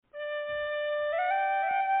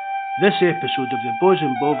This episode of the Bawz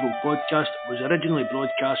and Bovril podcast was originally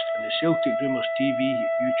broadcast on the Celtic Rumours TV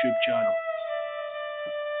YouTube channel.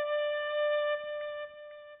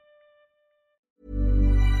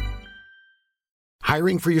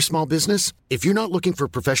 Hiring for your small business? If you're not looking for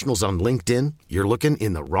professionals on LinkedIn, you're looking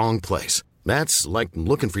in the wrong place. That's like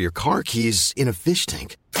looking for your car keys in a fish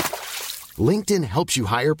tank. LinkedIn helps you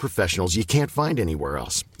hire professionals you can't find anywhere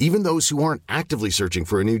else, even those who aren't actively searching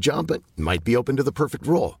for a new job but might be open to the perfect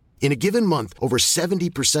role. In a given month, over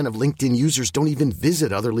 70% of LinkedIn users don't even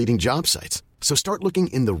visit other leading job sites. So start looking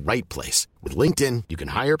in the right place. With LinkedIn, you can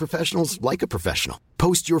hire professionals like a professional.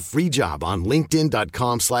 Post your free job on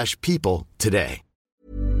linkedin.com/people today.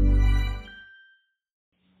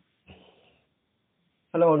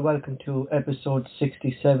 Hello and welcome to episode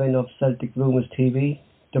 67 of Celtic Rumours TV,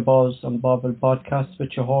 the Bawz and Bovril podcast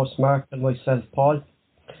with your host Mark and myself Paul.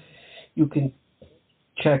 You can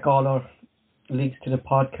check all our links to the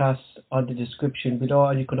podcast on the description below,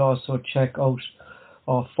 and you can also check out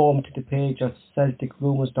our form to the page at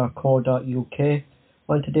celticrumours.co.uk.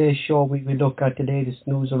 On today's show we will look at the latest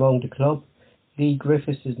news around the club. Lee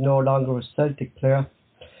Griffiths is no longer a Celtic player.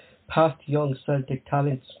 Past young Celtic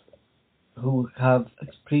talents who have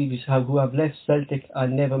left Celtic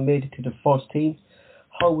and never made it to the first team.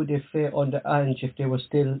 How would they fare under Ange if they were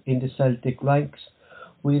still in the Celtic ranks?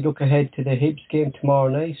 We look ahead to the Hibs game tomorrow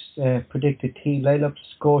night, predict the team lineup,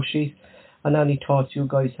 score sheet, and any thoughts you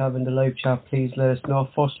guys have in the live chat, please let us know.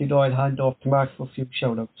 Firstly, though, I'll hand off to Mark for a few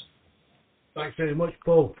shout-outs. Thanks very much,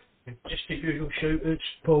 Paul. Just the usual shout-outs,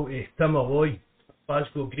 Paul, to Tim Alloy,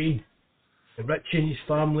 Glasgow Green, to Rich and his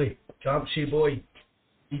family, Campsy Boy,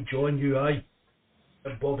 John UI,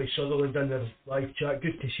 and Bobby Sutherland in the live chat.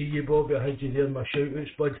 Good to see you, Bobby. I had you there in my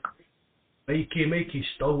shout-outs, bud. Mikey's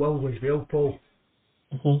still well as well, Paul.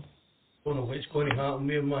 Don't know what's going to happen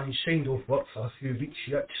with him, man. He's signed off work for a few weeks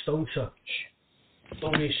yet still, so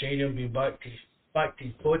still no sign he'll be back to his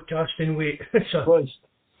podcasting weight. So,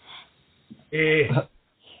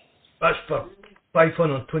 that's for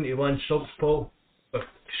 521 subs, Paul. We're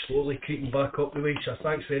slowly creeping back up the way, so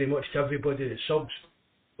thanks very much to everybody that subs,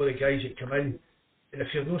 for the guys that come in. And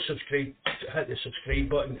if you're not subscribed, hit the subscribe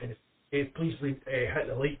button, and please hit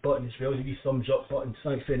the like button as well, the wee thumbs up button.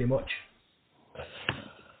 Thanks very much.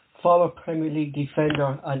 Former Premier League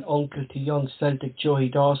defender and uncle to young Celtic Joey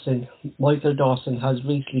Dawson, Michael Dawson, has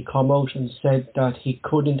recently come out and said that he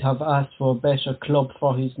couldn't have asked for a better club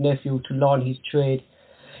for his nephew to learn his trade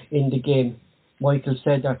in the game. Michael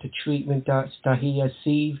said that the treatment that he has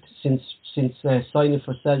received since signing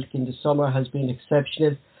for Celtic in the summer has been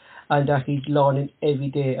exceptional, and that he's learning every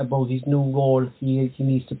day about his new role he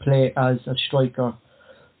needs to play as a striker.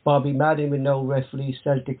 Bobby Madden will now referee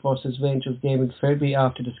Celtic vs Rangers game in February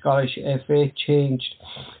after the Scottish FA changed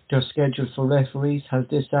their schedule for referees. Has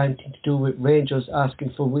this anything to do with Rangers asking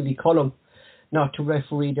for Willie Cullum not to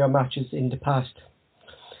referee their matches in the past?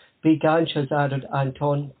 Big Ange has added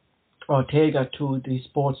Anton Ortega to the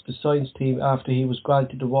Sports to Science team after he was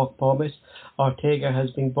granted the work permit. Ortega has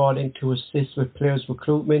been brought in to assist with players'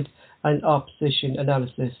 recruitment and opposition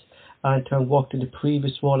analysis. Anton worked in the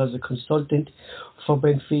previous role as a consultant for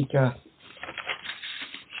Benfica.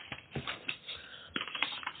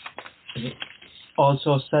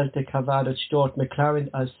 Also, Celtic have added Stuart McLaren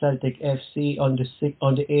as Celtic FC under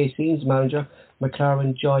 18s manager.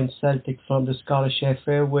 McLaren joined Celtic from the Scottish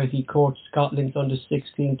FA, where he coached Scotland's under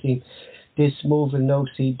 16 team. This move will now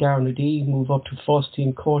see Darren O'Dea move up to first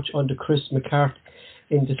team coach under Chris McCart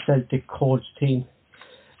in the Celtic coach team.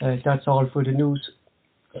 That's all for the news.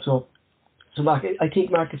 So Mark, I think,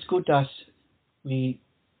 Mark, it's good that we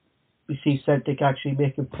see Celtic actually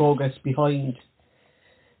making progress behind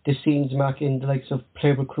the scenes, Mark, in the likes of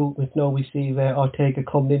player recruitment. Now we see Ortega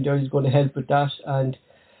coming in there, he's going to help with that, and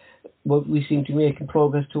we seem to be making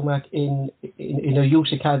progress too, Mark, in our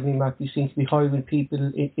youth academy, Mark. We seem to be hiring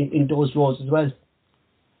people in those roles as well.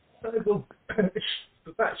 Well, it's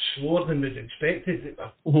a bit slower than we'd expected.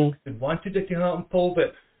 We wanted it to happen, Paul,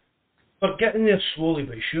 but we're getting there slowly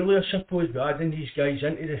but surely, I suppose, by adding these guys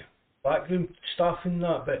into the backroom staff and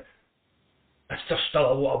that, but there's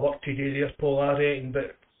still a lot of work to do there, Paul, I reckon,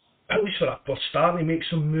 but at least we're starting to make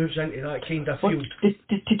some moves into that kind of field.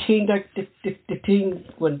 The thing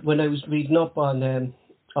when I was reading up on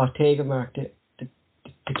Ortega, Mark, the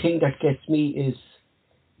thing that gets me is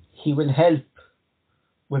he will help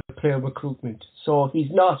with player recruitment. So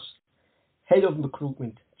he's not head of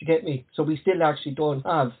recruitment, do you get me? So we still actually don't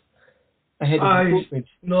have ahead of recruitment.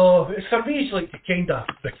 No, for me it's like the kind of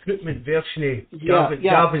recruitment version of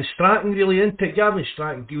Gavin Stratton, really, isn't it? Gavin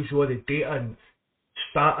Stratton deals with all the data and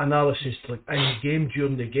stat analysis like in the game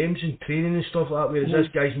during the games and training and stuff like that, whereas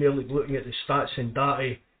this guy's more like looking at the stats and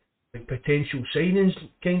data, like potential signings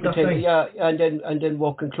kind of thing. Yeah, and then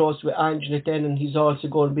working close with Angela then, and he's also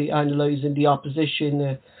going to be analysing the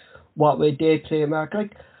opposition, what way they play, Mark.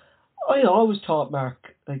 Like, I always thought, Mark,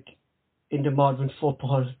 like, in the modern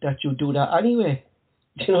football, that you do that anyway.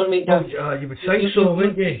 Do you know what I mean? You would think so,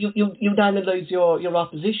 wouldn't you? You'd analyse your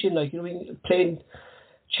opposition, like, you know, playing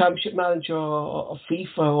Championship Manager or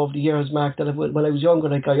FIFA over the years, Mark, that when I was younger,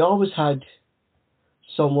 like, I always had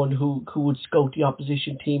someone who would scout the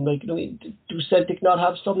opposition team. Like, you know, do Celtic not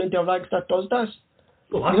have someone in their ranks that does that?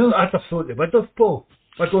 Well, I'd have thought they would have, Paul.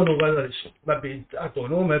 I don't know whether it's maybe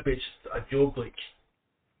it's a job like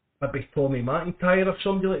maybe Tommy McIntyre or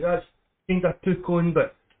somebody like that kind of took on,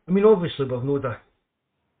 but I mean, obviously we've known a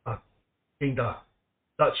kind of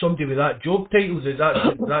that somebody with that job title,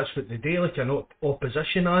 that's what they do, like an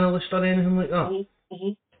opposition analyst or anything like that.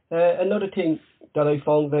 Another thing that I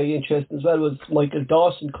found very interesting as well was Michael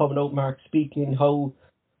Dawson coming out, Mark, speaking how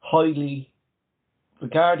highly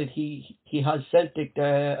regarded he has Celtic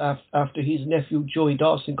after his nephew Joey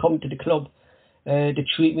Dawson come to the club. The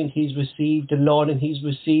treatment he's received, the lauding he's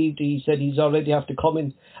received. He said he's already after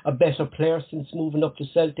becoming a better player since moving up to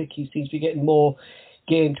Celtic. He seems to be getting more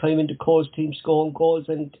game time in the coach team, scoring goals,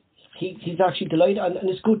 and he's actually delighted. And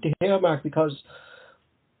it's good to hear, Mark, because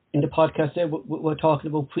in the podcast there we're talking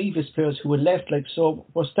about previous players who were left. Like, so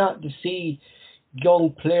we're starting to see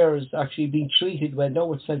young players actually being treated well now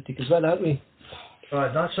with Celtic as well, aren't we?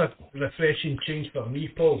 That's a refreshing change for me,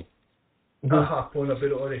 Paul. I harp on about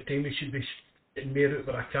it all the time. We should be getting more out of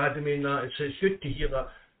our academy and that. It's good to hear that,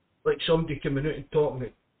 like somebody coming out and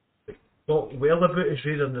talking well about us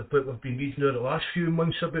rather than what we've been reading over the last few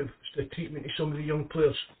months about the treatment of some of the young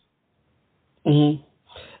players. And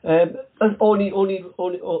only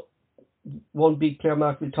one big player,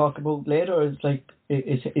 Mark, we'll talk about later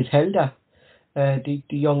is Helda. The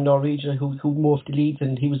young Norwegian who moved to Leeds,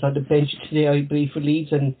 and he was on the bench today, I believe, for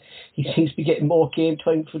Leeds, and he seems to be getting more game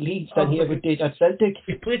time for Leeds than he ever did at Celtic.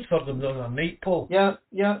 He played for them the other night, Paul. Yeah.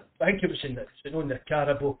 I think it was in the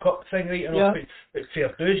Carabao Cup thing, right enough, but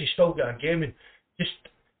fair dues, he still got a game, and just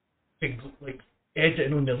like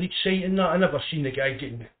editing on the Leeds site and that, I never seen the guy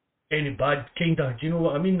getting any bad kind of, do you know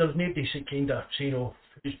what I mean? There's nobody kind of saying, oh,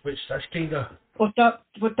 what's this kind of... But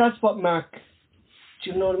that's what, Mark,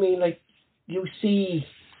 do you know what I mean? Like, you see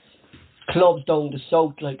clubs down the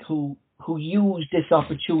south like who use this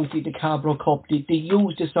opportunity, the Carabao Cup, they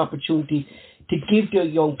use this opportunity to give their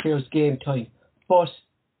young players game time. But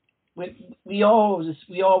we always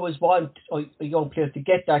want a young player to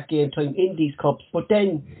get that game time in these cups. But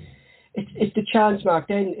then it's the chance, Mark.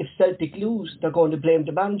 Then if Celtic lose, they're going to blame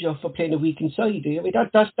the manager for playing a weak inside. I mean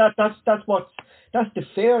that's the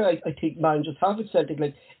fear I think managers have at Celtic.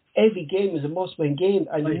 Like, every game is a must-win game,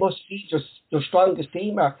 and you must feed your strongest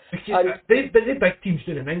team. But the big teams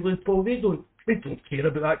down in England, Paul, they don't care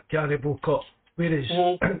about that Carabao Cup. Whereas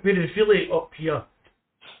really up here,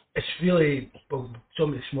 it's really, well, some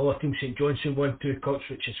of the smaller teams, St Johnstone won 2 cups,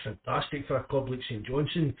 which is fantastic for a club like St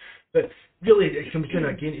Johnstone. But really, it comes down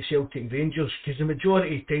again to Celtic and Rangers, because the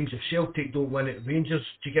majority of times, if Celtic don't win it, Rangers,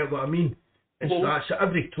 do you get what I mean? That's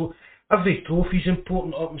every trophy's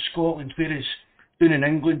important up in Scotland, whereas down in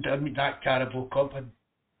England, I mean, that Carabao Cup had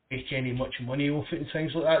make any much money off it and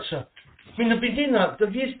things like that. So, I mean, they've been doing that.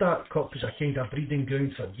 They've used that cup as a kind of breeding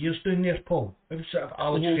ground for years down there, Paul. It was sort of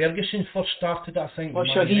Alex Ferguson first started, I think. Well,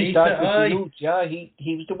 sure, he started with the youth. Yeah,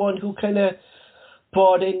 he was the one who kind of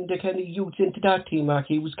brought in the kind of youth into that team, Mark.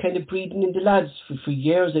 He was kind of breeding in the lads for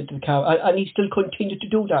years into the car, and he still continued to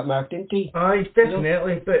do that, Mark, didn't he? Aye,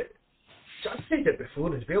 definitely. But I've said it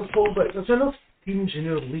before as well, Paul. But there's enough teams in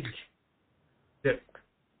our league that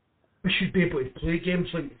we should be able to play games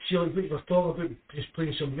like, see, like what you were talking about, just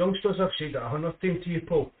playing some youngsters. I've said that 100 times to you,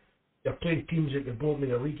 Paul. You're playing teams at the bottom of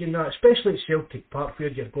the league and that, especially at Celtic Park where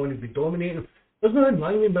you're going to be dominating. There's nothing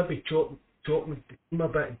wrong with maybe chopping the team a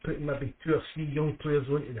bit and putting maybe 2 or 3 young players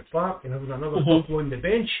onto the park and having another couple on the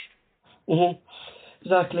bench.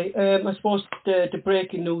 Exactly. I suppose the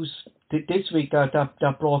breaking news this week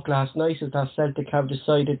that broke last night is that Celtic have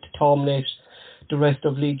decided to terminate the rest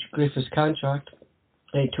of Lee Griffiths' contract.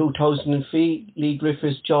 In 2003, Lee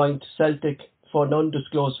Griffiths joined Celtic for an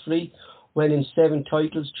undisclosed fee, winning 7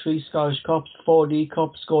 titles, 3 Scottish Cups, 4 League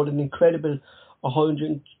Cups, scored an incredible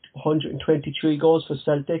 123 goals for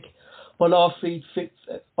Celtic. But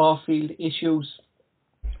off-field issues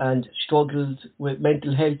and struggles with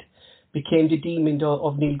mental health became the demon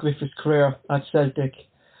of Neil Griffiths' career at Celtic.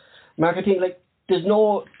 Mark, I think, like, there's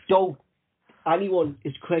no doubt anyone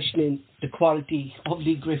is questioning the quality of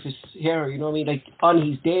Lee Griffiths here, you know what I mean? Like, on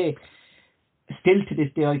his day, still to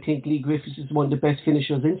this day, I think Lee Griffiths is one of the best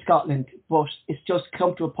finishers in Scotland, but it's just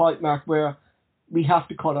come to a point, Mark, where we have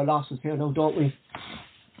to call our losses here now, don't we?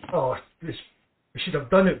 Oh, we should have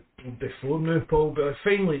done it before now, Paul, but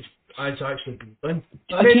finally it's actually been done.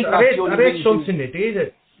 I read something today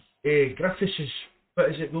that Griffiths is, what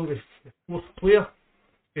is it, no, the fourth player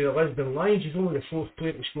for the Lisbon Lions. He's only the fourth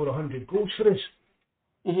player to score 100 goals for us.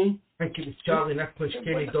 Mm-hmm. I think it was Charlie Nicholas,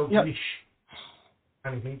 Kenny Dalglish,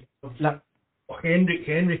 and Henry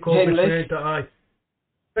Collins. I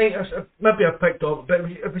think maybe I picked up, but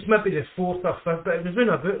it was maybe the fourth or fifth, but it was round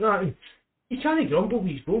about that. And you can't grumble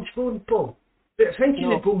with his goal scoring, Paul. But I think of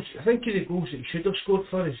the goals that he should have scored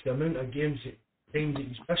for us, the amount of times that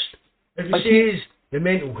he's missed. As he says, the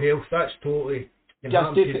mental health, that's totally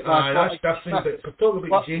that's different. But we're talking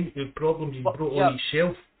about the problems he's brought on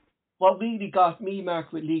himself. What really got me,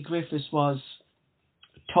 Mark, with Lee Griffiths was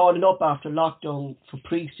turning up after lockdown for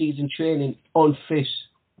pre-season training unfit,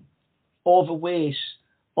 overweight,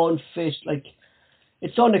 unfit. Like,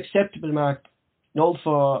 it's unacceptable, Mark. No,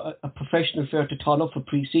 for a professional player to turn up for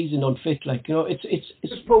pre-season unfit, like, you know, it's.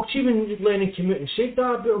 Paul, even Lennon came out and said that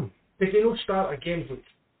about him. Did they not start again, like,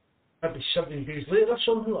 maybe 7 days later or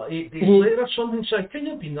something, like 8 days later or something? So I couldn't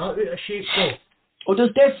have been that out of shape, Paul. Oh,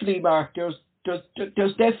 there's definitely, Mark. There's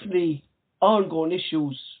definitely ongoing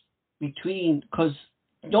issues between, because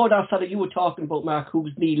you know that fella you were talking about, Mark, who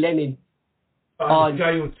was Neil Lennon. The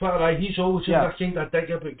guy on Twitter, he's always in that kind of dig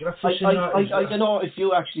about Griffiths and that. I don't know if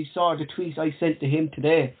you actually saw the tweet I sent to him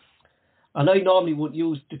today. And I normally wouldn't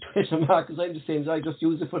use the Twitter, Mark, because I'm the same as I just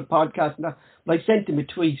use it for the podcast and that. But I sent him a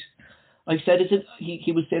tweet. I said,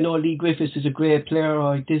 he was saying, oh, Lee Griffiths is a great player,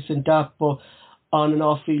 or this and that, but on and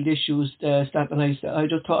off field issues, stuff. And I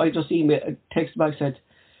just emailed, text back, said,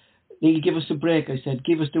 Neil, give us a break. I said,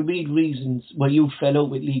 give us the real reasons why you fell out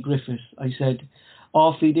with Lee Griffiths. I said,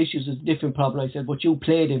 off-field issues is a different problem. I said, but you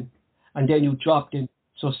played him and then you dropped him.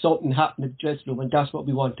 So something happened in the dressing room, and that's what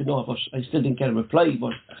we want to know. But I still didn't get a reply.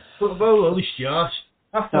 But well, at least you asked.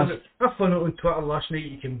 I found out on Twitter last night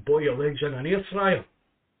you can boil your legs in an air fryer.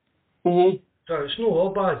 Mm-hmm. So it's not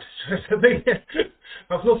all bad.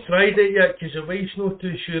 I've not tried it yet because the wife's not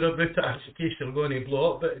too sure about it. It's in case they're going to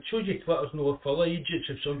blow up. But it shows you Twitter's not full of idiots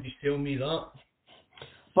if somebody's telling me that.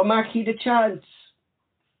 But Mark, he had a chance.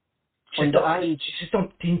 She's done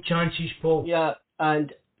 10 chances, Paul. Yeah, and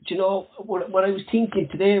do you know what I was thinking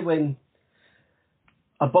today when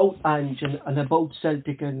about Ange and about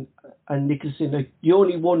Celtic and Nicholson, like, the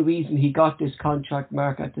only one reason he got this contract,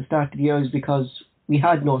 Mark, at the start of the year is because we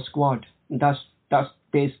had no squad, and that's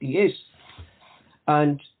basically it.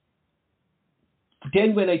 And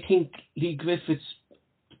then when I think Lee Griffiths'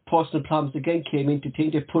 personal problems again came into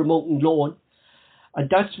thing, they put him out on loan, and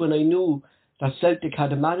that's when I knew that Celtic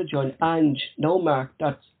had a manager, and Ange, now, Mark,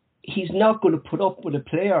 that he's not going to put up with a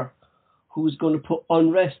player who's going to put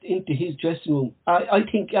unrest into his dressing room. I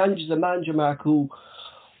think Ange is a manager, Mark, who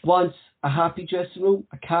wants a happy dressing room,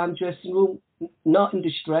 a calm dressing room, not in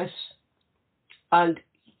distress. And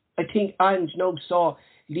I think Ange now saw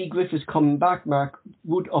Lee Griffiths coming back, Mark,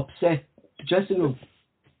 would upset the dressing room.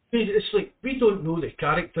 It's like, we don't know the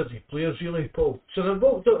character of the players really, Paul. So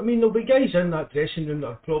there'll be guys in that dressing room that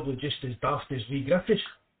are probably just as daft as Lee Griffiths.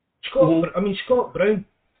 Scott Brown, he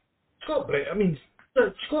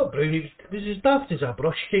was as daft as a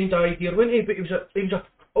brush kind of idea, wasn't he? But he was a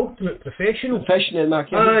ultimate professional. Professional,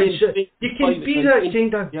 Mark. You can be that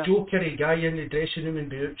kind of jokery guy in the dressing room and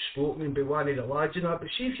be outspoken and be one of the lads and that, but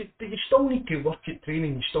you still need to work at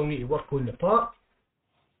training, you still need to work on the park.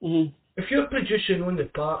 Mm-hmm. If you're producing on the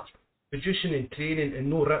park, producing in training and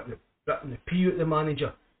no ripping the pee out the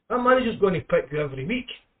manager, that manager's going to pick you every week.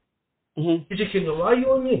 Mm-hmm. Because he can rely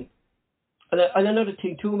on you. And another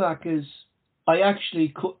thing too, Mark, is I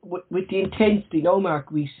actually, with the intensity now,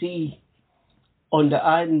 Mark, we see under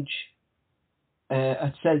Ange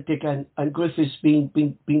at Celtic and Griffiths being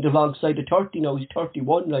the wrong side of 30 now. He's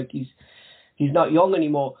 31, like he's not young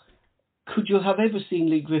anymore. Could you have ever seen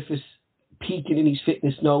Lee Griffiths peaking in his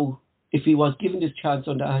fitness now if he was given this chance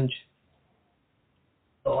under Ange?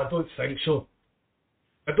 No, I don't think so.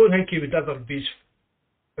 I don't think he would ever be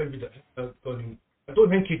I don't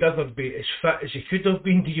think he'd ever be as fit as he could have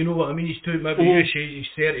been. Do you know what I mean? He's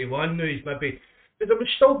 31 now. But there would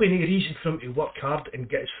still be no reason for him to work hard and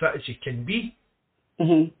get as fit as he can be.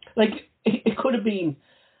 Mm-hmm. Like, it could have been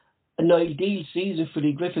an ideal season for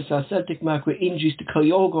Lee Griffiths at Celtic, Mark, with injuries to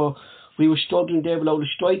Kyogo. We were struggling there without a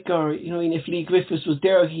striker. You know, and if Lee Griffiths was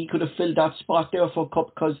there, he could have filled that spot there for a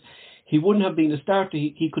cup, because he wouldn't have been a starter.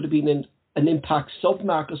 He could have been an impact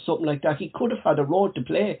sub-mark or something like that. He could have had a role to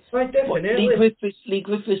play. Right, definitely. But Lee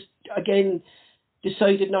Griffiths again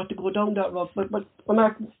decided not to go down that route. But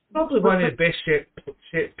Mark, probably one of the best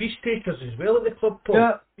set piece takers as well at the club,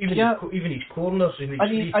 Paul. Yeah, even his corners and his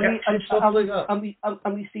free kicks and stuff like that.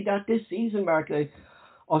 And we see that this season, Mark. Like,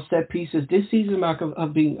 our set pieces this season, Mark,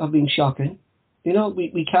 have been shocking. You know,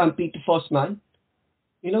 we can't beat the first man.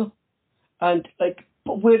 You know, and like,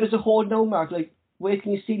 but where does it hold now, Mark? Like, where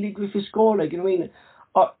can you see Lee Griffiths score? Like, you know what I mean?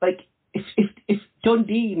 Like, if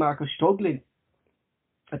Dundee, Mark, are struggling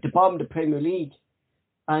at the bottom of the Premier League,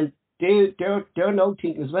 and they're now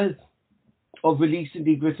thinking as well of releasing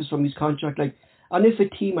Lee Griffiths from his contract. Like, and if a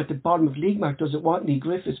team at the bottom of the league, Mark, doesn't want Lee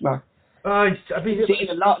Griffiths, Mark. I mean, seeing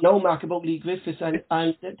a lot now, Mark, about Lee Griffiths and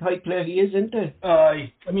the type player he is, isn't it?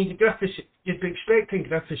 I mean, the Griffiths, you'd be expecting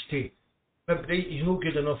Griffiths to. But he's not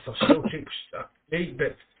good enough for Celtic, right?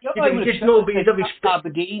 But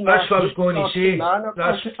Aberdeen. That's what I was going to say.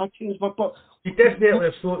 You definitely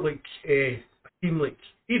have thought like a team like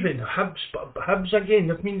even Hibs, but Hibs again.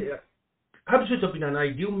 I mean, Hibs would have been an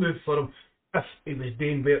ideal move for him if he was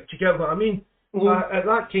doing well. Do you get what I mean? At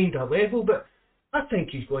that kind of level, but I think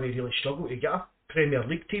he's going to really struggle to get a Premier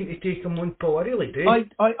League team to take him on, Paul. I really do.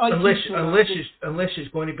 Unless it's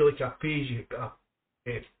going to be like a pay-as-you-play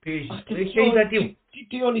kind of deal.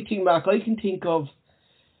 The only thing, Mark, I can think of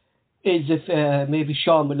is if maybe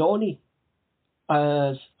Sean Maloney,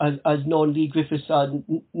 as known Lee Griffiths,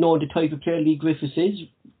 known the type of player Lee Griffiths is,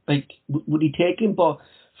 like, would he take him? But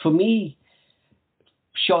for me,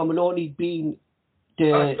 Sean Maloney being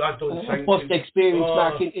the first experience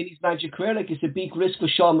back in his Magic career, like, it's a big risk for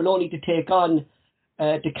Sean Maloney to take on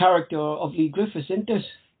the character of Lee Griffiths, isn't it?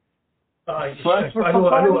 I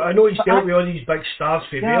know he's dealt with all these big stars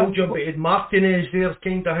for Belgium, but Ed Martinez there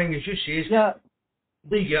kind of thing, as you say. Yeah.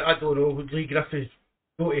 I don't know, would Lee Griffiths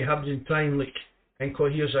go to Hibs and try and like think, oh,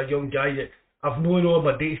 here's a young guy that I've known all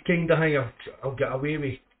my days kind of thing, I'll get away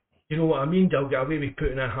with, you know what I mean, I'll get away with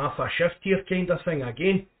putting in half a shift here kind of thing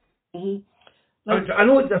again. Mm-hmm. I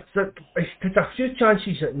know that there's a few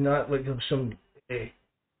chances in that, like there was some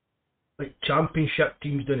like championship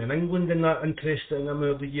teams down in England and that interested in him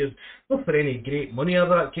over the years, not for any great money or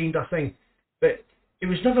that kind of thing, but he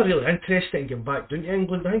was never really interested in getting back down to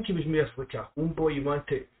England. I think he was more like a homeboy. He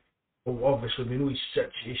wanted, well, obviously we know his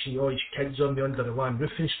situation, all his kids on the under the one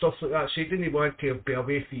roof and stuff like that, so he didn't want to be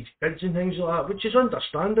away from his kids and things like that, which is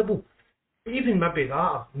understandable. But even maybe that,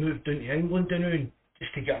 I've moved down to England now,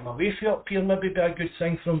 just to get him away from up here, maybe be a good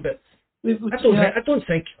thing for him, but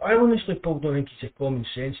I honestly, Paul, don't think he's a common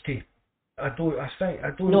sense to. I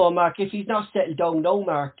don't. No, Mark. If he's not settled down now,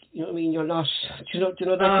 Mark, you know what I mean. You're not. Do you know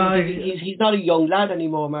that he's not a young lad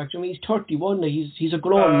anymore, Mark. I mean, he's 31 now. He's a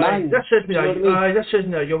grown man. This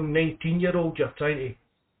isn't a young 19-year-old you're trying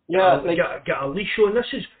to get a leash on.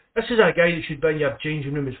 This is a guy that should be in your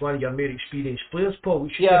changing room as one of your more experienced players, Paul. We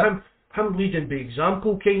should have him leading by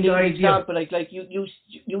example kind of idea. Example, like you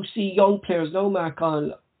see young players now, Mark,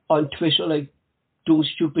 on Twitter, like, doing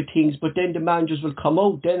stupid things, but then the managers will come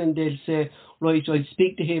out then and they'll say, right, I'd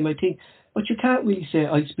speak to him, I think. But you can't really say,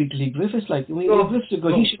 I'd speak to Lee Griffiths. Like, I mean, Lee Griffiths,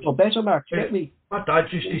 he should know better, Mark, you get me? My dad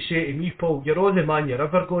used to say to me, Paul, you're all the man you're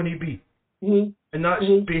ever going to be. Mm-hmm. And that's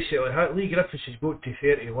basically how Lee Griffiths has got to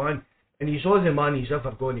 31, and he's all the man he's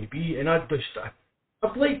ever going to be. And I'd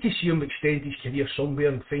like to see him extend his career somewhere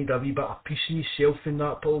and find a wee bit of peace in himself in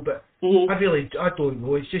that, Paul, but I don't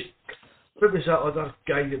know. It's just, what was that other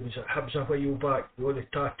guy that was at Hibs a while back, with all the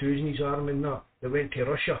tattoos in his arm and that went to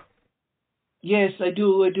Russia? Yes, I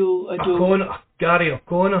do. Gary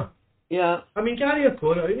O'Connor. Yeah. I mean, Gary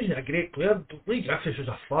O'Connor, he wasn't a great player. Lee Griffiths was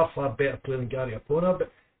a far, far better player than Gary O'Connor,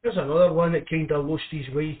 but there's another one that kind of lost his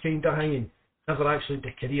way kind of thing and never actually had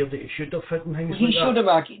the career that he should have had and things like that. He should have,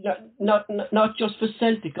 Mark. Not just for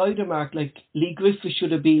Celtic either, Mark. Like, Lee Griffiths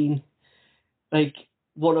should have been, like,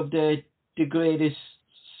 one of the greatest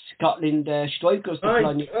Scotland strikers to play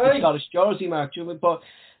in the Scottish jersey, Mark. But,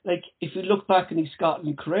 like, if you look back in his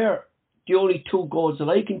Scotland career, the only 2 goals that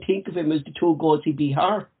I can think of him is the 2 goals he beat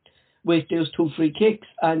Hart with those 2 free kicks,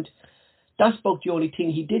 and that's about the only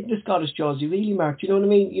thing he did in the Scottish jersey, really, Mark. Do you know what I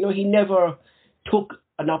mean? You know, he never took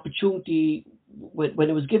an opportunity when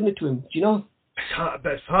it was given it to him. Do you know? It's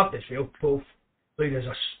hard as well, Paul, playing as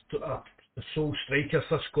a sole striker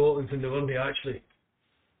for Scotland when they weren't actually.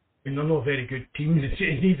 I mean, they're not very good teams,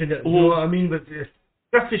 even you know what I mean. But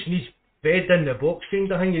Griffiths needs fed in the box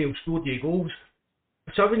kind of thing, and he'll score the goals.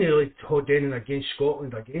 So I wouldn't really hold anything against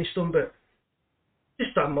Scotland against them, but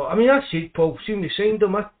just that much. I mean, I said, Paul, see when they signed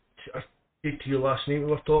him, I said to you last night we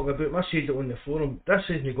were talking about him, I said it on the forum, this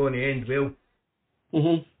isn't going to end well.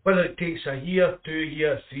 Mm-hmm. Whether it takes a year, 2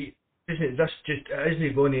 years, 3, isn't it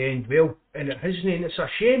isn't going to end well, and it isn't, and it's a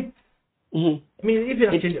shame. Mm-hmm. I mean, even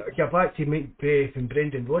I can go back to Mike Beck and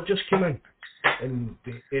Brendan Rodgers came in, and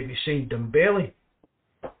they signed Dembele,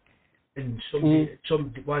 and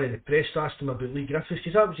one of the press asked him about Lee Griffiths,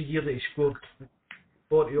 because that was the year that he scored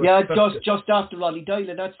 40 or yeah, 50. just after Ronnie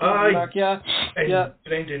Dylan, that's Mark, yeah. And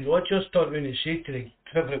Brendan Rodgers turned around and said to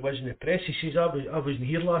whoever it was in the press, he says, I wasn't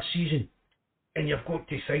here last season. And you've got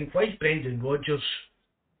to think, why is Brendan Rodgers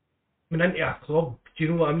coming into a club, do you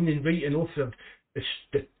know what I mean, and writing off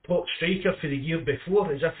the top striker for the year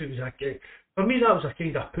before, as if it was for me that was a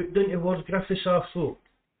kind of put down towards Griffiths, I thought.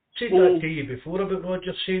 Said that to you before about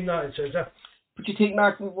Rodgers saying that, it's as if... But you think,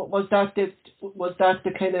 Mark, was that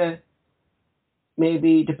the kind of,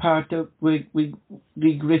 maybe the part that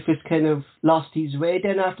Lee Griffiths kind of lost his way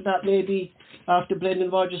then after that, maybe, after Brendan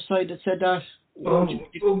Rodgers' side that said that? Well,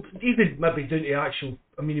 even maybe down to actual,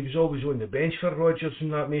 I mean, he was always on the bench for Rodgers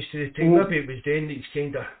and that most of the time. Maybe it was then that he's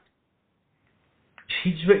kind of,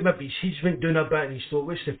 he's went down a bit and he's thought,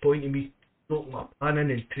 what's the point of me not my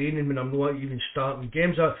planning and training when I'm not even starting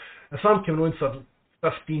games? If I'm coming on for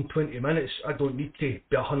 15, 20 minutes, I don't need to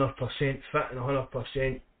be 100% fit and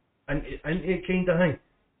 100% into it kind of thing.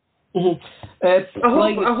 I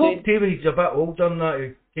hope David, he's a bit older than that,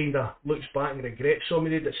 who kind of looks back and regrets some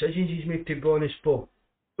of the decisions he's made, to be honest, Paul.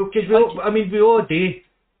 Because we all do.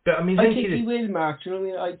 But I mean, I think he will, Mark. Do you know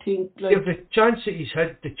what I mean? I think the chances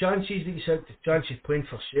playing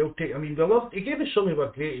for Celtic. I mean, he gave us some of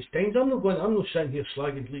our greatest times. I'm not sitting here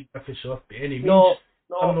slagging Lee Griffiths off by any means. No.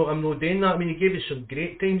 I'm not doing that. I mean, he gave us some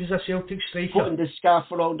great times as a Celtic striker. Putting the scarf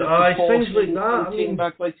around the things like that. I mean,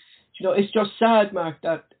 back, but, you know, it's just sad, Mark,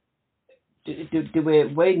 that the way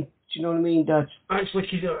it went. Do you know what I mean? That it's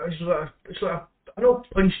like an old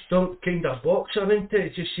punch drunk kind of boxer, isn't it?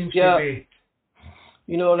 It just seems to be,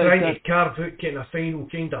 you know, like trying to carve out getting a final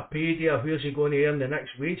kind of payday, or where's he going to earn the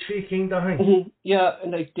next wage fee kind of thing. Mm-hmm. Yeah,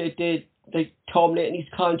 and like they terminating his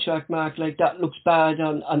contract, Mark, like that looks bad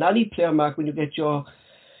on any player, Mark, when you get your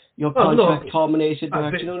contract terminated,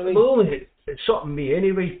 Mark. Do you know what I mean? Well, it's something me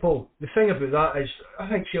anyway, Paul. The thing about that is, I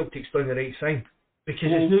think Celtic's done the right thing, because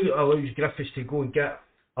it's now allows Griffiths to go and get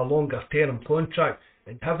a longer term contract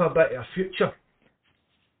and have a bit of a future,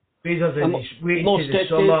 rather than he's waiting to the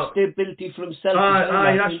summer. Stability for himself.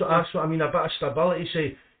 That's what I mean, a bit of stability.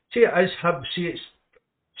 Say it is Hib, say it's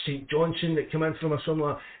St Johnson that come in from or something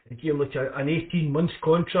like that, and give him like an 18-month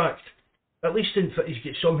contract. At least he's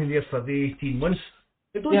got something there for the 18 months.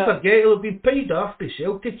 But don't forget, he'll be paid off by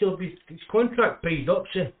Celtic. He'll be his contract paid up,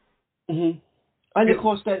 say. And of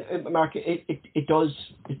course, then, Mark, it does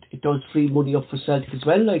free money up for Celtic as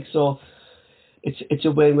well. Like, so, it's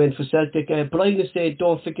a win-win for Celtic. Brian has said,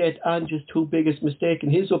 don't forget Ange's two biggest mistake, in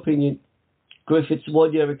his opinion, Griffiths'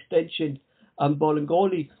 1-year extension and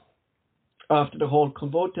Bolingoli after the whole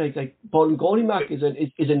convote. Like Bolingoli, Mark, is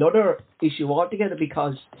another issue altogether,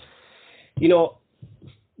 because, you know,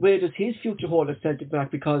 where does his future hold at Celtic, Mark?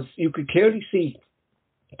 Because you could clearly see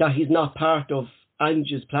that he's not part of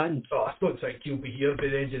Ange's plans. Oh, I don't think he'll be here by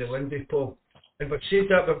the end of the window, Paul. And we've said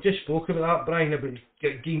that, we've just spoken about that, Brian, about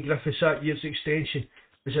getting Griffiths that year's extension.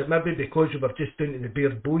 Is it maybe because we were just down to the bare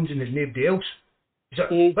bones and there's nobody else?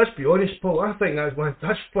 Let's be honest, Paul, I think that's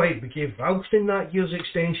why we gave Ralston that year's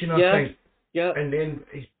extension, I think. Yeah. And then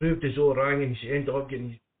he's proved his old rang and he's ended up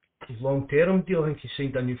getting his long-term deal. I think he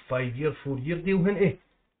signed a new 4-year deal, hasn't he?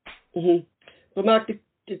 But Mark,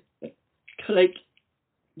 like,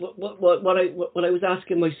 what I was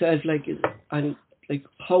asking myself, like,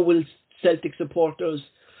 how will Celtic supporters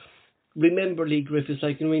remember Lee Griffiths?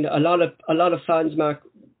 Like, I mean, a lot of fans, Mark,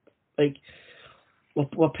 like,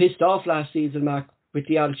 were pissed off last season, Mark, with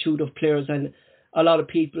the attitude of players, and a lot of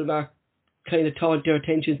people, Mark, kind of turned their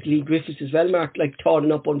attention to Lee Griffiths as well, Mark, like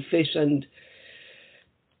turning up on fish and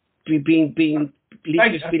being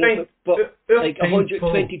like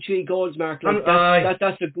 123 goals, Mark. Like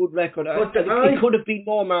that's a good record. It could have been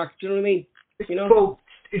more, Mark. Do you know what I mean? You know, well,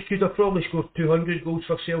 he could have probably scored 200 goals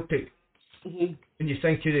for Celtic. When you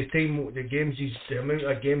think of the amount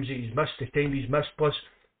of games that he's missed, the time he's missed, plus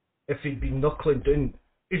if he'd been knuckling down,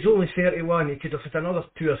 he's only 31. He could have had another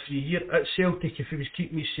 2 or 3 years at Celtic if he was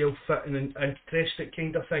keeping himself fit and interested,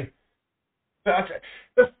 kind of thing. But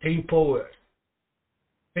this time, Paul,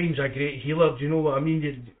 time's a great healer. Do you know what I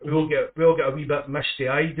mean? We all get a wee bit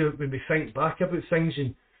misty-eyed when we think back about things.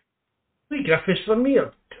 And Lee Griffiths, for me,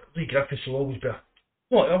 Lee Griffiths will always be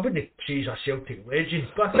I wouldn't say he's a Celtic legend,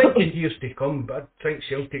 but I think in years to come, I think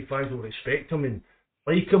Celtic fans will respect him and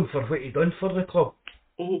like him for what he done for the club.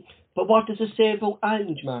 But what does it say about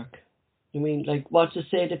Ange, Mark? I mean, like, what does it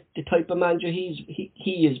say that the type of manager he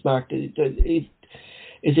is, Mark? Is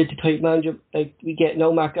Is it the type manager like we get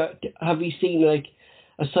now, Mark? Have we seen like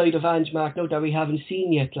a side of Ange, Mark, now that we haven't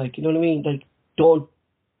seen yet? Like, you know what I mean? Like, don't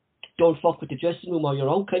fuck with the dressing room or you're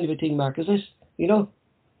out kind of a thing, Mark, is it? You know?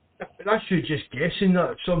 That's you just guessing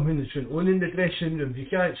that it's something that's been on in the dressing room. You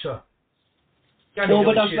can't, sir. No,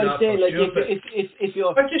 but that's what I'm saying. Like, sure, if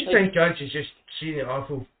you're, I just like, think Ange is just seeing it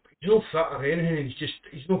awful. He's no fit or anything. And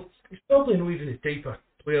he's probably not even the type of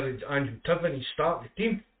player that Ange would have when he start the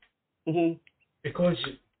team. Because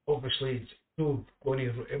obviously it's no going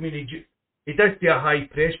to. I mean, he does do a high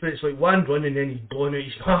press, but it's like one run and then he's blown out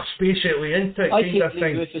his half basically into it. I think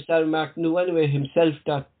Lee Griffiths and Mark knew anyway himself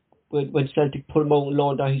that when Celtic put him out on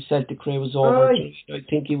loan that his Celtic career was over. I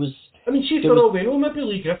think he was. I mean, see, for all we know, maybe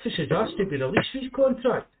Lee Griffiths has asked to be released for his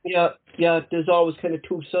contract. Yeah, there's always kind of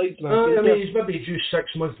two sides, Mark. I mean, he's maybe due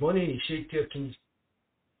 6 months' money. He said to her, can you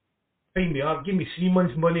pay me up, give me 3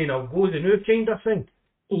 months' money and I'll go the new kind of thing.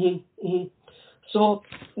 So,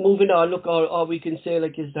 moving on, look, all we can say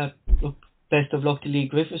like is that, look, best of luck to Lee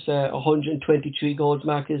Griffiths. 123 goals,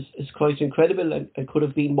 Mark, is quite incredible and could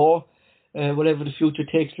have been more. Whatever the future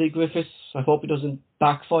takes Lee Griffiths, I hope it doesn't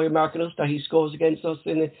backfire, Mark, on us, that he scores against us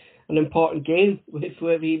in an important game with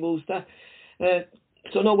whoever he moves that.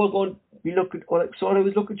 So now we're going to be looking. So I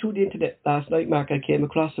was looking through the internet last night, Mark. I came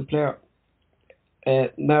across a player,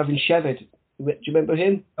 Marvin Sheved. Do you remember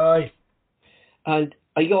him? Aye. And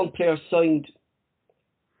a young player signed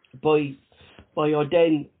by our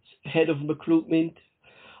then head of recruitment,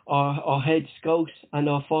 our head scout, and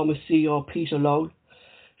our former CEO Peter Lowell.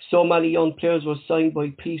 So many young players were signed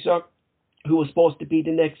by Peter, who was supposed to be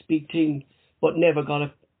the next big thing, but never got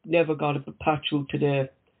a patch through to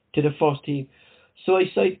the first team. So I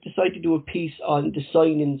decided to do a piece on the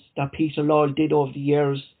signings that Peter Lowell did over the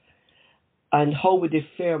years, and how would they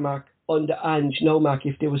fare, Mark, under Ange now, Mark,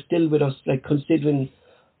 if they were still with us, like considering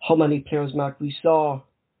how many players, Mark, we saw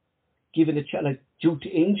given a chance, like due to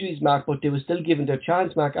injuries, Mark, but they were still given their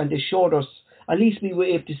chance, Mark, and they showed us, at least we were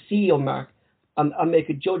able to see them, Mark, and make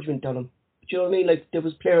a judgment on them. Do you know what I mean? Like, there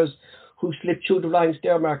was players who slipped through the ranks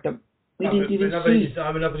there, Mark, that we didn't even see.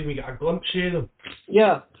 I never even got a glimpse of them.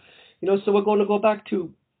 Yeah. You know, so we're going to go back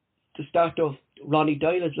to the start of Ronnie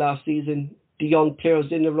Dyler's last season. The young players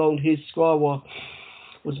in and around his squad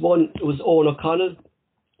was Owen O'Connell,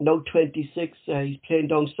 now 26. He's playing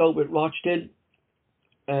down south with Rochdale.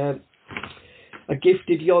 A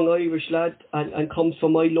gifted young Irish lad and comes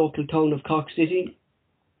from my local town of Cork City,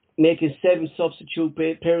 making 7 substitute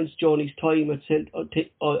appearances during his time at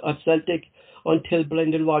Celtic until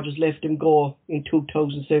Brendan Rodgers left him go in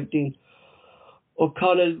 2017.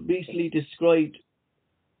 O'Connell recently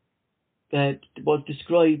was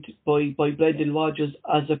described by Brendan Rodgers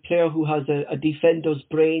as a player who has a defender's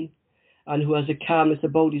brain and who has a calmness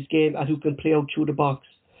about his game and who can play out through the box.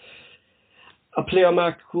 A player,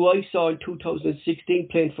 Mark, who I saw in 2016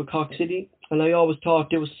 playing for Cork City, and I always thought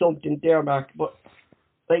there was something there, Mark. But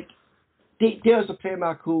like, there's a player,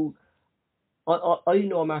 Mark, who I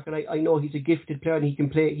know, Mark, and I know he's a gifted player and he can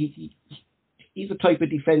play. He's a type of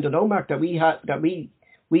defender now, Mark, that we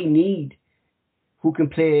need, who can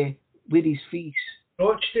play with his feet.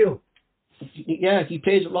 Rochdale. Yeah, he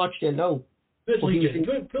plays at Rochdale now. What league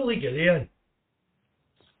are they in?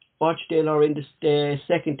 Rochdale are in the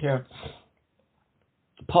second tier.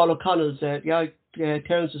 Paul O'Connell's,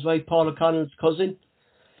 Terence is right, Paul O'Connell's cousin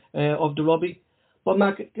of the Robbie. But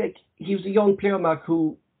Mark, like, he was a young player, Mark,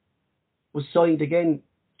 who was signed again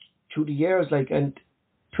through the years, like, and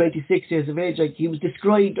 26 years of age, like, he was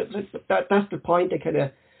described. That's the point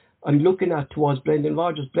I'm looking at towards Brendan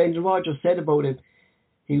Rodgers. Brendan Rodgers said about him,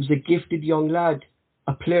 he was a gifted young lad,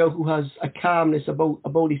 a player who has a calmness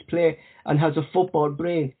about his play and has a football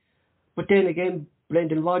brain. But then again,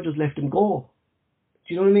 Brendan Rodgers let him go.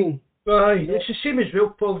 Do you know what I mean? Aye, it's the same as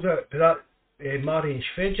well, Paul, that Marion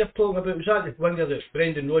Schved you're talking about. Was that the one that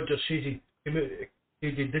Brendan Rodgers said he came out,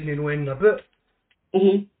 he didn't know anything about?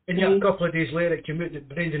 And yet a couple of days later it came out that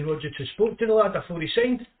Brendan Rodgers had spoke to the lad before he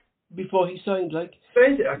signed. Before he signed, like...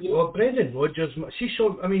 Brendan Rodgers,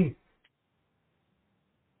 I mean...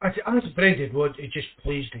 As Brendan Rodgers, he just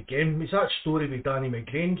plays the game. It's that story with Danny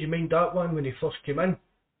McGrain. Do you mind that one when he first came in?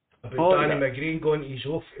 About Danny McGrain going to his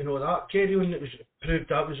off and all that carry on. It was proved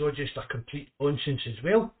that was all just a complete nonsense as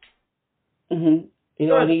well. You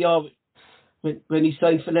know, and he when he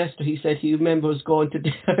signed for Leicester, he said he remembers going to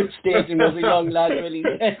the stadium as a young lad. Really.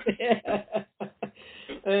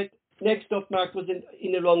 Next up, Mark, was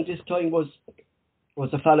in around this time was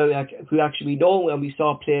a fellow who actually know and we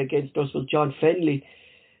saw play against us was John Fenley.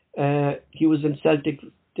 He was in Celtic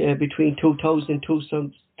between 2000 and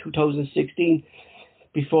 2016.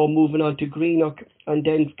 before moving on to Greenock, and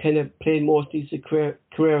then kind of playing most of his career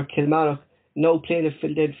at Kilmarnock, now playing at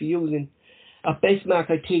Philadelphia Union. At best, Mark,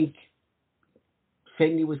 I think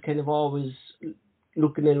Fenley was kind of always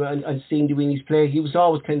looking in and seeing the way he's played. He was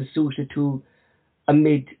always kind of suited to a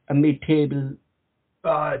mid-table.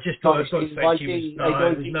 I just don't think he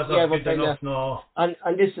was never good enough, no. And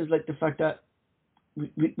this is like the fact that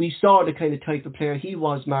we saw the kind of type of player he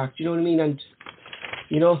was, Mark. Do you know what I mean? And,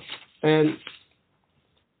 you know,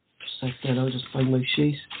 just like that, I'll just find my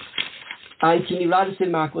sheet. Anthony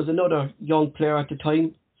Radisson, Mark, was another young player at the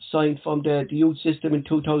time, signed from the youth system in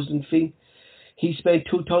 2015. He spent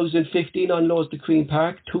 2015 on loans to Cream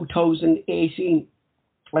Park, 2018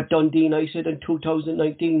 at Dundee United, and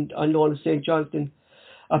 2019 on loan to St Johnstone.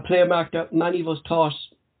 A player, Mark, that many of us thought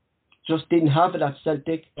just didn't have it at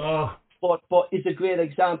Celtic. But it's a great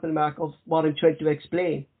example, Mark, of what I'm trying to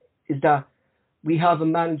explain, is that we have a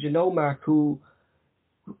manager now, Mark, who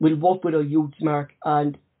will work with our youths, Mark,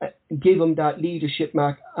 and give them that leadership,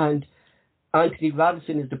 Mark. And Anthony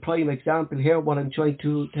Radisson is the prime example here, what I'm trying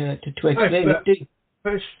to explain.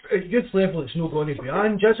 But at youth level, it's not going to be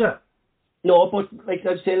Ange, is it? No, but like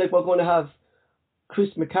I'm saying, like we're going to have Chris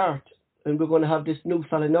McCart, and we're going to have this new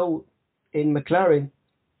fella now in McLaren,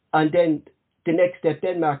 and then the next step,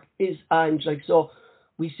 Denmark, is Ange. Like, so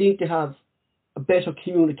we seem to have a better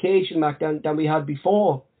communication, Mark, than we had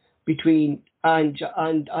before between Ange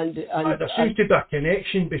and there seems to be a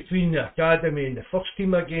connection between the academy and the first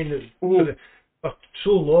team again. For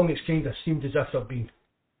so long, it's kind of seemed as if they've been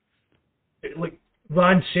like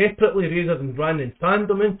ran separately rather than ran in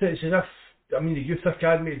tandem. Into it's as if, I mean, the youth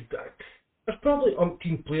academy. There's probably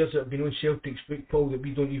umpteen players that have been on Celtic's book, Paul, that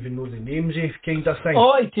we don't even know the names of, kind of thing.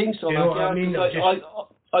 Oh, I think so. You know what I mean?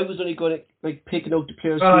 I was only going to like picking out the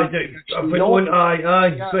players. But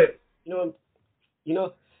you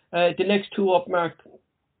know, the next two up, Mark,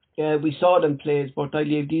 we saw them play, but I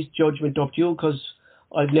leave this judgment up to you because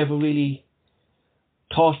I've never really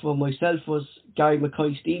thought for myself. Was Gary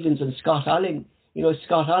McCoy-Stevens and Scott Allen. You know,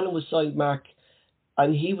 Scott Allen was signed, Mark,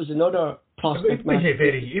 and he was another prospect.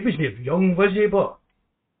 He wasn't young, was he? But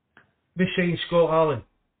we signed Scott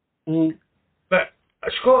Allen. But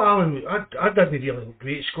Scott Allen, I didn't really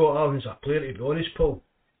rate Scott Allen as a player, to be honest, Paul.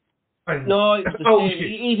 And no,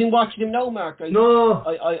 even watching him now, Mark, I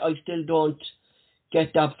still don't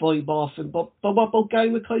get that vibe off him. But what about Gary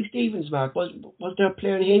McCoy-Stevens, Mark? Was there a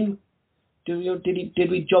player in him? Did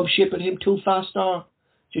we jump ship at him too fast, or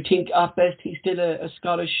do you think at best he's still a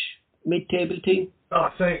Scottish mid-table team? I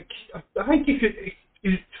think he could.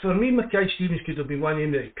 For me, McCoy-Stevens could have been one of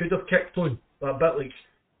them that he could have kicked on a bit like.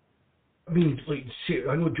 I mean, like, say,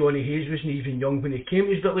 I know Johnny Hayes wasn't even young when he came,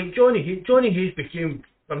 but like Johnny Hayes became,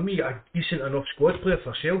 for me, a decent enough squad player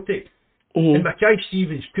for Celtic. And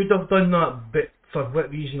McCoy-Stevens could have done that, but for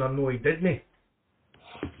what reason I know he didn't.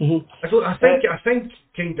 I think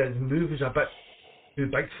kind of the move was a bit too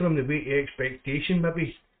big for him, the weight of expectation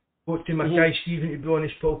maybe got to McCoy-Stevens, to be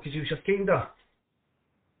honest, Paul, because he was a kind of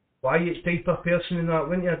quiet type of person in that,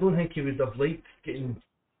 wouldn't he? I don't think he would have liked getting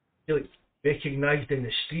recognised in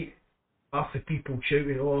the street. Half the people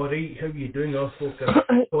shouting, "Oh, right, how you doing?" Or folk are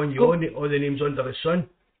on you on all the names under the sun.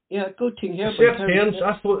 Yeah, good thing here.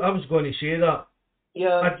 I thought I was going to say that.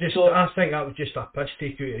 Yeah, I think that was just a piss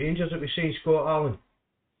take out of Rangers that was saying Scott Allen.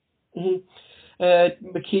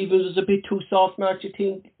 McKeevan was a bit too soft, Mark. Do you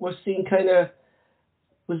think we're seeing kind of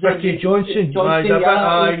Ricky Johnson? Aye,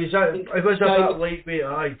 it was a bit lightweight.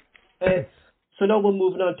 Aye. So now we're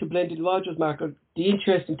moving on to Brendan Rodgers, Mark. The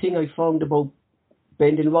interesting thing I found about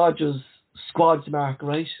Brendan Rodgers' squads, Mark,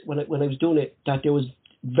 right, when I was doing it, that there was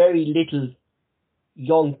very little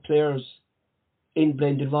young players in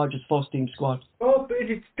Brendan Rodgers' first team squad. Oh, but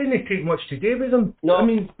it didn't take much to do with them. No. I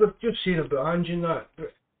mean, we're just saying about Ange and that.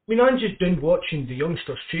 But, I mean, Ange is doing watching the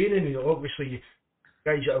youngsters training, and obviously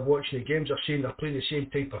guys that are watching the games are saying they're playing the same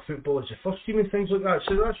type of football as the first team and things like that.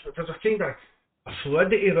 So there's a kind of a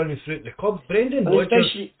fluidity running through the club. Brendan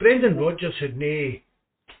Rodgers had no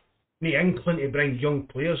inkling to bring young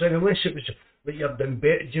players in, unless it was like your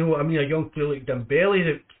Dembele, do you know what I mean, a young player like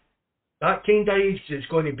Dembele, that kind of age that's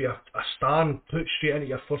going to be a star and put straight into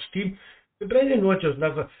your first team. But Brendan Rodgers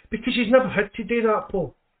never, because he's never had to do that,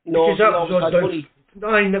 Paul. No, because that was all done. Money.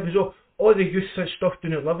 Aye, that was all the youth stuff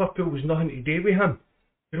down at Liverpool was nothing to do with him.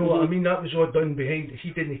 You know what I mean? That was all done behind. He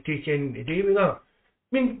didn't take anything to do with that.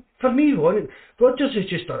 I mean, for me, Rodgers is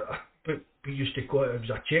just we used to call it was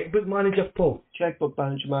a checkbook manager, Paul. Checkbook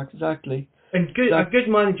manager, Mark, exactly. And a good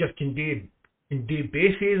manager can do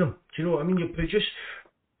both of them. Do you know what I mean?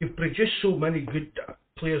 You've produced so many good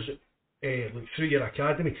players like through your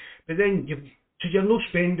academy, but then you're not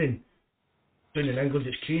spending down in England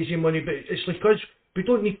it's crazy money, but it's like us, we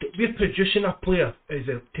don't need to, we're producing a player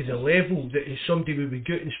to the level that is somebody we would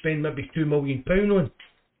go out and spend maybe £2 million on.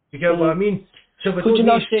 You get what I mean? So we don't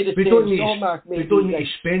need to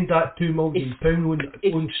spend that £2 million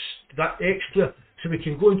on that ex-player, so we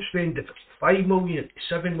can go and spend £5 million,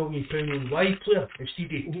 £7 million on Y player instead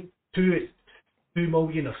of $2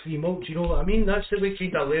 million or $3 million. You know what I mean? That's the way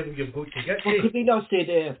kind of level you've got to get to. Could we not say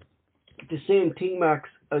the same thing, Max,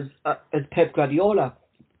 as Pep Guardiola?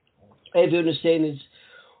 Everyone is saying is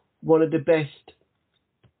one of the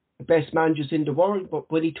best managers in the world,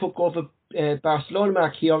 but when he took over Barcelona,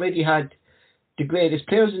 Mark, he already had the greatest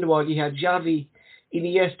players in the world. He had Xavi,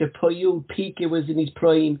 Iniesta, Puyol, Piqué was in his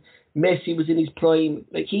prime, Messi was in his prime.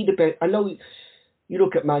 Like, he the best. I know you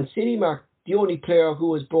look at Man City, Mark, the only player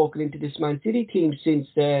who has broken into this Man City team since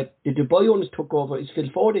the Dubai owners took over is Phil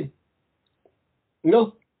Foden. You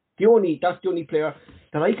know, that's the only player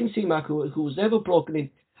that I can see, Mark, who's ever broken in.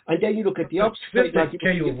 And then you look at the opposite side.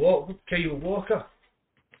 Kyle Walker.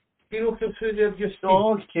 He came through there just.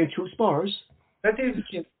 No, he came through Spurs.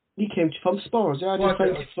 He came from Spurs, yeah.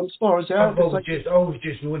 From Spurs, yeah. I've always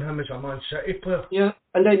just known him as a Man City player. Yeah,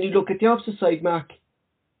 and then you look at the opposite side, Mark.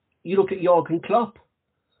 You look at Jurgen Klopp,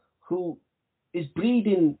 who is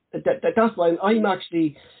breeding. That's why I'm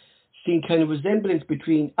actually seeing kind of resemblance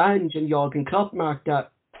between Ange and Jurgen Klopp, Mark.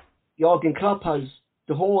 That Jurgen Klopp has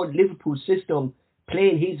the whole Liverpool system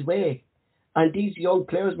playing his way, and these young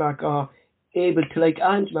players, Mark, are able to, like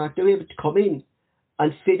Ange, Mark, they're able to come in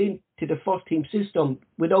and fit into the first team system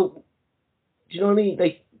without, do you know what I mean,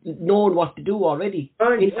 like knowing what to do already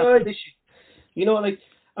in that position. You know, like,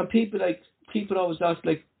 and people always ask,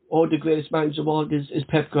 like, oh, the greatest manager of all is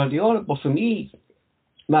Pep Guardiola, but for me,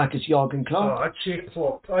 Mark, it's Jurgen Klopp. I'd say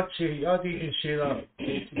Klopp. I'd even say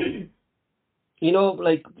that. You know,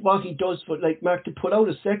 like what he does for, like, Mark, to put out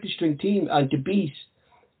a second string team and to beat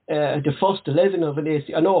the first 11 of an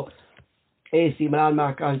AC. I know AC Milan,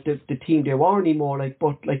 Mark, aren't the team they were anymore, like,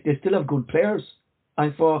 but like they still have good players.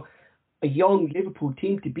 And for a young Liverpool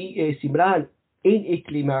team to beat AC Milan in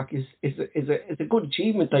Italy, Mark, is a good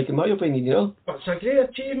achievement, like, in my opinion, you know. It's a great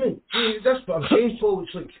achievement. That's what I'm saying, Paul.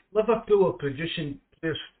 It's like Liverpool are producing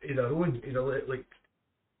players of their own, like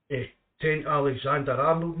Trent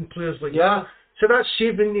Alexander-Arnold and players like that. So that's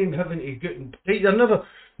saving them having to get. Right, they're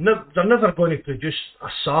never going to produce a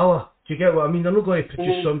Salah. Do you get what I mean? They're not going to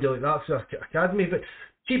produce somebody like that for their academy. But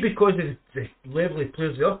see, because of the level of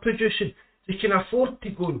players they are producing, they can afford to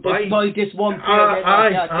go and buy. This one player.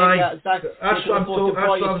 That's what I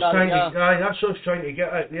was trying to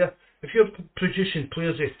get at there. If you're producing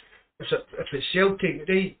players, if it's Celtic,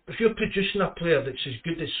 right? If you're producing a player that's as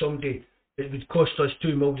good as somebody that would cost us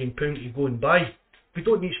 £2 million to go and buy, we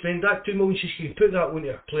don't need to spend that £2 million. You can put that onto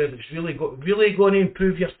a player that's really going to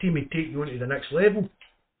improve your team and take you on to the next level.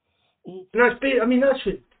 And that's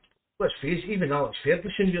what, let's face it, even Alex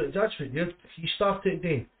Ferguson, that's what he started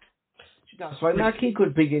doing. That's right, Mark, he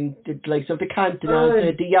could bring in the likes of the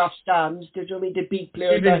Cantona, the Yaf Stams, the big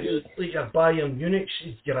players. Even like your Bayern Munich,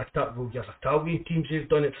 your Italian teams, they've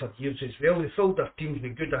done it for years as well. They filled their teams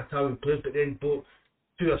with good Italian players, but then bought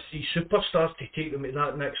 2 or 3 superstars to take them at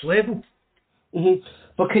that next level. Mm-hmm.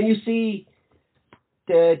 But can you see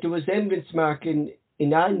the resemblance, Mark, in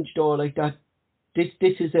Ange, though, like that? This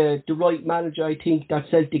is the right manager, I think, that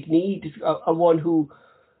Celtic need, a one who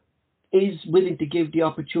is willing to give the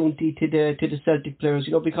opportunity to the Celtic players,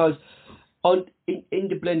 you know, because in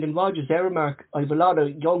the Brendan Rodgers era, Mark, I have a lot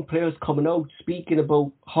of young players coming out speaking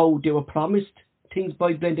about how they were promised things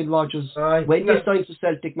by Brendan Rodgers when they signed for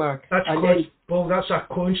Celtic, Mark. That's a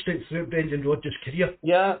constant through Brendan Rodgers' career.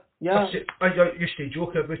 Yeah. I used to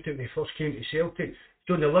joke about it when he first came to Celtic.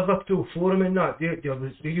 So in the Liverpool forum and that,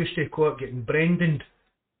 they used to call it getting Brendaned.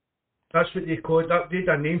 That's what they called that. They had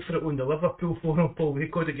a name for it on the Liverpool forum, Paul. They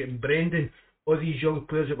called it getting Brendan. All these young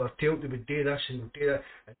players that were told they would do this and would do that,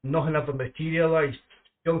 and nothing ever materialised.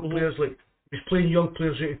 Young players, like, he was playing young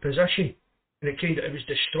players out of position, and it was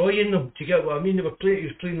destroying them. Do you get what I mean? He was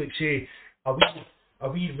playing like, say, a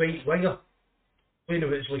wee right winger. Playing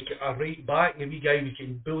if it's like a right back, and a wee guy was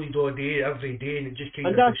getting bullied all day, every day, and it just kind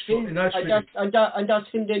of and that's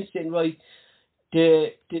him then saying, right,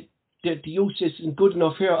 the use isn't good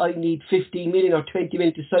enough here. I need 15 million or 20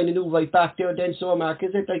 million to sign a new right back there. Then so, Mark,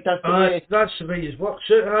 is it like that's the way? That's the way it works,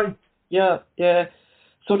 aye. Yeah.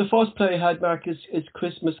 So the first player I had, Mark, is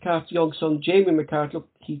Chris McCarthy's young son, Jamie McCarthy. Look,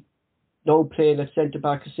 he now playing at centre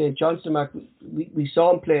back at St Johnstone, Mark. We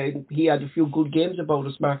saw him play. He had a few good games about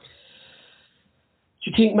us, Mark. Do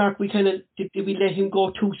you think, Mark, we kind of did we let him go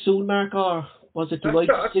too soon, Mark, or was it the right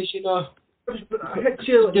decision? Or I hit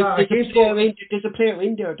you like that again, Paul. There's a player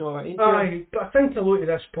in there, though. Aye, but I think a lot of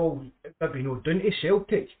this, Paul, maybe not down to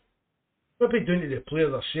Celtic. Maybe down to the player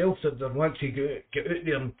themselves that they want to get out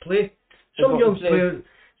there and play. Some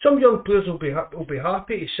young players will be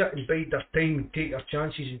happy to sit and bide their time and take their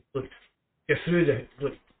chances and get through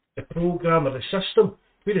the programme or the system.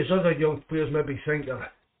 Whereas other young players maybe think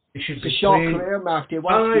that they should be it's a short playing. Career, Mark. They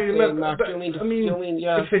want to be playing, Mark.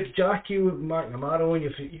 If it's Jackie with McNamara on,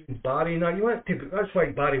 if it's even Barry and that, you want to be, that's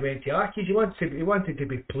why Barry went to Accies. He wanted to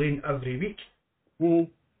be playing every week.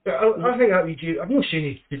 But I think that wee Jamie, I'm not saying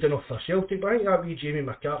he's good enough for Celtic, but I think that wee Jamie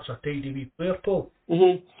McCart's a tidy wee player, Paul.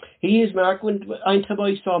 He is, Mark. When I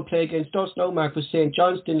saw him play against us now, Mark, was saying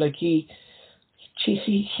Johnston, like he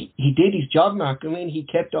did his job, Mark. I mean, he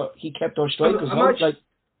kept our strikers out.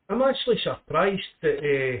 I'm actually surprised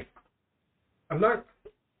that I'm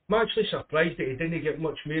actually surprised that he didn't get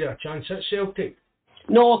much more of a chance at Celtic.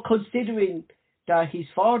 No, considering that his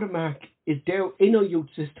father, Mark, is there in our youth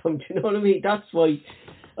system. Do you know what I mean? That's why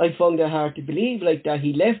I found it hard to believe, like, that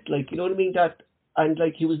he left, like, you know what I mean? That, and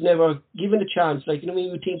like, he was never given a chance, like, you know what I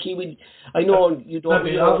mean? You think he would. I know you don't.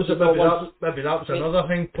 Maybe that was another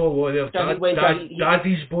thing, Paul.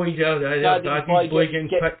 Daddy's boy there, Daddy's boy getting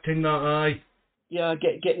picked in that eye. Yeah,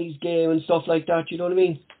 getting his game and stuff like that. You know what I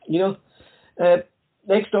mean? You know.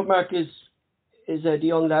 Next up, Mark, is the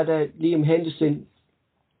young lad Liam Henderson.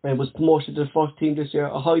 Was promoted to the first team this year.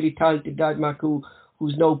 A highly talented lad, Mark,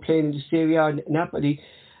 who's now playing in the Serie A in Napoli.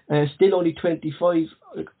 Still only 25.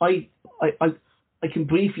 I can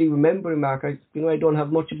briefly remember him, Mark. I don't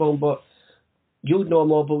have much about him, but you'd know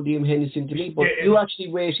more about Liam Henderson to me. But you actually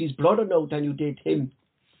rate his brother now than you did him.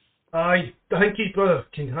 I think his brother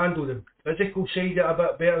can handle the physical side of it a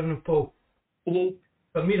bit better than Paul.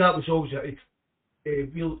 For me, that was always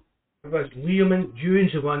it was Liam and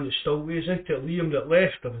Ewan's the one that still weighs into it. Liam that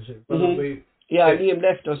left, or was it? Yeah, Liam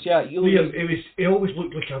left us. Yeah, Liam. He always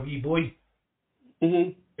looked like a wee boy.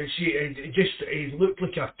 He looked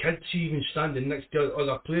like a kid. See, even standing next to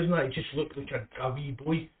other players, and that he just looked like a wee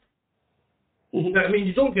boy. But, I mean,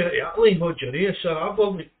 you don't get it at Italy, Roger, so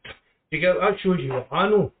that shows you what I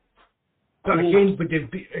know. But again,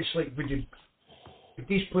 it's like, would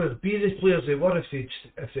these players be the players they were if they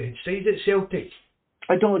had stayed at Celtic?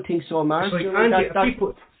 I don't think so, Mark. It's like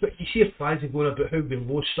but you see if fans are going about how we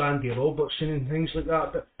lost Andy Robertson and things like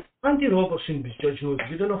that, but Andy Robertson was judged not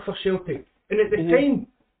good enough for Celtic. And at the time,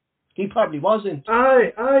 he probably wasn't.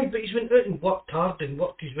 Aye, but he's went out and worked hard and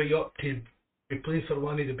worked his way up to be playing for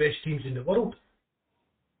one of the best teams in the world.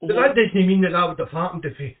 But that doesn't mean that would have happened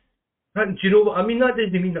if he... Do you know what I mean? That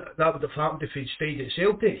doesn't mean that would have happened if he'd stayed at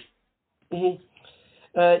Celtic.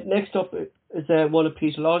 Next up is one of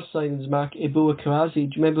Peter Lord's signings, Mark, Ebua Karazi. Do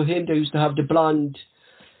you remember him? They used to have the blonde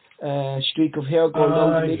streak of hair going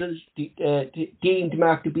down the middle. Deemed,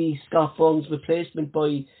 Mark, to be Scott Fung's replacement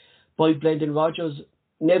by Brendan Rodgers.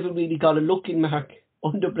 Never really got a look in, Mark,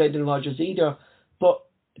 under Brendan Rodgers either. But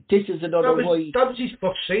this is another way. That was his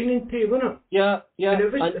first signing too, wasn't it? Yeah.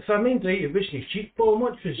 And if I mean right, it wasn't cheap, Paul. How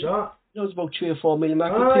much was that? It was about 3 or 4 million,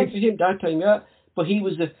 Mark. I think for him that time, yeah. But he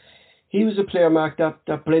was a player, Mark,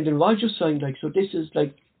 that Brendan Rodgers signed, like. So this is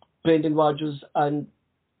like Brendan Rodgers and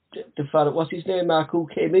the fellow, what's his name, Mark, who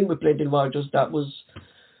came in with Brendan Rodgers, that was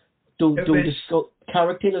doing the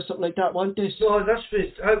character or something like that, wasn't this? No,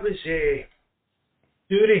 that was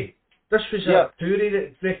Dury. This was Dury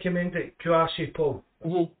that recommended Kouassi, Paul.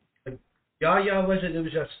 Was it? That was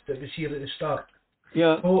here at the start.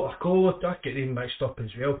 Yeah. I get him mixed up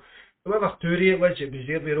as well. Whoever Toure it was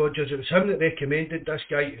there with Rodgers. It was him that recommended this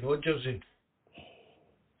guy to Rodgers. And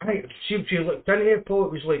I think, see if you looked into it, Paul,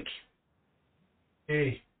 it was like...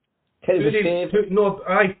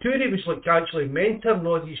 Toure was like actually mentoring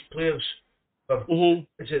all these players for,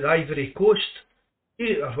 is it the Ivory Coast?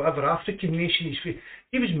 Or whatever African nation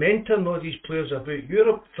he was mentoring all these players about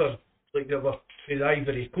Europe for, like, they were for the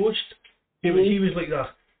Ivory Coast. He was like the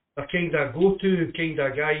kind of go-to kind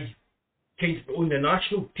of guy, kind of on the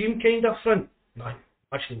national team kind of front.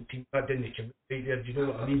 National team, that didn't come right there, do you know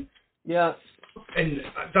what I mean? Yeah. And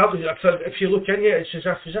that was, if you look into it, it's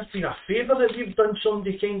as if been a favour that we've done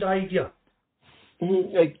somebody kind of idea.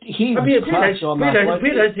 Where is he now?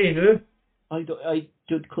 I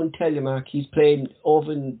couldn't tell you, Mark. He's playing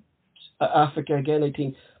over in Africa again, I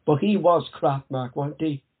think. But he was crap, Mark, wasn't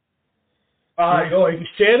he? He was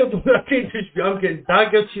terrible. I'm getting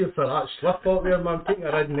daggers here for that slip up there, man. I think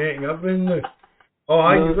I had net and everything now. He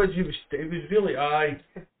was really,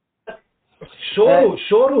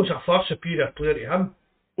 Sorrow's a far superior player to him.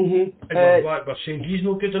 And we're saying he's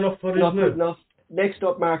not good enough for us now. Not good enough. next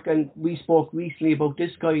up, Mark, and we spoke recently about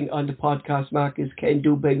this guy on the podcast, Mark, is Ken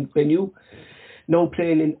Benu, now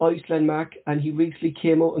playing in Iceland, Mark, and he recently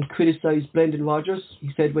came out and criticised Brendan Rodgers.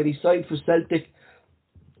 He said when he signed for Celtic,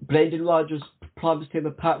 Brendan Rodgers promised him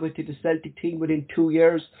a pathway to the Celtic team within 2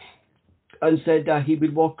 years and said that he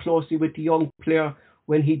would work closely with the young player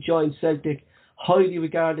when he joined Celtic. Highly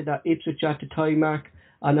regarded at Ipswich at the time, Mark,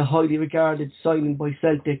 and a highly regarded signing by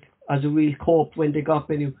Celtic as a real cope when they got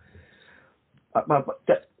Benu. That's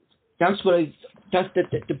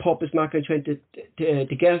the purpose, Mark, I'm trying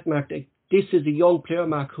to get, Mark. This is a young player,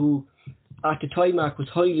 Mark, who at the time, Mark, was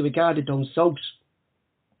highly regarded down south.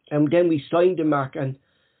 And then we signed him, Mark, and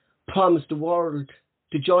promised the world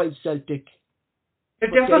to join Celtic.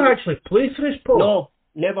 Did he ever actually play for us, Paul? No,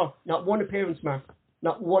 never. Not one appearance, Mark.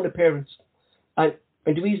 Not one appearance. And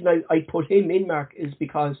the reason I put him in, Mark, is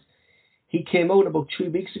because he came out about 3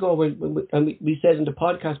 weeks ago when we said in the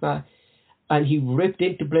podcast, Mark, and he ripped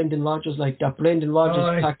into Brendan Rodgers like that. Brendan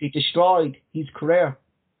Rodgers practically destroyed his career.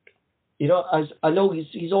 You know, as I know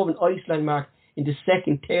he's over in Iceland, Mark, in the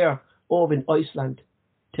second tier over in Iceland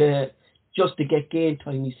just to get game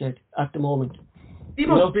time, he said, at the moment. He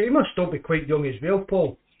must still be quite young as well,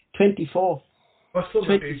 Paul. 24. Must still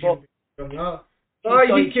 24.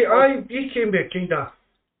 He came with kind of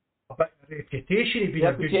a bit of reputation. He'd been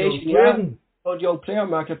a good young player. Good young player,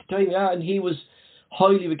 Mark, at the time, yeah, and he was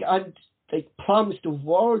highly regarded. They promised the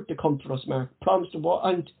world to come for us, Mark. Promised the world,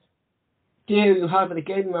 and there you have it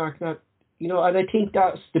again, Mark. That, you know, and I think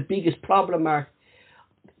that's the biggest problem, Mark,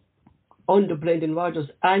 under Brendan Rodgers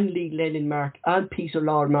and Lee Lennon, Mark, and Peter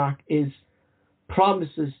Lord, Mark, is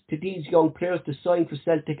promises to these young players to sign for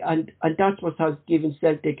Celtic, and that's what has given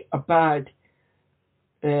Celtic a bad,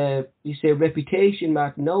 reputation,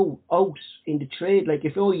 Mark, now out in the trade. Like,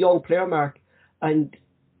 if you're a young player, Mark, and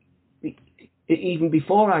even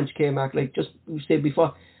before Ange came, Mark, like just we said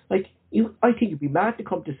before, like I think you'd be mad to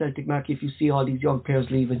come to Celtic, Mark, if you see all these young players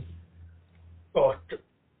leaving. Oh,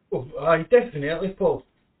 definitely, Paul.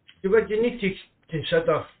 You need to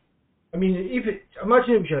consider. I mean,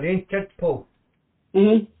 imagine it was your own kid, Paul.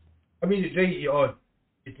 Mm-hmm. I mean, it's right,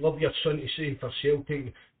 you'd love your son to sign for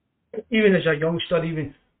Celtic, even as a youngster,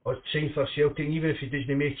 or sign for Celtic, even if he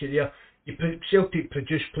doesn't make it there. Celtic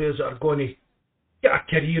produce players that are going to get a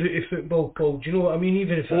career out of football, Paul. Do you know what I mean?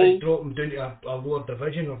 Even if it drop them down to a lower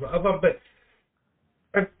division or whatever. But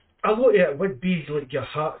I look at it would be like your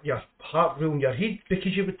heart ruling your head,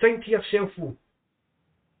 because you would think to yourself, well,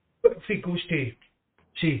 what if he goes to,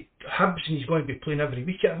 say, Hibs and he's going to be playing every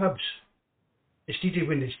week at Hibs? Instead of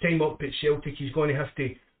when his time up at Celtic, he's going to have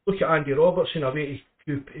to look at Andy Robertson away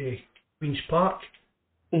to Queen's Park.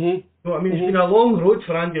 Mm-hmm. You know what I mean? It's been a long road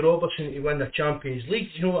for Andy Robertson to win the Champions League.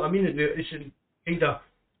 You know what I mean? It's kind of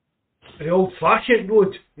the old-fashioned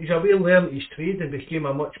road. He's away learned his trade and became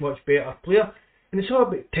a much, much better player. And it's all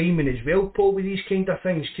about timing as well, Paul, with these kind of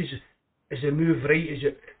things. Because is the move right? Is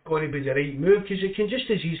it going to be the right move? Because it can just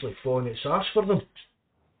as easily fall on its arse for them.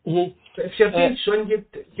 Mm-hmm. But if you're doing son,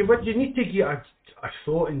 you need to get a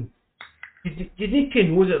thought, and you need to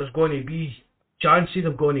know that there's going to be a chance of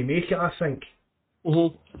them going to make it, I think.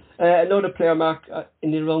 Mm-hmm. Another player, Mark,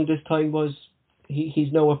 in around this time was,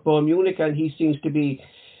 he's now at Bayern Munich, and he seems to be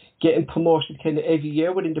getting promoted kind of every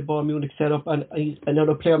year within the Bayern Munich setup. And he's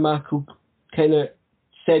another player, Mark, who kind of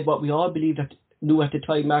said what we all believed knew at the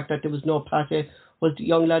time, Mark, that there was no pathway, was the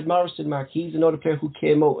young lad Morrison, Mark. He's another player who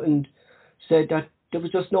came out and said that there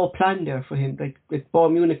was just no plan there for him. Like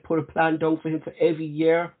Bayern Munich put a plan down for him for every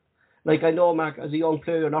year. Like, I know, Mark, as a young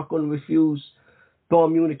player, you're not going to refuse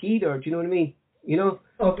Bayern Munich either. Do you know what I mean? You know?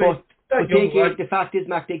 Oh, but the fact is,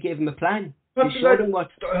 Mark, they gave him a plan. They showed him what...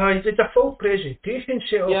 It's a full presentation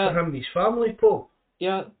set up for him and his family, Paul.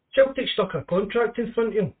 Yeah. Celtic stuck a contract in front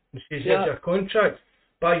of him and says, here's your contract.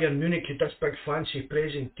 Bayern Munich had this big fancy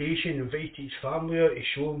presentation, invited his family out to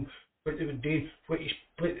show him what they were doing, what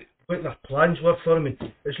their plans were for him, and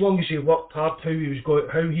as long as he worked hard, how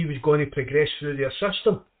he was going to progress through their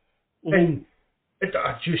system. Mm-hmm. And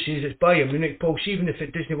I just say it's Bayern Munich, Paul. So even if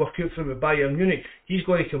it doesn't work out for him at Bayern Munich, he's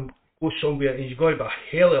going to go somewhere and he's going to be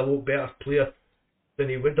a hell of a lot better player than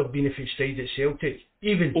he would have been if he stayed at Celtic.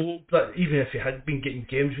 Even if he had been getting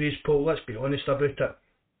games with his, Paul, let's be honest about it.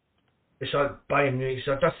 It's a Bayern Munich, it's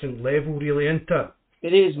a different level really, isn't it?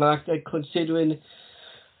 It is, Mark, like considering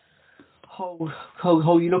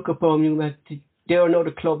how you look at Bayern Munich. They're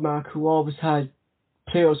another club, Mark, who always had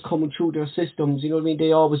players coming through their systems, you know what I mean?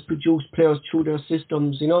 They always produce players through their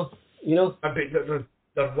systems, you know? I bet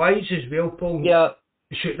they're wise as well, Paul. Yeah.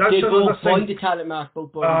 That's they go find the talent, Mark,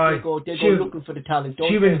 but they go looking for the talent.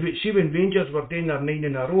 See when Rangers were doing their 9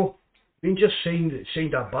 in a row, Rangers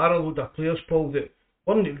signed a barrel load of players, Paul, that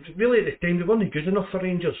weren't really at the time, they weren't good enough for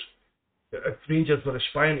Rangers. If Rangers were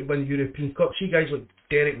aspiring to win the European Cup, see guys like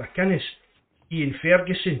Derek McInnes, Ian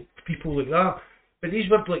Ferguson, people like that. But these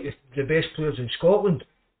were like the best players in Scotland.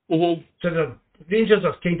 Mm-hmm. So the Rangers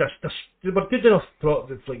are kind of, they were good enough for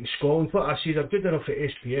like in Scotland. What I say, they're good enough at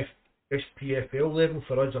SPFL level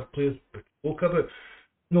for us, our players we spoke about.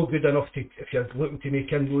 Not good enough to if you're looking to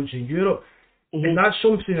make inroads in Europe. Mm-hmm. And that's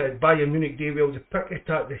something that Bayern Munich do well. They pick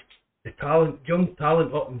the talent, young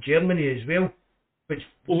talent up in Germany as well. Which,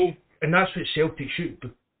 and that's what Celtic should be.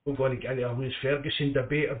 We're going to get into a Lewis Ferguson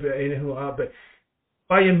debate about anything like that, but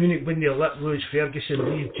Bayern Munich wouldn't have let Lewis Ferguson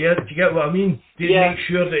leave. Do you get what I mean? They'd make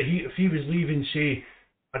sure that if he was leaving, say,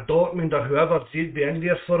 a Dortmund or whoever, they'd be in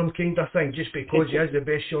there for him, kind of thing, just because he is the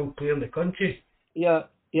best young player in the country. Yeah.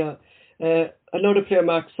 Another player,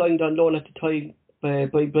 Mark, signed on loan at the time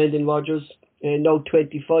by Brendan Rodgers, now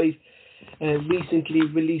 25, recently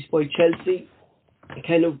released by Chelsea.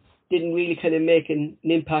 Kind of didn't really make an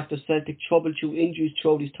impact of Celtic, trouble through injuries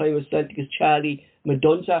throughout his time with Celtic, as Charlie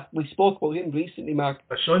Madunza. We spoke about him recently, Mark.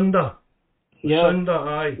 Asunder,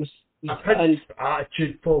 aye. And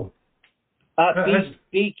attitude, Paul.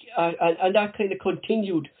 Big, and that kind of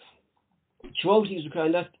continued throughout his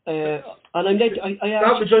career. That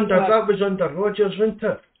was under Rodgers, wasn't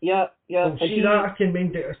it? Yeah. Well, see, I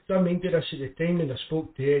minded this at the time, and I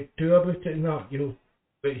spoke to Ed too about it and that,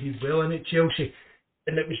 but he's well in at Chelsea.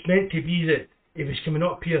 And it was meant to be that he was coming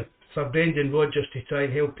up here for Brendan Rodgers to try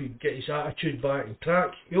and help him get his attitude back in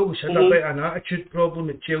track. He always had a bit of an attitude problem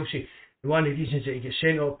at Chelsea. And one of the reasons that he got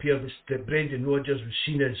sent up here was that Brendan Rodgers was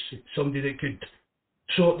seen as somebody that could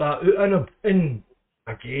sort that out in him. And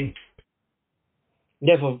again,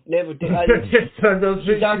 never did.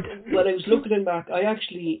 When I was looking at Mark, I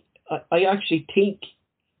actually think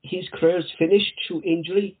his career's finished through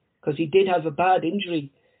injury, because he did have a bad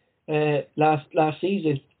injury last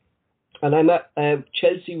season, and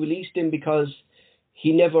Chelsea released him because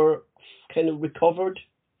he never kind of recovered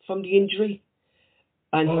from the injury.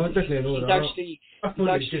 And I didn't know that. I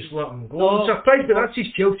thought he just let him go. No, I'm surprised that that's his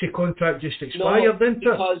Chelsea contract just expired, didn't it?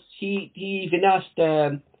 Because he even asked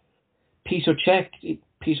Peter Cech.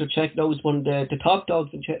 Peter Cech now is one of the top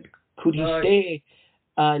dogs in Czech. Could he stay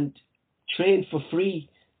and train for free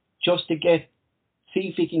just to see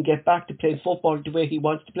if he can get back to playing football the way he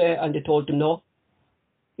wants to play? And they told him no.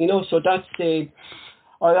 So that's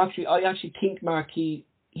I actually think, Mark,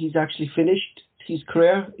 he's actually finished. His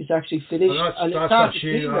career is actually finished. Well, that's a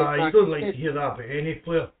shame. You don't like to hear that about any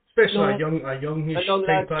player, especially a young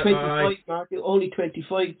lad, 25, Mark, only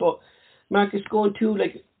 25. But Mark, is going to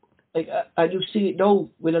and you see it now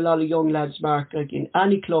with a lot of young lads, Mark. Like in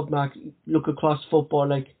any club, Mark, look across football.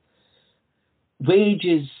 Like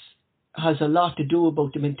wages has a lot to do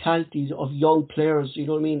about the mentalities of young players. You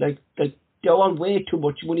know what I mean? Like they want way too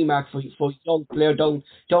much money, Mark, for a young player down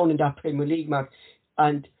in that Premier League, Mark,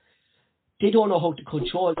 and they don't know how to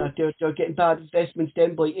control that. They're getting bad investments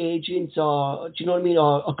done by agents, or do you know what I mean,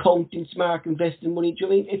 or accountants, Mark, investing money. Do you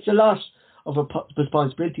know what I mean? It's a lot of a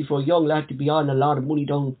responsibility for a young lad to be on a lot of money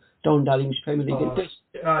down that English Premier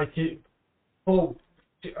League. Paul,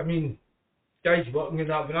 I mean, guys working in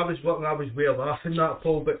that, when I was working, I was well off in that,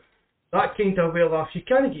 Paul, but that kind of well off, you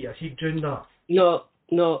can't get your head doing that. No.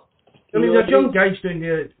 I mean, there's young guys down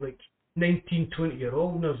there, like 19,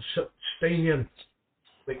 20-year-old, and they're staying in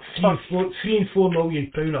like £3 and £4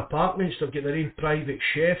 million apartments. They've got their own private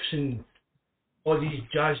chefs and all these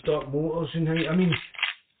jazzed up motors and things. I mean,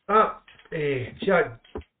 see that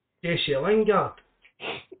Jesse Lingard?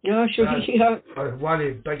 Yeah, sure. One of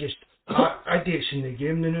the biggest idiots in the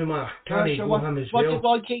game, the new man. Can't go him as well. What did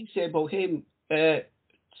Boyd King say about him?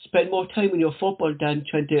 Spend more time in your football than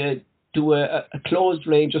trying to do a closed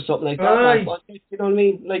range or something like that. You know what I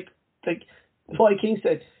mean? Like Boyd King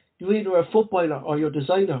said, you're either a footballer or you're a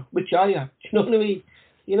designer. Which are you?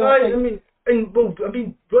 You know what I mean?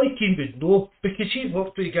 Roy Keane would know, because he's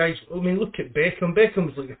worked with guys. I mean, look at Beckham.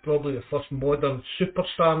 Beckham was probably the first modern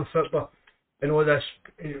superstar in football and all this.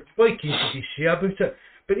 Roy Keane could say about it,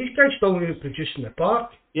 but these guys still knew producing the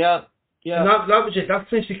part. Yeah. And that was the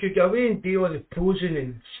difference. They could get away and do all the posing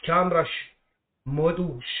and camera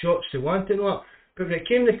model shots they wanted and all that. But when it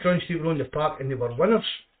came to crunch, they were on the park and they were winners.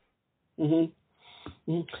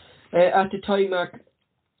 At the time, Mark,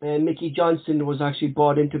 Mickey Johnson was actually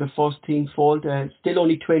brought into the first team fold, still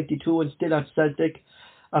only 22 and still at Celtic,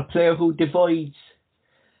 a player who divides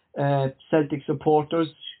Celtic supporters.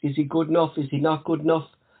 Is he good enough? Is he not good enough?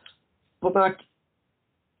 But Mark,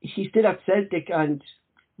 he's still at Celtic, and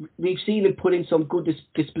we've seen him put in some good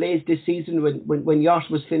displays this season when Yacht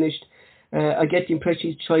was finished. I get the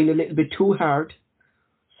impression he's trying a little bit too hard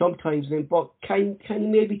sometimes. But can you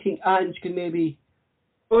maybe think Ange can maybe...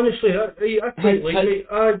 Honestly, I quite like it.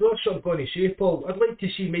 That's what I'm going to say, Paul. I'd like to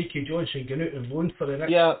see Mikey Johnson going out and loan for the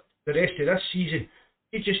rest of this season.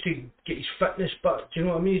 He just to get his fitness back. Do you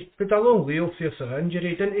know what I mean? He's had a long layoff there for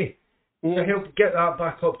injury, didn't he? To help get that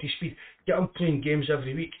back up to speed, get him playing games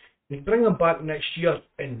every week, and bring him back next year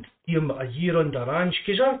and give him a year under Ange.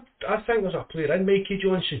 Because I think there's a player in Mikey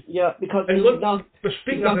Johnson. Yeah, because and he's not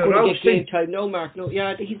going to get game time, no, Mark. No,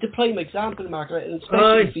 yeah, he's the prime example, Mark, right? And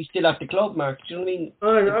especially if he's still at the club, Mark. Do you know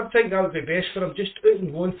what I mean? I think that would be best for him. Just out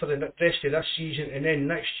and loan for the rest of this season, and then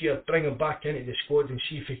next year bring him back into the squad and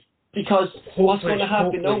see if he... Because what's going to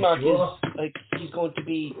happen now, Mark, is like he's going to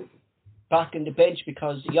be back in the bench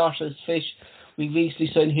because Yosha's fish. We recently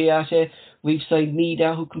signed Hayate. We've signed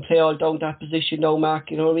Mida, who can play all down that position now, Mark.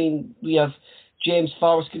 You know what I mean? We have James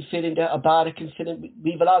Forrest can fit in there, Abada can fit in.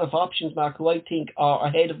 We have a lot of options, Mark, who I think are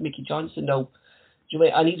ahead of Mickey Johnson now.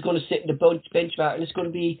 And he's going to sit in the bench, Mark, and it's going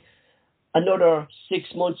to be another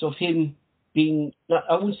 6 months of him being,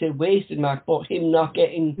 I wouldn't say wasted, Mark, but him not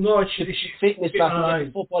getting fitness back and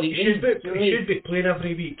getting football. He should be playing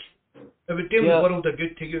every week. It would do the world a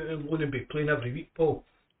good to go out and loan and be playing every week, Paul.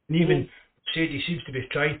 And even said he seems to be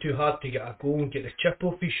trying too hard to get a goal and get the chip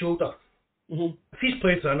off his shoulder. If he's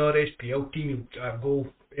played for an RSPL team, he'll get a goal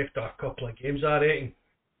after a couple of games, I reckon.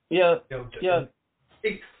 He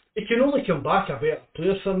can only come back a better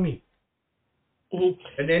player for me.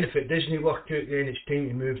 And then if it doesn't work out, then it's time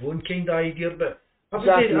to move on, kind of idea. But I'm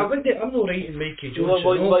not writing Mikey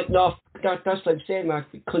Johnson. That's what I'm saying, Mark.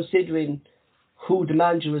 Considering who the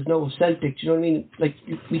manager is now of Celtic, do you know what I mean? Like,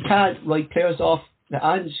 we can't write players off the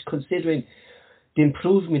Ange, considering the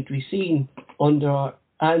improvement we've seen under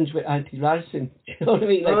Ange with Anthony Ralston. Do you know what I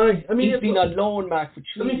mean? Like, he's been on loan, Mark, for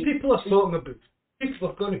 3 years. People are talking about, people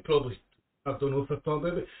are going to probably, I don't know if they're talking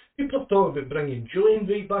about it, but people are talking about bringing Julian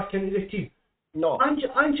right back into the team. No.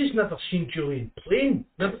 Ange has never seen Julian playing.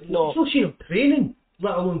 No. He's not seen him training,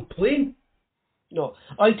 let alone playing. No.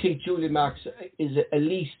 I think Julian Marks is at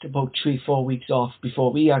least about 3-4 weeks off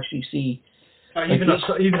before we actually see... even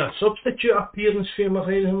a substitute appearance for him or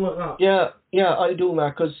anything like that. Yeah, I do,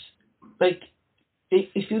 Mark, because, like,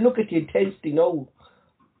 if you look at the intensity now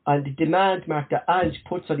and the demand, Mark, that Ange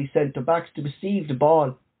puts on his centre-backs to receive the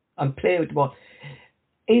ball and play with the ball,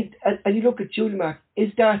 and you look at Julian, Mark,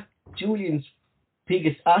 is that Julian's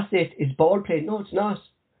biggest asset is ball play? No, it's not.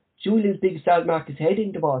 Julian's biggest asset, Mark, is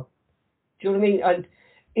heading the ball. Do you know what I mean? And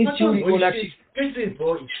is Julian going to actually... He's good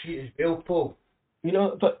to his feet as well, Paul. You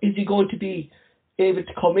know, but is he going to be able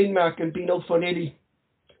to come in, Mark, and be out for nearly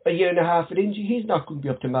a year and a half with injury? He's not going to be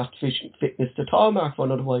up to match fitness at all, Mark, for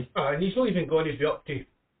another while. And he's not even going to be up to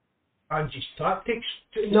Ange's tactics.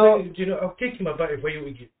 No. You know, I'll take him a bit of while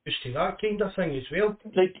to get used to that kind of thing as well.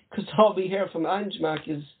 Like, because all we hear from Ange, Mark,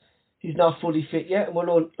 is he's not fully fit yet. And we're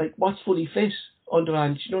not, like, what's fully fit under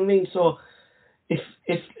Ange? You know what I mean? So, if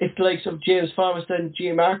the likes of James Forrest and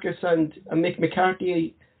G. Marcus and James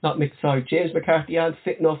McCarthy aren't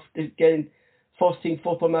fit enough to get in first team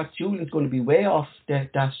football, Mark, Julian's going to be way off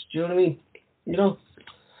that. Do you know what I mean? You know?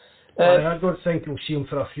 I don't think we'll see him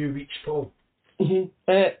for a few weeks, Paul.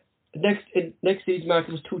 Next season, Mark,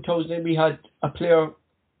 it was 2000, we had a player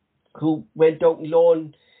who went out on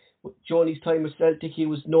loan during his time with Celtic. He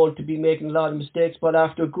was known to be making a lot of mistakes, but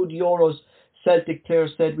after a good Euros, Celtic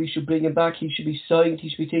players said we should bring him back, he should be signed, he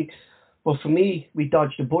should be thinking. But for me, we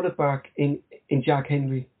dodged a bullet, Mark, in Jack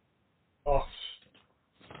Henry.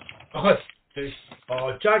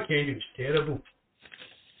 Jack Henry was terrible.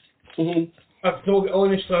 I've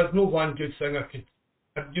no one good thing I could...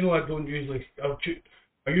 I don't usually...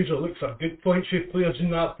 I usually look for good points with players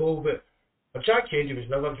in that, Paul, but Jack Henry was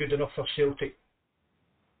never good enough for Celtic.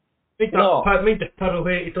 Made the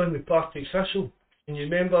pirouette he done with Partick Thistle. Can you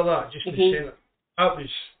remember that? Just the centre. That was...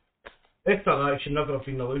 After that, he should never have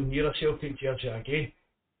been allowed near a Celtic jersey again.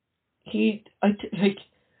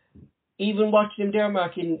 Even watching him there,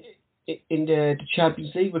 Mark, in the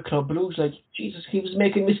Champions League with Club Blues, like, Jesus, he was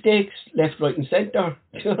making mistakes left, right and centre.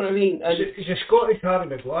 Do you know what I mean? And he's a Scottish Harry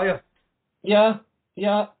Maguire. Yeah,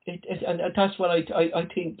 and that's what I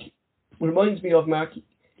think reminds me of, Mark.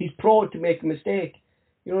 He's prone to make a mistake.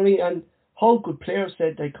 You know what I mean? And how could players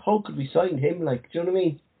said, like, how could we sign him? Like, do you know what I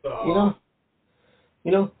mean?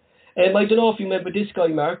 You know? I don't know if you remember this guy,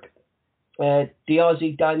 Mark. The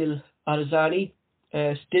Aussie Daniel Arizani.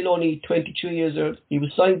 Still only 23 years old. He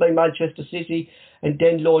was signed by Manchester City and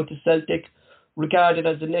then loaned to Celtic, regarded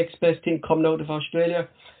as the next best thing coming out of Australia.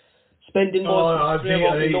 Spending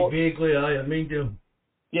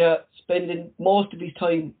most of his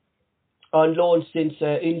time on loan since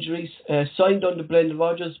injuries. Signed under Brendan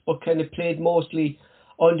Rodgers, but kind of played mostly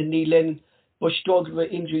under Neil Lennon, but struggled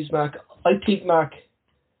with injuries, Mark. I think, Mark,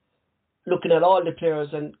 looking at all the players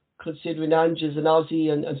and considering Anges and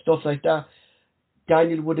Ozzy and stuff like that,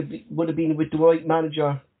 Daniel would have been with the right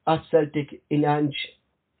manager at Celtic in Ange,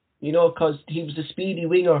 you know, because he was a speedy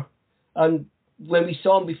winger. And when we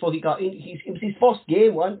saw him before he got in, it was his first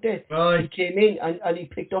game, wasn't it? Right. He came in and he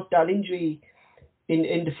picked up that injury in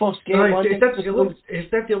the first game. Right,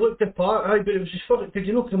 he looked the part, but it was his first. Did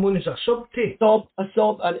you know him on as a sub tape? A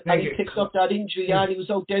sub, and he picked up that injury, and he was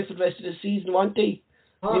out there for the rest of the season, wasn't he?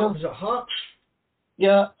 Was it Hearts?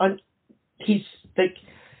 Yeah, and he's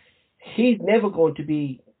never going to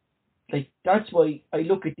be like. That's why I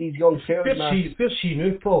look at these young players. Where's he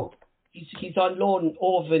now, Paul? He's on loan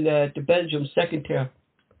over in the Belgium second tier.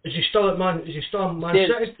 Is he still at Man? Is he still in Man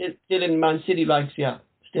City? Still in Man City ranks, yeah.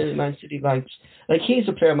 Still in Man City ranks. Like, he's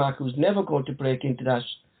a player, Mark, who's never going to break into that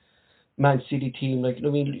Man City team. Like, I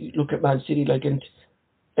mean, look at Man City, like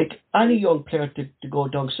any young player to go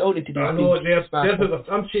down south into these. I know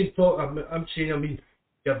I'm saying. I mean,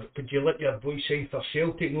 could you let your boy sign for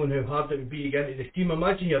Celtic, knowing how hard it would be to get into the team?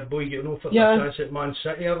 Imagine your boy getting offered a chance at Man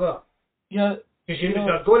City or that. Yeah. Because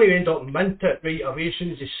they're going to end up mint it right away as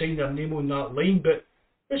soon as they sign their name on that line. But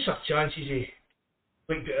there's a chance of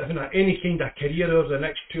having any kind of career over the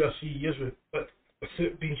next 2 or 3 years without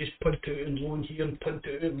being just punted out on loan here and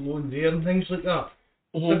punted out on loan there and things like that.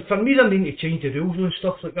 Mm-hmm. But for me, they need to change the rules and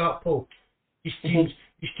stuff like that, Paul. These teams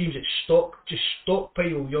that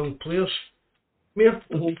stockpile young players. I mean,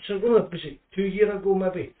 was it 2 years ago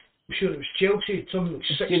maybe? I'm sure it was Chelsea, something like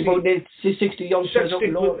 60. About 60 young players.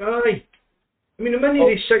 Aye. I mean, how many of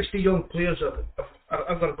these 60 young players are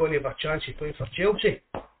ever going to have a chance of playing for Chelsea?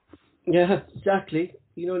 Yeah, exactly.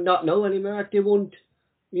 You know, not now anymore. They won't.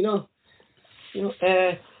 Still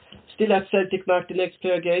at Celtic, Mark, the next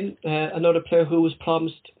player again. Another player who was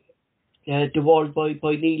promised the world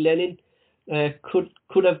by Neil Lennon.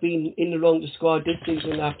 Could have been in around the squad this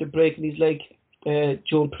season after breaking his leg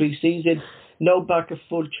during pre-season. Now back at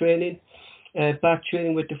full training. Back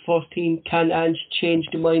training with the first team. Can Ange change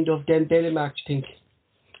the mind of Dembele, Mark, do you think?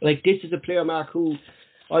 Like, this is a player, Mark, who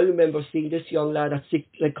I remember seeing this young lad at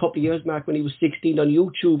a couple of years, Mark, when he was 16 on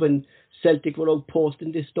YouTube, and Celtic were out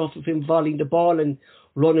posting this stuff of him volleying the ball and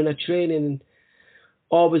running a training, and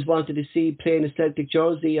always wanted to see him playing a Celtic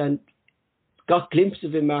jersey, and got a glimpse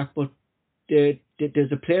of him, Mark, but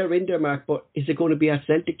there's a player in there, Mark, but is it going to be at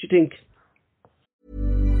Celtic, do you think?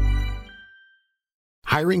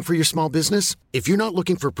 Hiring for your small business? If you're not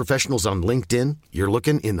looking for professionals on LinkedIn, you're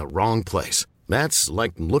looking in the wrong place. That's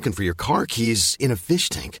like looking for your car keys in a fish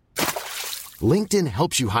tank. LinkedIn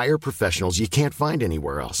helps you hire professionals you can't find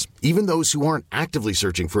anywhere else, even those who aren't actively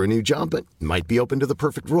searching for a new job but might be open to the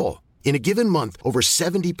perfect role. In a given month, over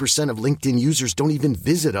 70% of LinkedIn users don't even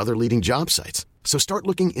visit other leading job sites. So start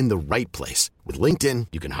looking in the right place. With LinkedIn,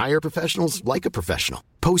 you can hire professionals like a professional.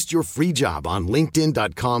 Post your free job on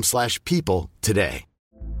linkedin.com/people today.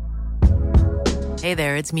 Hey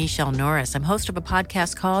there, it's Michelle Norris. I'm host of a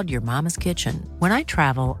podcast called Your Mama's Kitchen. When I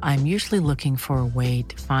travel, I'm usually looking for a way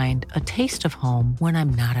to find a taste of home when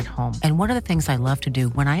I'm not at home. And one of the things I love to do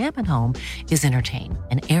when I am at home is entertain.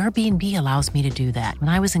 And Airbnb allows me to do that. When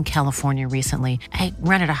I was in California recently, I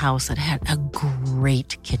rented a house that had a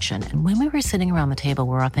great kitchen. And when we were sitting around the table,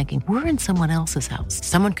 we were all thinking, we're in someone else's house.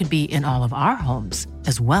 Someone could be in all of our homes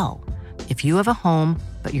as well. If you have a home,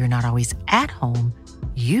 but you're not always at home,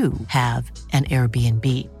 you have an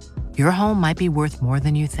Airbnb. Your home might be worth more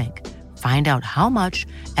than you think. Find out how much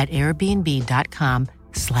at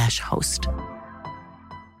airbnb.com/host.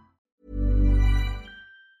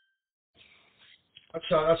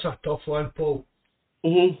 That's a tough one, Paul.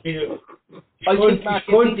 Mm-hmm. His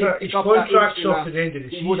contract's up at the end of the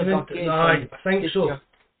season. I think so.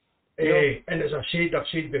 And as I've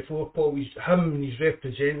said before, Paul, him and his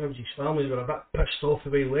representatives, his family were a bit pissed off the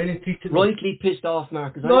way Lennon treated them. Rightly pissed off,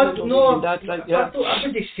 Mark. I wouldn't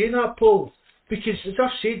say that, Paul, because as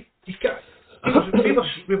I've said,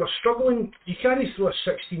 we were struggling. You can't throw a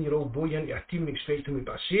 16-year-old boy into a team and expect him to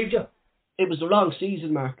be a saviour. It was a long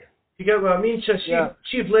season, Mark. You get what I mean? So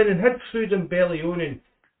see if Lennon had threw Dembele on and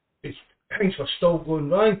things were still going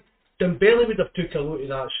wrong, Dembele would have took a lot of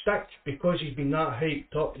that stick because he's been that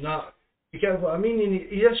hyped up and that. You get what I mean? And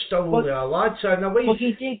he is still only a lad, so in a way,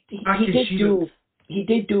 he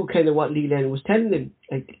did do kind of what Lee Lennon was telling him.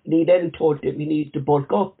 Like, Lee Lennon told him he needs to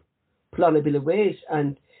bulk up, put on a bit of weight,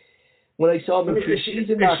 and when I saw him in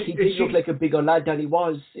pre-season, he did look like a bigger lad than he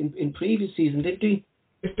was in previous season, didn't he?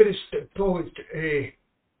 Paul, I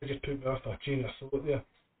just put me off a train of thought there.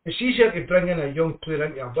 It's easier to bring in a young player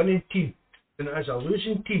into a winning team than it is a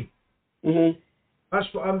losing team. Mm-hmm. That's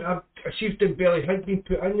what I see if Dembele had been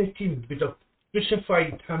put in the team, would have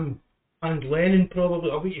crucified him and Lennon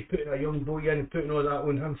probably. Or would you putting a young boy in and putting all that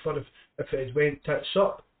on him for if it had went tits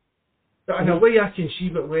up? But in a way I can see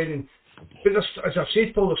what Lennon... But as I've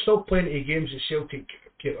said, Paul, there's still plenty of games that Celtic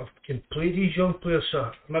can play these young players,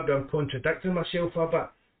 so maybe I'm contradicting myself a bit.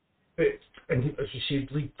 But, and as you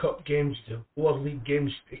said, League Cup games, the lower league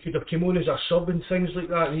games, he could have come on as a sub and things like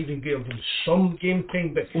that and even gave them some game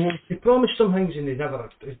time, but they promised them things and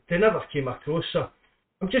they never came across, so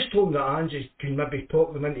I'm just hoping that Angie can maybe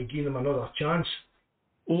talk them into giving them another chance.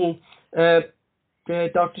 Dr.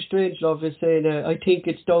 Strangelove is saying, I think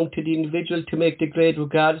it's down to the individual to make the grade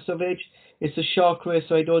regardless of age. It's a short race,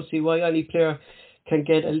 so I don't see why any player can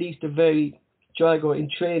get at least a very Drago in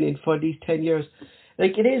training for these 10 years.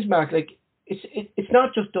 Like it is, Mark, like it's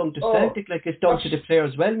not just down to Celtic, like it's down to the player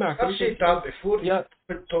as well, Mark. I've said that before, yeah.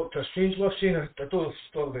 But Dr. Strangelove saying, I don't know if it's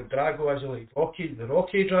talking about Drago as in like the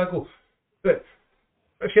Rocky Drago, but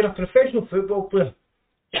if you're a professional football player,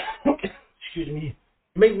 excuse me,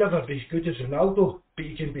 you might never be as good as Ronaldo, but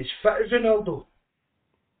you can be as fit as Ronaldo.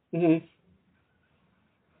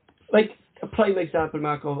 Like a prime example,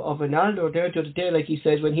 Mark, of Ronaldo there the other day, like he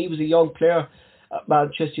says, when he was a young player at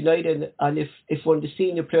Manchester United, and if one of the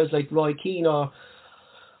senior players like Roy Keane or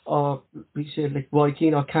we say like Roy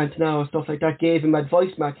Keane or Cantona or stuff like that gave him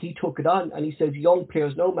advice, Mark, he took it on, and he says young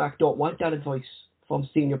players now, Mark, don't want that advice from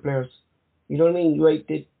senior players. You know what I mean? Right?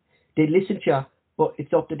 They listen to you, but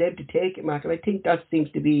it's up to them to take it, Mark. And I think that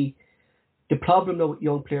seems to be the problem now with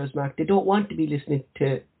young players, Mark. They don't want to be listening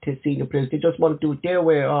to senior players. They just want to do it their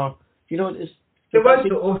way, or you know, they want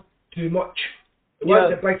to owe too much. They want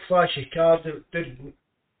the big flashy cars that did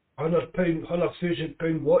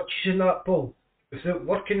 £100,000 watches and that, Paul, without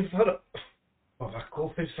working for it. Oh, my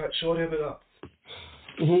coffee's fit, sorry about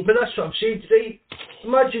that. But that's what I'm saying today.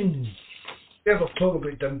 Imagine, we're talking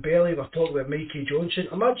about Dembele, we're talking about Mikey Johnson.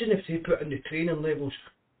 Imagine if they put in the training levels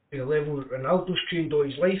to the level that Ronaldo's trained all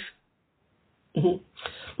his life.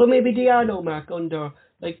 Well, maybe they are now, Mark, under...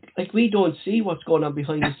 Like we don't see what's going on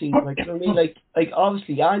behind the scenes. Like, you know what I mean? Like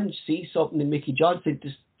obviously Ange sees something in Mickey Johnson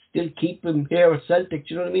to still keep him here at Celtic.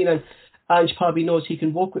 Do you know what I mean? And Ange probably knows he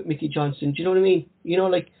can work with Mickey Johnson. Do you know what I mean? You know,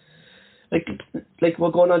 like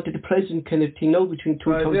we're going on to the present kind of thing now between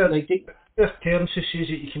 2019. There's terms that says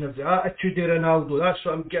that you can have the attitude of Ronaldo. That's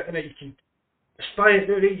what I'm getting at. You can aspire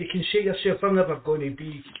to it. You can say to yourself, I'm never going to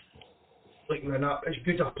be like as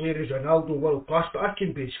good a player as Ronaldo, world class, but I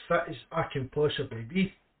can be as fit as I can possibly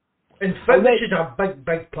be. And fitness is a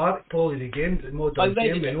big part, Paul, of the game, the modern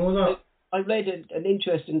game, you know that. I read an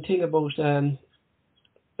interesting thing about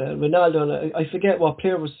Ronaldo, and I forget what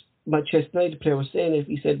Manchester United player was saying it.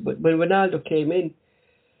 He said, but when Ronaldo came in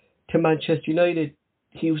to Manchester United,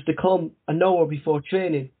 he was to come an hour before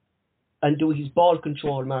training and do his ball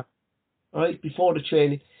control, Mark, right, before the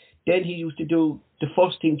training. Then he used to do the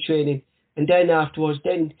first team training. And then afterwards,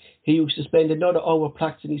 he used to spend another hour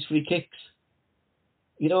practicing his free kicks.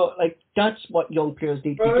 You know, like, that's what young players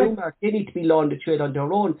need to do, Mark. They need to be learning the trade on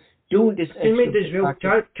their own, doing this extra. They made as well.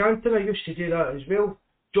 Cantona used to do that as well.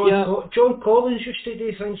 John Collins used to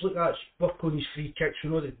do things like that, work on his free kicks, you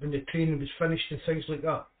know, when the training was finished and things like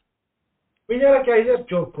that. I mean, there a guy there,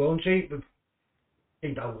 John Collins, right, but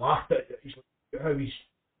kind of laughed at how he's,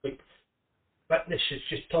 like, fitness is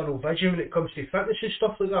just tunnel vision when it comes to fitness and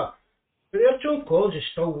stuff like that. But there, John Collins is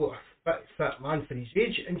still a fit man for his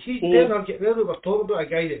age, and he's there that we're talking about a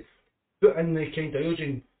guy that put in the kind of age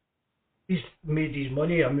and he's made his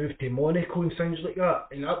money, a move to Monaco and things like that,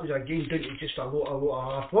 and that was again down to just a lot of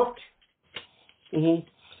hard work.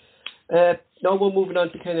 Now we're moving on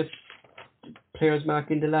to kind of players,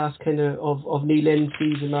 Mark, in the last kind of Neil Lennon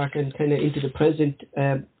season, Mark, and kind of into the present.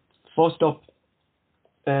 First up,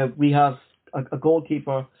 we have a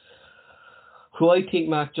goalkeeper who I think,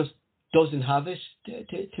 Mark, just doesn't have it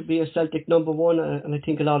to be a Celtic number one, and I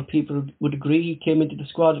think a lot of people would agree. He came into the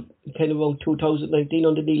squad kind of around 2019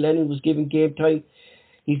 under Neil Lennon, was given game time.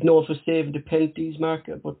 He's known for saving the penalties, Mark,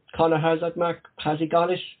 but Conor has that, Mark. Has he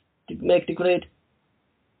got it to make the grade?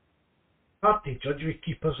 Hard to judge with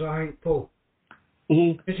keepers, I think, Paul.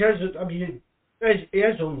 Because he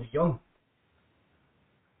is only young.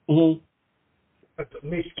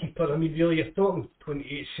 Most keeper, I mean, really, you're talking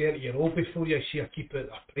 28, 30-year-old before you see a keeper at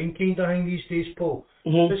a prime kind of thing these days, Paul.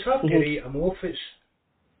 It's hard to rate him off.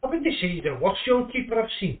 I wouldn't say he's the worst young keeper I've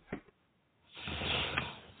seen.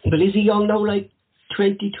 But is he young now, like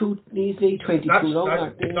 22, easily 22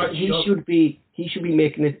 now? He should be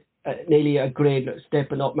making it nearly a grade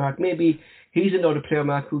stepping up, Mark. Maybe he's another player,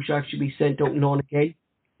 Mark, who should actually be sent out and on again.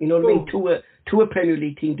 You know what I mean? To a Premier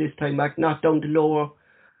League team this time, Mark, not down the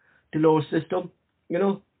lower system. You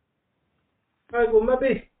know. Right, well,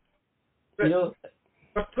 maybe. You know.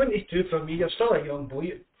 For 22 for me, you're still a young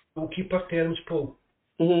boy. Goalkeeper terms, Paul.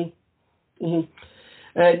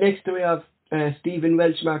 Next we have Stephen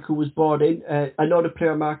Welch, Mark, who was brought in. Another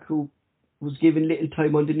player, Mark, who was given little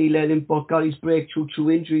time under Neil Lennon, but got his breakthrough through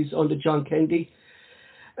injuries under John Kennedy.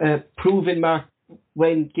 Proven, Mark,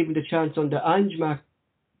 when given the chance under Ange, Mark,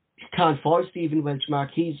 can't fault Stephen Welch,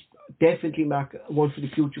 Mark. He's definitely, Mark, one for the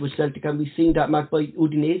future with Celtic, and we've seen that, Mark, by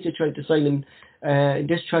Udinese trying to sign him in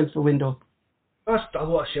this transfer window. That's a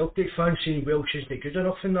lot of Celtic fans saying Welsh isn't good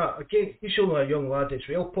enough in that. Again, he's only a young lad as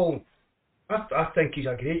well, Paul. I think he's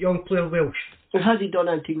a great young player, Welsh. But has he done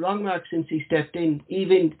anything wrong, Mark, since he stepped in?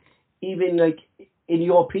 Even like in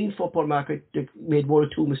European football, Mark, they made one or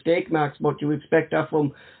two mistakes, Mark, but you expect that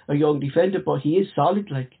from a young defender, but he is solid,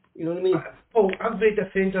 like, you know what I mean? Paul, every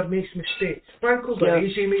defender makes mistakes. Franco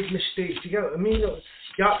Baresi made mistakes. You get what I mean?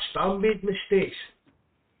 Jack Stam made mistakes.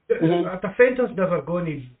 A defender's never going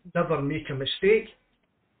to never make a mistake.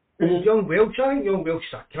 Young Welsh, I think young Welsh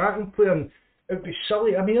is a cracking player, and it would be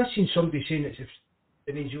silly. I mean, I've seen somebody saying that if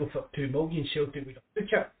they need you for $2 million, Celtic would have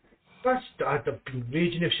took it. I'd have been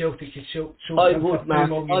raging if Celtic had sold him for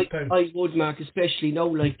 £2 million. I would, Mark, especially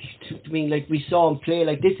now, like, like we saw him play,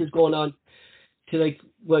 like this is going on to like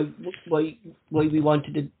why we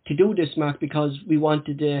wanted to do this, Mark, because we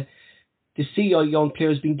wanted to see our young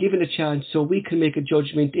players being given a chance so we can make a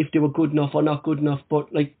judgment if they were good enough or not good enough.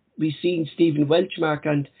 But like we've seen Stephen Welch, Mark,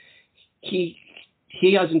 and he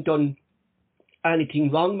hasn't done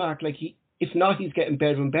anything wrong, Mark. Like if not, he's getting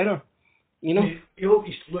better and better. You know.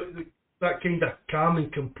 He's that kind of calm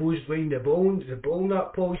and composed way in the ball and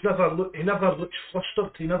that, Paul. He never looks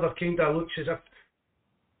flustered. He never kind of looks as if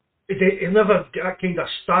he never get that kind of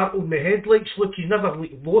startled in the headlights look. He's never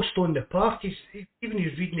lost on the park. He's reading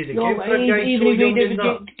the game for a guy so young in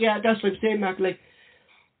that. Yeah, that's what I'm saying, Mark. Like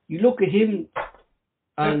you look at him.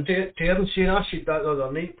 And Terence saying I said that the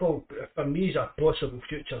other night, Paul. For me, he's a possible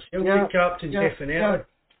future Celtic captain, definitely. Yeah.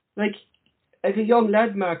 Like a young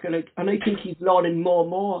lad, Mark, and I think he's learning more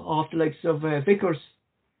and more after likes of Vickers.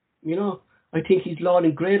 You know, I think he's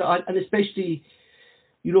learning great, and especially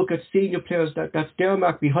you look at senior players that's there,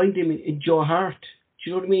 Mark, behind him in Joe Hart.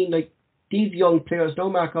 Do you know what I mean? Like these young players, now,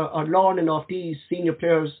 Mark, are learning off these senior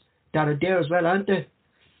players that are there as well, aren't they?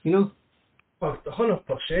 You know. Well,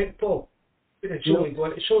 100%, Paul. It's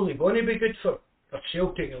only going to be good for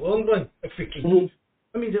Celtic in the long run if we can.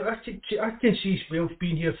 I mean, I can see Welsh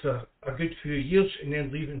being here for a good few years and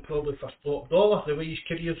then leaving probably for top dollar the way his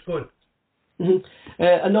career's going.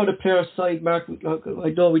 Another player side, Mark, I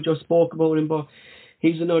know we just spoke about him, but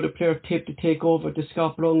he's another player tipped to take over the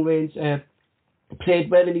Scott Brung reins.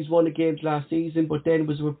 Played well in his one of games last season, but then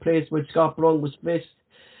was replaced when Scott Brung was missed.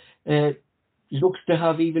 Looks to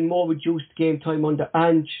have even more reduced game time under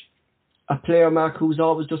Ange. A player, Mark, who's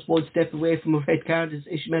always just one step away from a red card is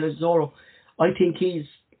Ishmael Azoro. I think he's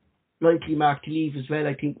likely, Mark, to leave as well.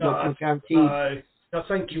 I think not guaranteed. I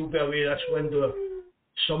think he'll be away this window,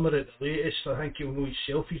 summer at the latest. I think he'll know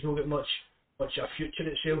himself. He's not got much of a future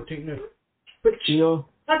at Celtic now. But you know,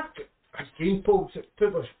 that again, Paul,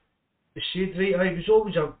 put was the shade right. He was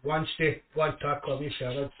always a one tackle away from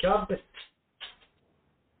a red card. But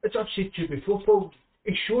as I've said to you before, Paul,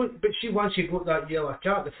 he showed. But see, once he got that yellow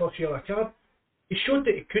card, the first yellow card, he showed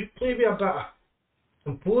that he could play with a bit of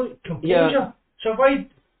composure. Yeah. So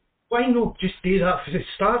why not just do that for the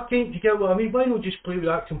start? Do you get what I mean? Why not just play with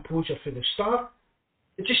that composure for the start?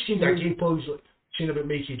 It just seemed again, Paul was like saying about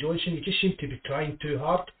Mikey Johnson. He just seemed to be trying too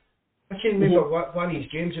hard. I can remember one of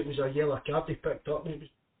his games. It was a yellow card he picked up, and it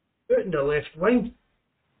was out in the left wing.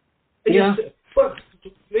 Yeah. But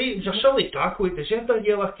it was a silly tackle. He deserved a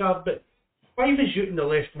yellow card, but why was you in the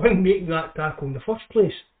left wing making that tackle in the first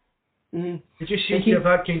place? It just seems to have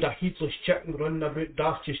that kind of heedless chicken running about,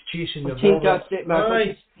 daft just chasing the ball. I think that's it,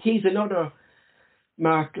 Mark. He's another,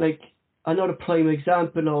 Mark, like another prime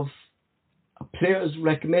example of a players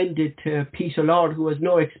recommended to Peter Lord, who has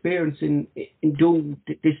no experience in doing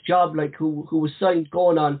this job, like who was signed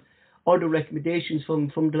going on other recommendations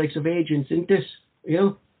from the likes of agents, isn't this?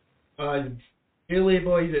 You know? Billy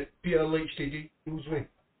boy that Peter likes to deals with.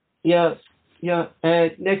 Yeah.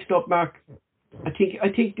 Next up, Mark. I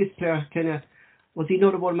think this player was he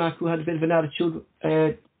another one, Mark, who had a bit of an attitude.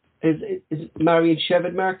 Is Marion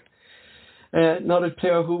Shevard, Mark. Another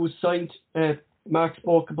player who was signed. Mark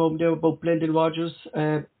spoke about him there about Brendan Rodgers,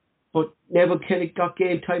 but never got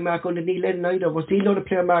game time, Mark, under Neil Lennon either. Was he another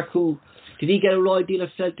player, Mark, who did he get a raw deal at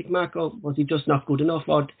Celtic, Mark, or was he just not good enough,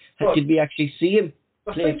 or did we actually see him?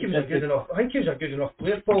 I think he was a good enough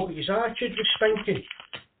player, Paul, but his attitude was stinking.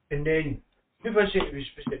 And then, who was it? Was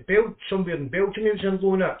it somewhere in Belgium he was in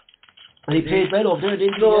loan at? And he played well over there,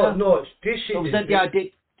 didn't he? No, it's basically... Was that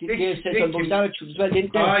Dave said on those attitudes as well,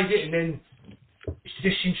 didn't they? Aye, and then it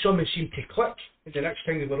just something seemed to click, and the next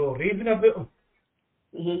thing they were all raving about him.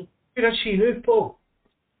 Mm-hmm. Where is he now, Paul?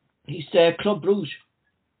 He's Club Brugge.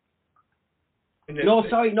 No,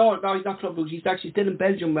 he's not Club Brugge. He's actually still in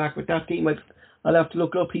Belgium, Mark, with that team. I'll have to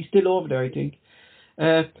look up. He's still over there, I think.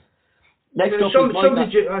 Next up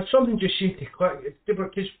something just seemed to click,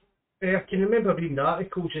 because I can remember reading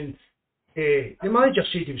articles, and the manager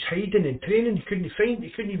said he was hiding in training. He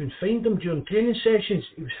couldn't even find him during training sessions.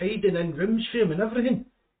 He was hiding in rooms for him and everything.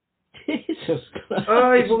 Jesus Christ.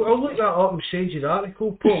 Aye, well, I'll look that up and send you the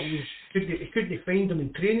article, Paul. He couldn't find him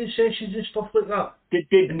in training sessions and stuff like that. Did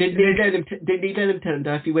he let him tell him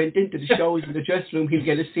that if he went into the shows in the dressing room, he'd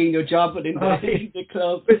get a senior job in the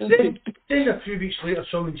club? But then a few weeks later,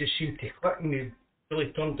 something just seemed to click, and he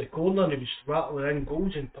really turned the corner, and he was rattling in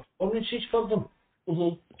goals and performances for them.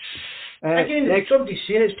 Mm-hmm. Again, somebody's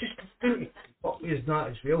saying it's just what is that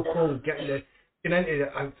as well, Paul, getting into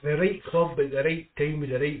the right club at the right time with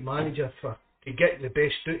the right manager to get the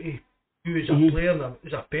best out of you as a player and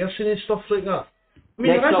as a person and stuff like that. I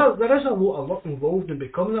mean, there is a lot of luck involved in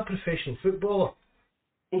becoming a professional footballer.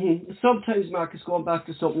 Mm-hmm. Sometimes, Mark, it's going back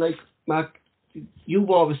to something like, Mark,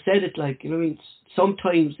 you've always said it, like, you know what I mean?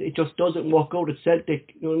 Sometimes it just doesn't work out at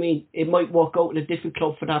Celtic, you know what I mean? It might work out in a different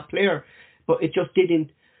club for that player, but it just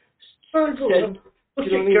didn't. Look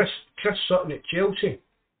at Chris Sutton at Chelsea.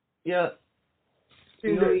 Yeah.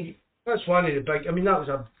 You know, that's one of the big. I mean, that was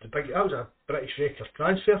a British record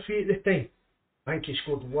transfer fee at the time. I think he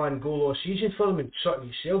scored 1 goal all season for them, and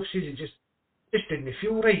Sutton himself says it just didn't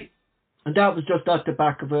feel right. And that was just at the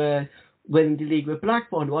back of winning the league with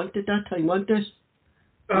Blackburn, wasn't it? That time, wasn't it?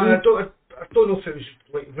 I don't know if it was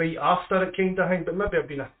like right after it kind of thing, but maybe I've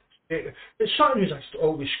been but Sutton was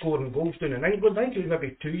always scoring goals down in England. I think it was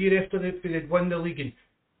maybe 2 years after they'd won the league and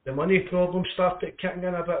the money problems started kicking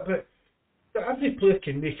in a bit. But every player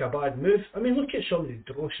can make a bad move. I mean, look at some of the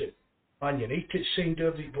draws that Man United signed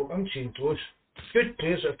early. Well, I'm saying draws. Good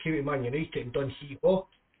players that came to Man United and done hee-haw.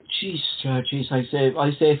 Jeez, I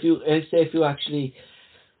say if you actually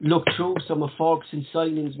look through some of Ferguson's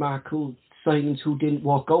signings, Mark, signings who didn't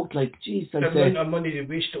work out, like, jeez, I say... The amount of money they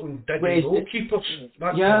wasted on goalkeepers.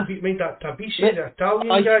 That Tabisi, the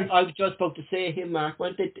Italian guy. I was just about to say him, Mark,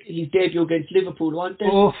 wasn't it? His debut against Liverpool, wasn't it?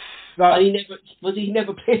 Oh, he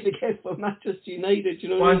never played again for Manchester United, you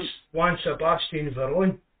know what I mean? Juan Sebastian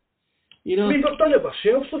Veron. You know... We've done it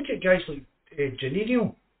ourselves. Look at guys like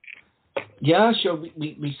Janino. Yeah, sure,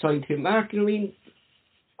 we signed him, Mark, you know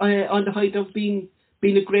what I mean? On the height of being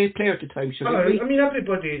a great player at the time, sure. I mean,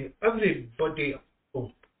 everybody,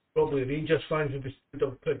 well, probably Rangers fans would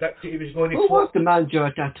have predicted he was going to... Who was the manager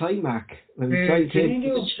at that time, Mark?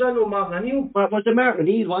 Janino, Martin O'Neill. Was it Martin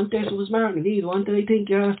O'Neill, wasn't it? It was Martin O'Neill, wasn't it, I think,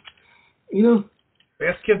 yeah. You know?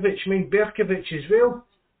 Berkovic as well.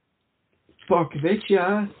 Berkovic,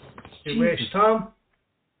 yeah. The West Ham.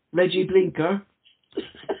 Reggie Blinker.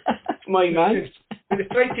 My man. They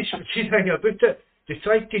tried to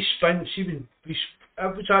spin,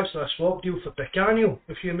 it was actually a swap deal for Picanio,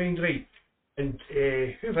 if you mind right. And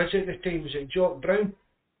who was it at the time? Was it Jock Brown?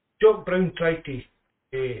 Jock Brown tried to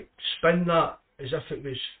spin that as if it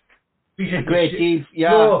was... A great deal,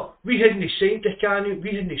 yeah. No, we hadn't signed Picanio,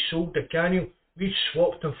 we hadn't sold Picanio, we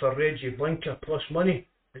swapped him for Reggie Blinker plus money.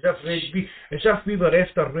 As if we were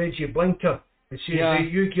after Reggie Blinker. And say,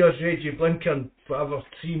 you give us Reggie Blinker and whatever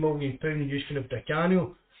 £3 million you can have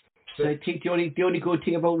Picanio. So I think the only good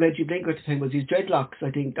thing about Reggie Blinker at the time was his dreadlocks.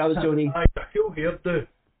 I think that was the only... I feel hairdo.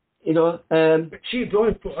 You know, but see,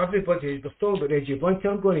 everybody, we're talking about Reggie Blinker,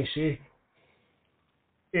 I'm going to say,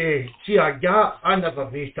 see, Agat, I never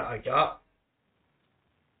rated Agat.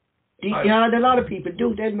 Yeah, and a lot of people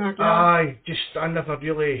do, Denmark. I never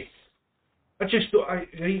really... I think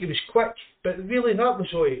he was quick, but really that was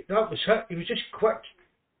it. He was just quick.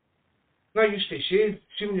 And I used to say,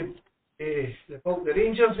 seeing the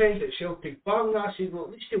Rangers end at Celtic Park, and I said, well,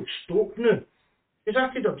 at least he'll Stoke now. Because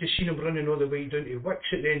I could have just seen him running all the way down to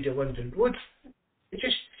Wicks at the end of London Road. He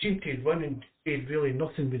just seemed to run and did really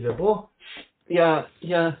nothing with the ball. Yeah.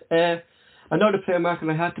 Another player, Mark,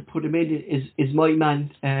 and I had to put him in, is my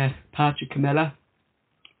man, Patrick Camella.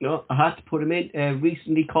 No, I had to put him in.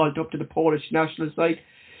 Recently called up to the Polish national side.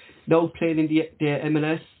 Now playing in the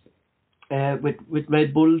MLS with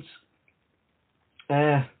Red Bulls.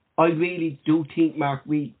 I really do think, Mark,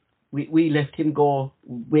 we left him go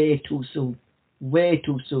way too soon.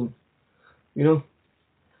 You know,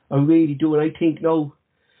 I really do. And I think now,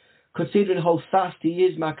 considering how fast he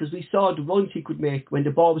is, Mark, because we saw the runs he could make when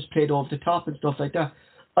the ball was played over the top and stuff like that,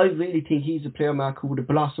 I really think he's a player, Mark, who would have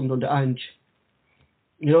blossomed under Ange.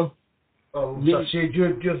 You know? Oh, really, I said,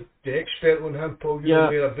 you're the expert on him, Paul. You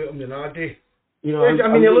know more about him than I do. You know, I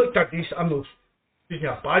mean, he looked at this. I'm not. He's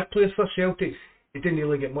not a bad player for Celtic. He didn't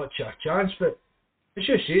really get much of a chance, but it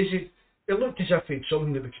just says it looked as if he had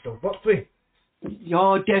something that we could have worked with.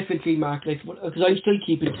 Yeah, definitely, Mark. Like, because I'm still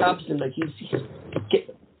keeping tabs on him. Like, he's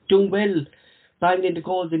doing well, banging the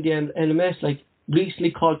goals in the LMS. Like,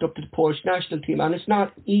 recently called up to the Polish national team, and it's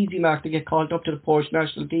not easy, Mark, to get called up to the Polish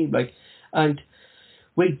national team. Like, and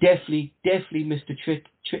we definitely missed the trick.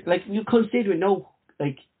 Like, you consider it now.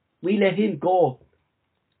 Like, we let him go,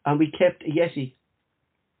 and we kept a Yessi.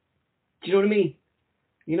 Do you know what I mean?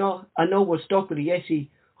 You know, I know we're stuck with a Yessi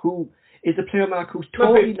who is a player, Mark, who's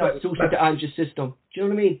totally not suited to Ange's system. Do you know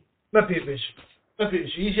what I mean? Maybe it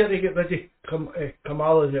was easier to get rid of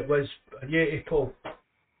Kamala than it was Yeti, Paul.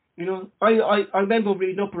 You know, I remember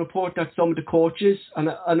reading up a report that some of the coaches, and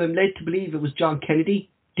I'm led to believe it was John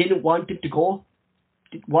Kennedy, didn't want him to go,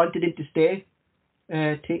 wanted him to stay,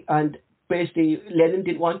 and basically Lennon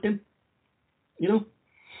didn't want him. You know,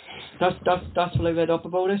 that's what I read up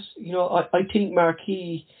about it. You know, I think, Mark,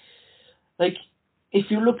 if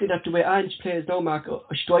you're looking at the way Ange plays now, Mark,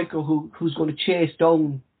 a striker who's going to chase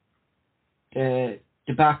down the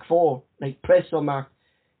back four, like press on, Mark,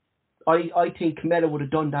 I think Camilla would have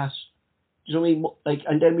done that. Do you know what I mean? Like,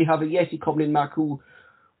 and then we have a Yessi coming in, Mark, who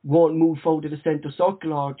won't move forward to the centre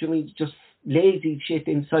circle, or do you know what I mean, just lazy shit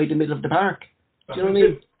inside the middle of the park. Do you know what I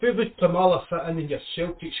mean? Who would Kamala fit in your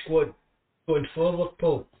Celtic squad going forward,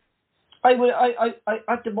 Paul? I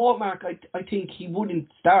at the moment, Mark, I think he wouldn't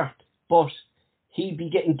start, but he'd be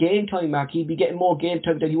getting game time, Mark. He'd be getting more game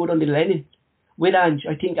time than he would under Lennon. With Ange,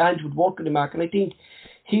 I think Ange would work with him, Mark, and I think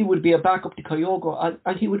he would be a backup to Kyogo,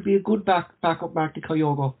 and he would be a good backup, Mark, to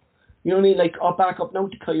Kyogo. You know what I mean? Like, our backup now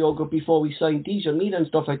to Kyogo before we signed Dijon Mead and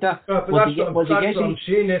stuff like that. But that's what I'm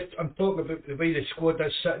saying. I'm talking about the way the squad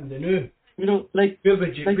is sitting now. You know, like, where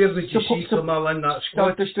would you see Kamala in that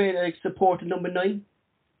squad? Start straight, like, supporting number 9.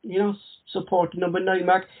 You know, supporting number 9,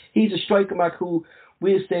 Mark. He's a striker, Mark, who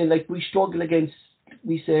we're saying, like, we struggle against,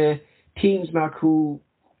 we say, teams, Mark, who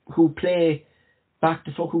play back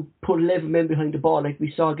to fuck, who put 11 men behind the ball, like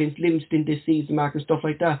we saw against Livingston this season, Mark, and stuff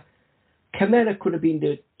like that. Camilla could have been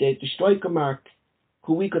the striker, Mark,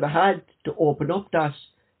 who we could have had to open up that.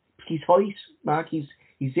 His height, Mark, he's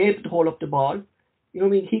able to hold up the ball. You know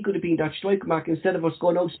what I mean? He could have been that striker, Mark, instead of us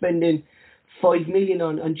going out spending 5 million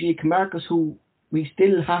on Jake Marcus, who we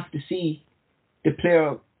still have to see the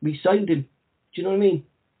player we signed him. Do you know what I mean?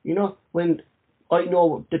 You know, when I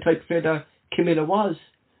know the type of player that Camilla was,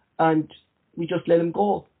 and we just let him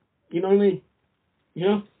go. You know what I mean? You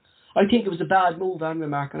know? I think it was a bad move, anyway,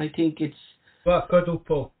 Mark, and I think it's... What a cuddle,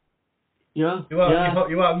 Paul. Yeah. You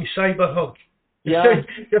want me cyber hug? Yeah.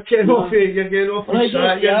 You're getting off his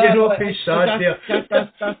side. You're getting off his side there.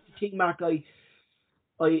 That's the thing, Mark. I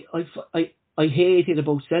hate it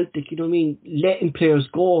about Celtic. You know what I mean? Letting players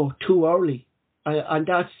go too early, and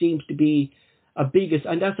that seems to be a biggest.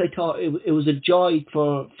 And that's, I thought it was a joy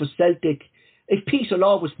for Celtic. If Peace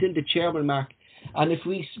Law was still the chairman, Mark, and if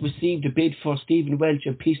we received a bid for Stephen Welch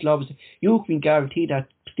and Peace Law was, you can guarantee that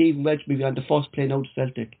Stephen Welch will be on the first plane out of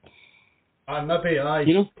Celtic. Maybe, aye.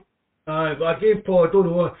 You know? But again, Paul, I don't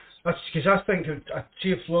know. That's because I think I'd see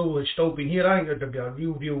if Lowell had still been here. I think there'd be a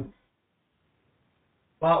real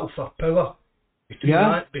battle for power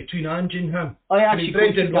between Ange and him. I actually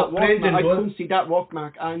couldn't see that work,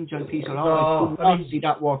 Mark. Ange and Peace Law. I couldn't see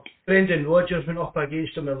that work. Brendan Rodgers went up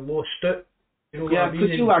against him and lost it. You know what I mean?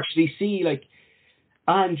 Could you actually see, like,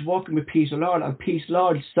 Ange working with Peace Law and Peace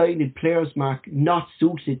Law signing players, Mark, not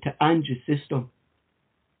suited to Ange's system?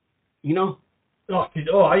 You know? I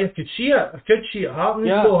could see it. I could see it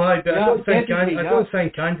happening. So high, but I don't think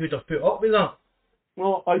Ange would have put up with that.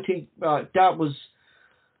 Well, I think that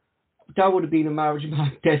would have been a marriage,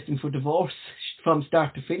 Mark, destined for divorce from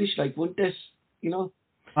start to finish, like, wouldn't this? You know?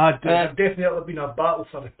 There's definitely been a battle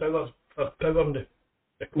for power in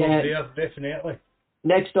the club there, definitely.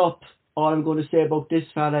 Next up, all I'm going to say about this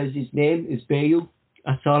fella is his name is Bayu.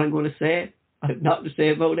 That's all I'm going to say. I have nothing to say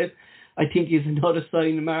about it. I think he's another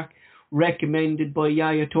signing, Mark, recommended by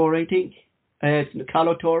Yaya Toure, I think.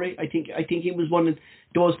 Calo Toure. I think he was one of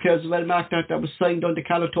those players as well, Mark, that was signed under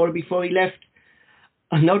Calo Toure before he left.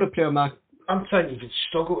 Another player, Mark. I'm struggling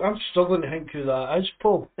to think who that is,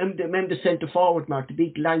 Paul. The centre forward, Mark, the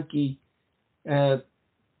big lanky.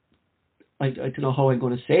 I don't know how I'm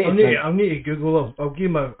going to say it. I need to Google him. I'll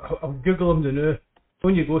Google him now.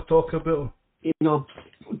 When you go talk about him. you know,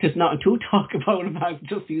 there's nothing to talk about him.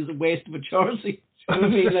 Just he was a waste of a jersey. You know what I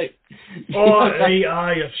mean? Like, right,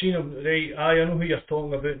 aye, I've seen him. Right, aye, I know who you're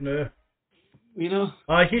talking about now. You know?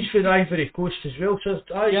 Aye, he's for the Ivory Coast as well, so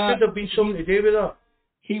could have been something to do with that.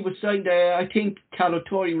 He was signed, I think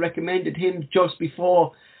Calatori recommended him just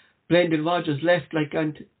before Brendan Rodgers left, like,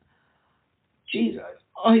 and geez,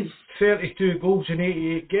 I've 32 goals in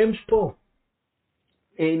 88 games, Paul.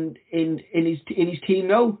 In his team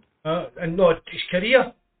now. And not his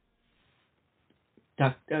career.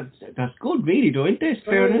 That's good, really, though, isn't it?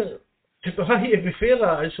 Fairness. To be fair,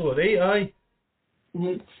 that is alright, aye.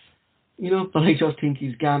 Mm-hmm. You know, but I just think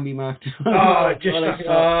he's Gamby marked. He's a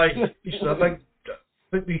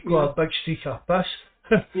big streak of piss.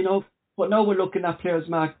 You know, but now we're looking at players,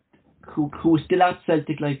 Mark, who are still at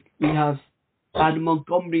Celtic. Like, we have Adam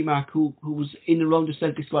Montgomery, Mark, who was in and around the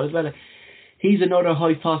Celtic squad as well. He's another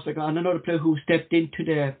high prospect and another player who stepped into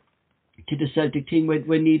the Celtic team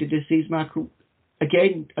when needed this season, Mark, who,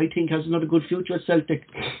 again, I think has another good future at Celtic.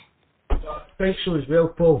 I think so as well,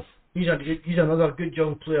 Paul. He's another good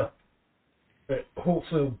young player. But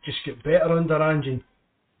hopefully he'll just get better under Ange and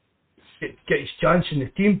get his chance in the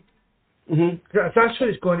team. Mm-hmm. That's what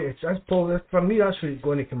it's going to. Paul, for me, that's what it's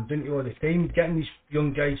going to come down to all the time. Getting these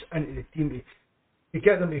young guys into the team to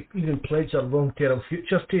get them to even pledge their long-term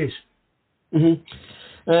future to us. Mm-hmm.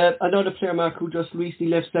 Another player, Mark, who just recently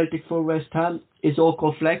left Celtic for West Ham is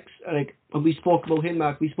Oko Flex. Like, when we spoke about him,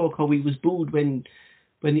 Mark, we spoke how he was booed when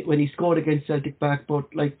he scored against Celtic back, but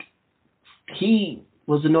like, he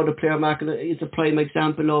was another player, Mark, and it's a prime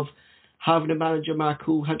example of having a manager, Mark,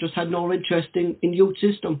 who had just had no interest in youth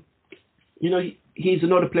system. You know, he's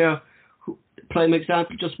another player who, prime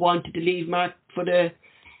example, just wanted to leave, Mark, for the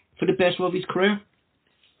best of his career.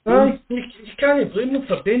 Aye, you can't blame them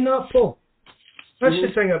for doing that, Paul. That's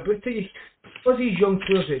the thing about it. All these young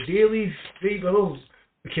players that they leave, we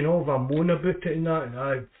can all have a moan about it and that,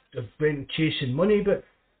 and they've been chasing money, but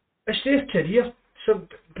it's their career. So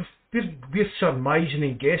we're surmising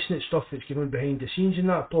and guessing at stuff that's going on behind the scenes and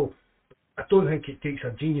that, Paul. I don't think it takes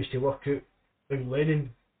a genius to work out when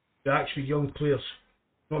Lennon, the actual young players,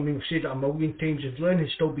 you know what I mean, we've said it a million times, if Lennon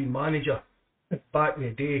had still been manager back in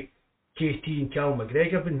the day, KT and Cal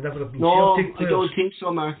McGregor would never have been Celtic players. I don't think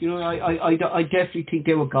so, Mark. You know, I definitely think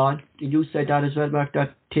they were gone. And you said that as well, Mark,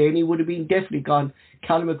 that Tierney would have been definitely gone.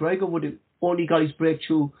 Cal McGregor would have only got his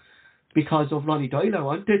breakthrough because of Ronnie Doyle,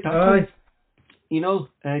 wasn't it? Aye. You know,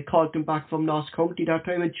 called him back from Notts County that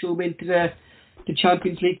time and threw him into the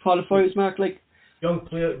Champions League qualifiers, Mark. Like, young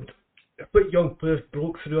players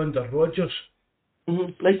broke through under Rodgers.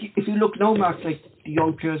 Mm-hmm. Like, if you look now, Mark, like the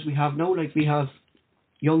young players we have now, like we have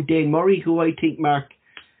young Dane Murray, who I think, Mark,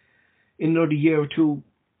 in another year or two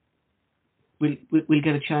will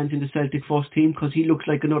get a chance in the Celtic first team because he looks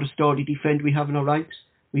like another sturdy defender we have in our ranks.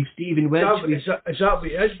 We've Stephen Welch. Is that what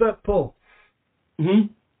it is, but Paul? Mm-hmm.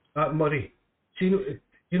 That Murray. You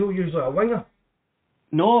know, usually a winger.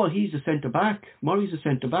 No, he's a centre back. Murray's a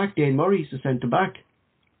centre back. Dane Murray's a centre back.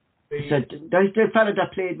 There's the fella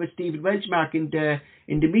that played with Stephen Welch, Mark, in the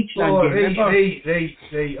Midtjylland game.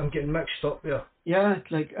 Right. I'm getting mixed up there. Yeah,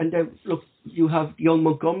 like, and then look, you have young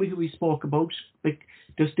Montgomery, who we spoke about. Like,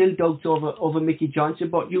 there's still doubts over Mickey Johnson,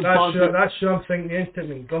 but that's what I'm thinking, isn't it,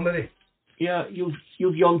 Montgomery? Yeah, you've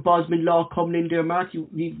young Bosman Law coming in there, Mark.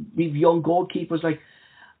 We've young goalkeepers, like,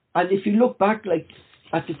 and if you look back, like,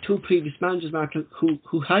 at the two previous managers, Mark,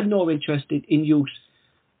 who had no interest in youth,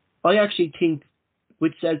 I actually think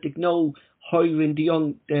with Celtic now hiring the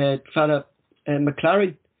young fella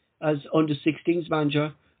McLaren as under 16s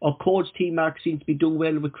manager, our coach team, Mark, seems to be doing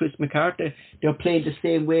well with Chris McCarthy. They're playing the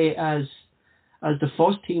same way as the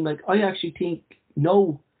first team. Like, I actually think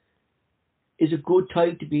now is a good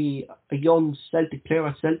time to be a young Celtic player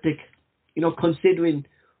at Celtic. You know, considering,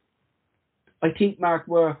 I think, Mark,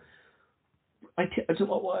 I don't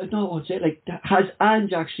know what to say. Like, has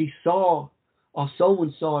Ange actually saw, or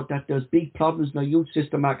someone saw, that there's big problems in our youth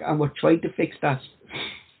system, Mark, and we're trying to fix that?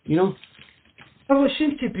 You know? Well, it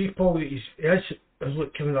seems to be, Paul, that he's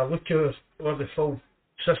looking at the full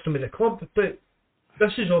system of the club, but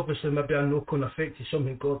this is obviously maybe a knock-on effect to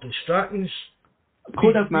something Gordon Strachan's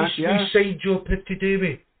could have, Mark, yeah. Side job put to do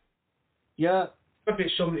with. Yeah. Maybe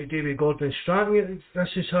it's something to do with Gordon Strachan. This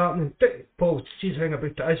is happening. Paul, see the thing about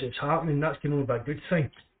it is it's happening. That's going to be a good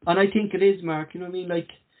thing. And I think it is, Mark. You know what I mean?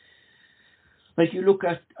 Like you look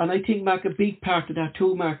at, and I think, Mark, a big part of that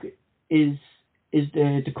too, Mark, is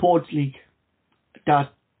the Codes League,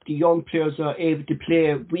 that the young players are able to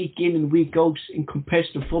play week in and week out in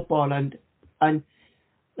competitive football, and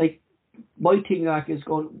like, my thing, Mark, is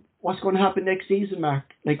what's going to happen next season, Mark?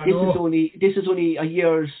 Like, this is only a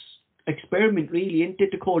year's experiment, really, into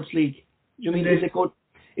the Coach League. You mean, is it good?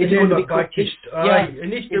 Is it going to be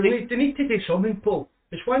they need to do something, Paul.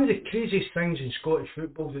 It's one of the craziest things in Scottish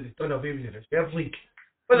football that they've done away with the reserve league.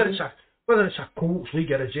 Whether it's a Colts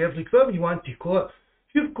league or reserve league, whatever you want to call it,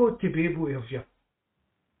 you've got to be able to have your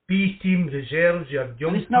B team reserves, your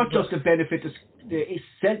young. And it's not just a benefit to it's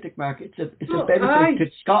Celtic, Mark. It's a benefit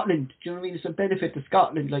to Scotland. Do you know what I mean? It's a benefit to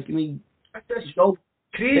Scotland. Like, I mean, it's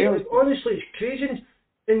crazy. Honestly, it's crazy.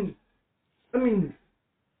 And I mean,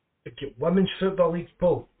 you get women's football leagues,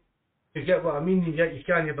 Paul. You get what I mean? You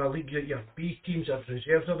can't have a league that your B teams have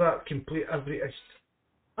reserves of that complete every. It's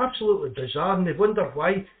absolutely bizarre, and they wonder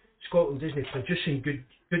why Scotland isn't producing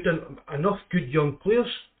enough good young players.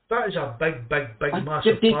 That is a big,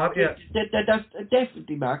 massive part of it. That's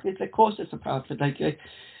definitely, Mark. It's, of course, it's a part of it. Like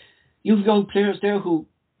you've young players there who,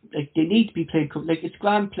 like, they need to be playing. Like, it's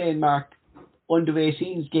grand playing, Mark, under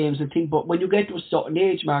 18s games and things. But when you get to a certain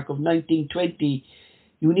age, Mark, of 19, 20,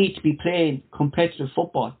 you need to be playing competitive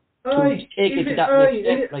football. Take it to that next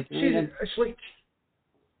step. Like, it's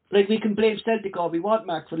like we can blame Celtic all we want,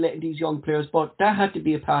 Mark, for letting these young players, but that had to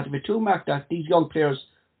be a part of it too, Mark. That these young players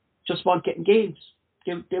just weren't getting games.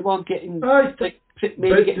 They weren't getting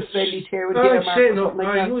maybe getting friendlies here and there,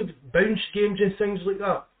 Mark. Bounce games and things like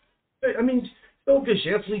that. I mean, the old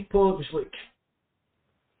reserve league, Paul, it was like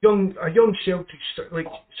a young Celtic, like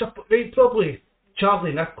probably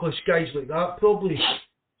Charlie Nicholas, guys like that, probably.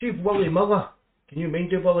 See Willie Miller. Can you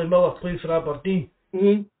mind of Willie Miller playing for Aberdeen?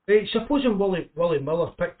 Mm-hmm. Right, supposing Willie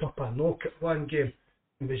Miller picked up a knock at one game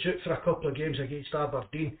and was out for a couple of games against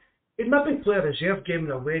Aberdeen, he'd maybe play a reserve game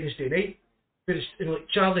on a Wednesday night. Whereas like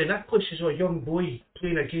Charlie Nicholas is a young boy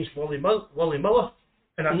playing against Willie Miller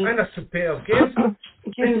in a competitive game.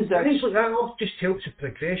 and things like that all just helps the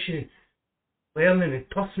progression, learning and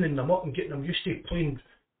toughening them up and getting them used to playing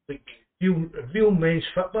like real men's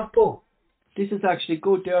football, Paul. This is actually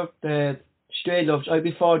good there. Straight loves. I'd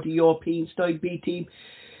be for the European style B team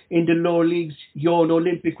in the lower leagues, your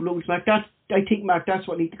Olympic rules, Mark. I think, Mark, that's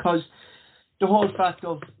what needs, because the whole fact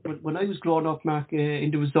of when I was growing up, Mark, in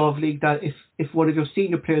the reserve league, that if one of your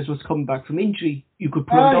senior players was coming back from injury, you could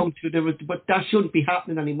put him down to but that shouldn't be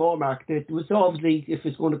happening anymore, Mark. The reserve league, if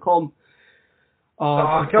it's going to come,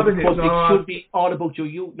 it should be all about your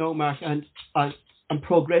youth now, Mark, and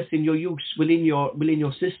progressing your youth within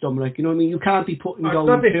your system. Like, you know what I mean? You can't be putting down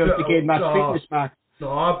players to gain match fitness, Mark.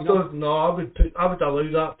 I would allow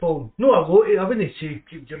that, Paul. No, I wouldn't say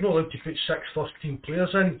you're not allowed to put 6 first-team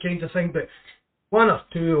players in, kind of thing, but 1 or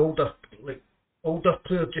 2 older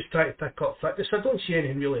players just try to pick up fitness. I don't see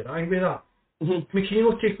anything really wrong with that. Mm-hmm. I mean,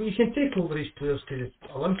 you can take over these players to the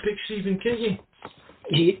Olympics even, can't you?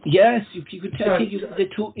 Yes, you could take. You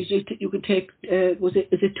could take.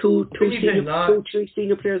 Is it two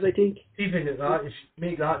senior players? I think. Even at that,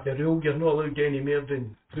 make that the rule. You're not allowed any more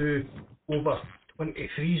than 2 over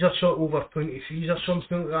 23s or so, over 23s or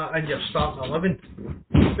something like that, and you're starting 11.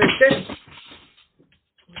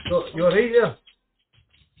 So you're right there.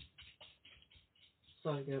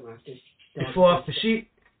 Sorry, there, Mark. Before off the seat.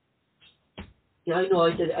 Yeah, I know. I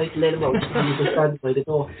let him out. He was standing by the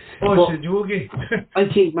door. Oh, it's a jogie.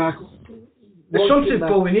 I think, Mark, there's something,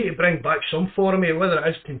 Paul, we need to bring back some form here, whether it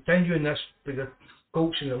is continuing this with the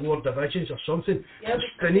Colts in the lower divisions or something. Yeah,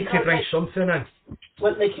 they need to bring something in.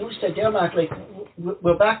 Well, like you said there, Mark, like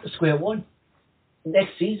we're back to square one.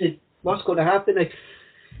 Next season, what's going to happen? Like,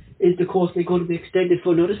 is the course going to be extended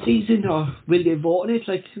for another season, or will they vote on it?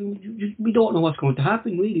 Like, we don't know what's going to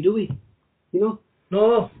happen, really, do we? You know?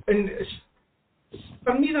 No, and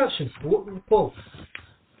for me that's important, Paul.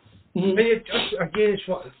 Mm-hmm. Again, it's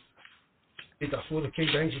what before the kind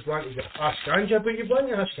of things you want to ask Angie about. You want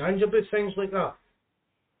to ask Angie about things like that.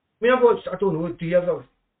 I mean, I don't know, do you ever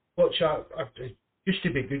watch that? It used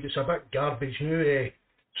to be good, it's a bit garbage now,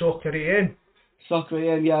 Soccer AM. Soccer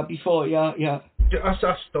AM, yeah, before, yeah.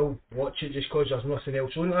 I still watch it just because there's nothing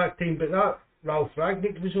else on at that time, but that Ralph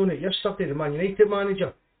Ragnick was on it yesterday, the Man United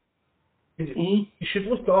manager. You should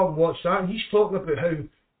look it up and watch that, and he's talking about how,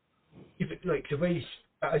 like the way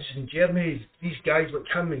it is in Germany, these guys like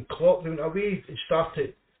him and Klopp, they went away and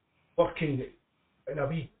started working in a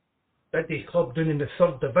wee biddy club down in the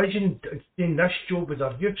 3rd division, doing this job with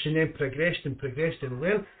their youths, and then progressed and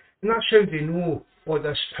learned. And that's how they know all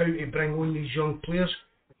this, how to bring on these young players,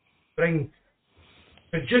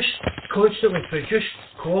 constantly produce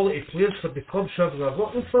quality players for the clubs whoever they're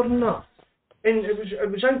working for and that. And it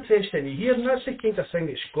was interesting to hear, and that's the kind of thing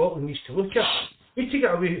that Scotland needs to look at. We need to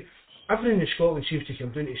get away. Everything in Scotland seems to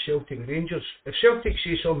come down to Celtic and Rangers. If Celtic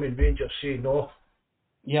say something, Rangers say no.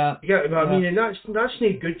 Yeah. You get what I mean? And that's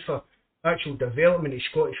not good for actual development of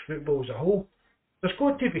Scottish football as a whole. There's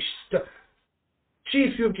got to be... See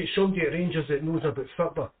if you've got somebody at Rangers that knows about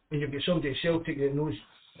football, and you've got somebody at Celtic that knows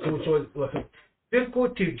all... Like, they've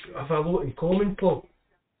got to have a lot in common, Paul.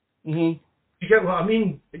 You get what I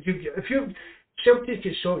mean? If you Celtic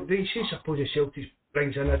gets sorted, they say suppose the Celtic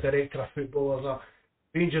brings in a director of football or that,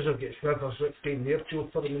 Rangers have got Rivers doing their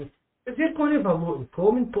job for them. But they're going to have a lot in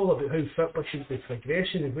common, Paul, about how football should be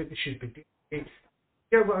progressing and what they should be doing. You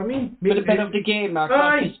get what I mean? But a bit of the game, Mark.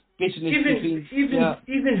 Even how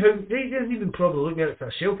they're even probably looking at it from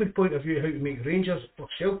a selfish point of view, how to make Rangers or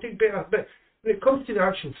Celtic better. But when it comes to the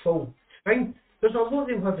actual full thing, there's a lot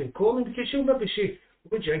they'll have in common, because you'll maybe say,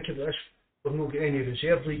 what do you think of this? We've not got any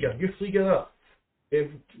reserve league or youth league or that.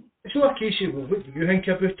 It's not a case of, well, what do you think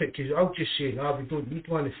about it? Because I'll just say, nah, we don't need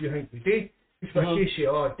one if you think we do. It's a case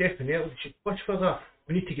of, oh, definitely, we should push for that.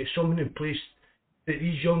 We need to get someone in place that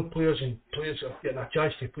these young players and players are getting a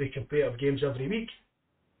chance to play competitive games every week.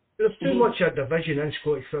 There's too much a division in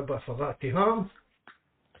Scottish football for that to happen.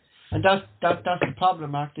 And that's the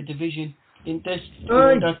problem, Mark, the division. In this,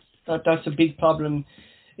 that's a big problem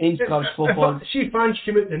in Scottish football. See fans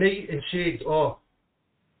come out tonight and say, oh,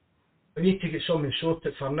 we need to get something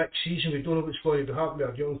sorted for next season. We don't know what's going to be happening with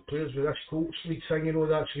our young players with this Colts League thing and all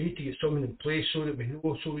that, so we need to get something in place so that we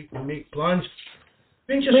know, so we can make plans.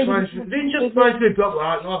 Rangers fans would be up like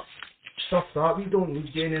that, no, stuff that, we don't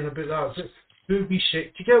need anything about that. Who we say,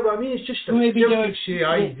 do you get what I mean? It's just they say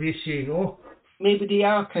aye, they say no. Maybe they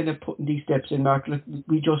are kind of putting these steps in, Mark. Like,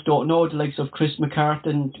 we just don't know. The likes of Chris McCart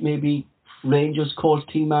and maybe Rangers Colts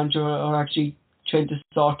team manager are actually trying to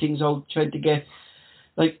sort things out, trying to get,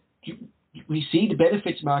 like, we see the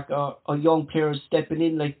benefits, Mark, are young players stepping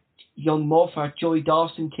in, like young Moffat, Joey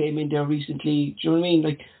Dawson came in there recently. Do you know what I mean?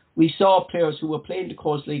 Like, we saw players who were playing the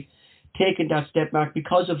Colts League taking that step, Mark,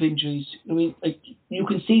 because of injuries. I mean, like, you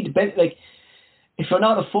can see the benefit. Like, if you're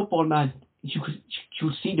not a football man,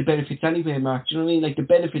 you'll see the benefits anyway, Mark. Do you know what I mean? Like, the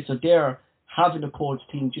benefits are there having a Colts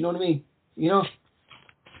team. Do you know what I mean? You know?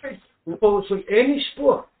 Well, it's like any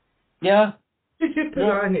sport. Yeah. If you put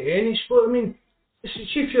that into any sport, I mean, see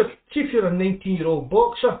if you're a 19-year-old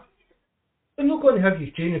boxer, they're not going to have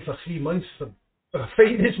you training for 3 months for a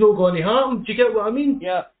fight that's not going to happen. Do you get what I mean?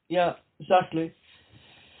 Yeah, exactly.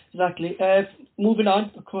 Moving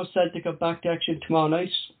on, of course, Celtic are back to action tomorrow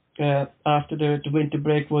night after the winter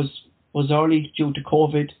break was early due to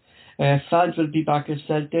COVID. Fans will be back at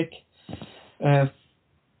Celtic.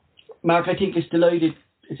 Mark, I think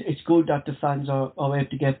it's good that the fans are able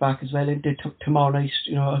to get back as well into tomorrow night.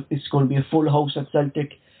 You know, it's going to be a full house at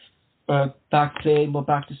Celtic. Back playing, we're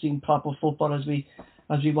back to seeing proper football as we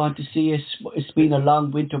want to see it. It's been a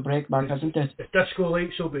long winter break, Mark, hasn't it? The disco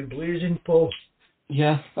lights will be blazing, Paul.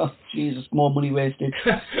 Yeah, oh Jesus, more money wasted.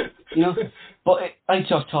 You know, but I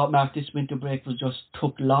just thought, Mark, this winter break was just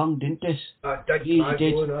took long, didn't it? It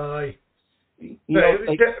did. Aye. You know,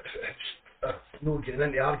 no getting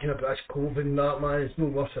into arguing about this COVID and that, man. It's no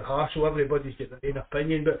worth the hassle. Everybody's got their own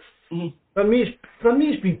opinion, but for me,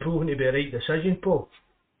 it's been proven to be a right decision, Paul.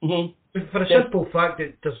 For a simple fact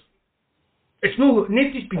that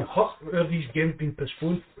nobody's been hurt or these games been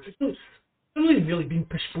postponed. It's not really been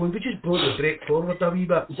postponed. We just brought the break forward a wee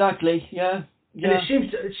bit. Exactly. Yeah. And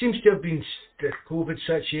it seems to have been the COVID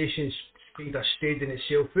situation's kind of stayed in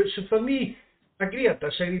itself. So for me, I agree or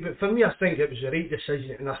disagree, but for me, I think it was the right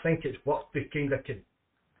decision, and I think it's worth the kind of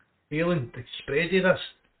feeling the spread of this.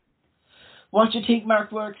 What do you think,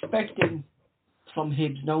 Mark, we're expecting from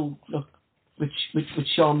Hibs now? Look, with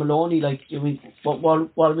Sean Maloney, like, I mean,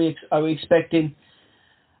 are we expecting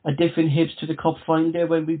a different Hibs to the cup final day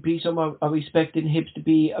when we beat them? Are we expecting Hibs to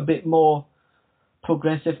be a bit more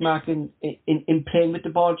progressive, Mark, in playing with the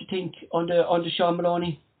ball, do you think, under Sean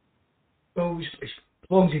Maloney? Well, as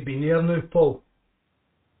long as he's been there now, Paul.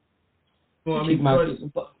 No, I mean,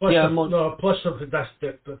 plus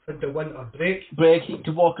the winter break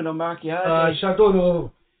to walk in on, Mark. Yeah. So I don't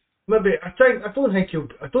know. Maybe I don't think he'll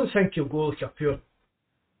go like a pure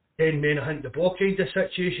 10 men behind the ball kind of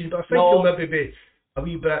situation, but I think he'll maybe be a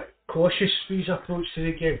wee bit cautious with his approach to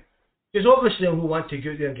the game, because obviously he'll not want to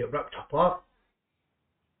go there and get ripped apart.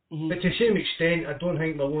 But to the same extent, I don't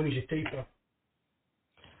think Maloney's the type of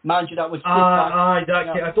manager that would. I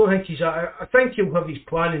don't think he's. I think he'll have his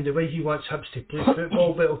plan in the way he wants Hibs to play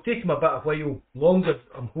football, but it'll take him a bit of while longer.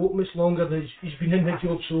 I'm hoping it's longer than he's been in the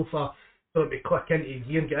job so far. So it'll be click into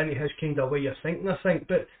gear and get into his kind of way of thinking, I think.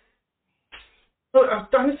 But I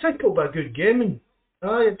think it'll be a good game, and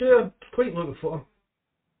I do. I'm quite looking for him.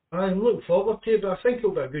 I'm looking forward to it, but I think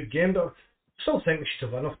it'll be a good game. But I still think we should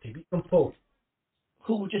have enough to beat them, Paul.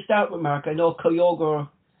 Who would you start with, Mark? I know Kyogo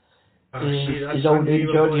is out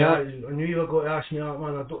injured. Yeah. I knew you were going to ask me that,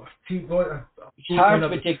 man. It's hard to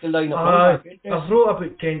predict the lineup. I've wrote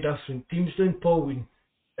about 10 different teams down, Paul, and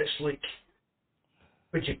it's like,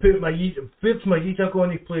 would you put where's Maida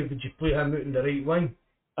going to play? Would you play him out in the right wing?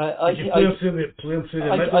 Would you play him through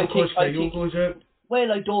the middle because Kyogo's out?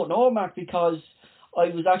 Well, I don't know, Mark, because I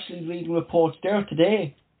was actually reading reports there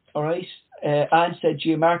today, alright? Anne said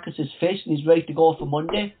Gianmarcus is fit and he's ready to go for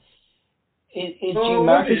Monday. Is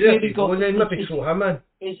Gianmarcus maybe going Is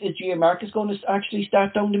Gianmarcus going to actually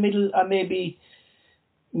start down the middle and maybe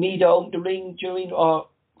Mida out the ring during, or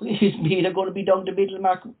is Mida going to be down the middle,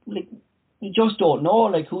 Mark? Like, we just don't know,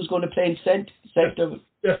 like, who's going to play in centre.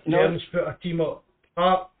 Terms put a team up.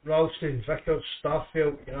 Hart, Ralston, Vickers,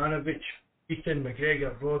 Starfelt, Janovic, Eaton,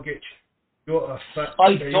 McGregor, Rogic, Jota, Fit,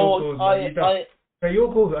 Kyogo,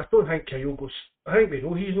 Kyogo, I don't think Kyogo's. I think we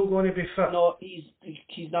know he's not going to be fit. No,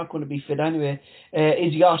 he's not going to be fit anyway.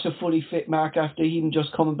 Is Jota fully fit, Mark, after him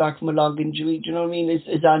just coming back from a long injury? Do you know what I mean?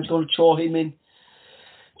 Is Ange going to throw him in? Do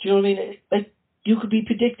you know what I mean? Like, you could be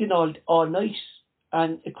predicting all night,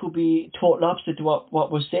 and it could be total opposite to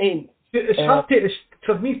what we're saying. It's hard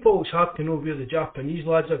for me, Paul, it's hard to know where the Japanese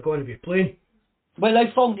lads are going to be playing. Well,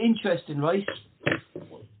 I found interesting, right,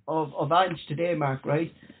 of Ange today, Mark,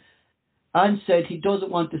 right? Ange said he doesn't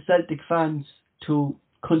want the Celtic fans to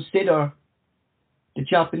consider the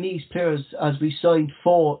Japanese players as we signed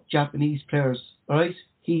 4 Japanese players, right?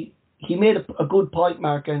 He made a good point,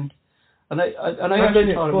 Mark, and I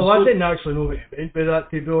actually thought it was I didn't actually know what he meant by that,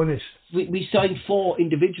 to be honest. We signed 4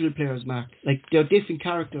 individual players, Mark. Like, they're different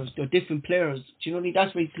characters, they're different players. Do you know what I mean?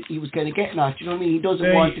 That's what he was kind of getting at. Do you know what I mean? He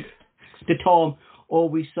doesn't want the term,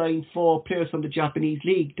 we signed 4 players from the Japanese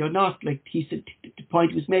league. They're not. Like, he said, the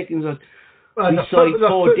point he was making was that we signed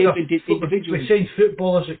 4 different individuals. We signed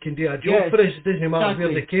footballers that can do a job for us. It doesn't matter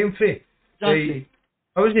where they came from. Exactly.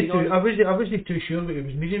 I wasn't too sure what he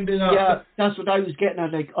was meaning by that. Yeah, that's what I was getting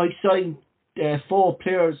at. Like, I signed 4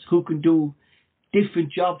 players who can do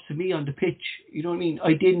different jobs for me on the pitch. You know what I mean?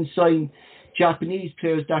 I didn't sign Japanese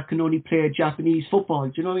players that can only play Japanese football.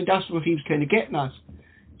 Do you know what I mean? That's what he was kind of getting at. Do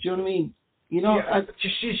you know what I mean? You know,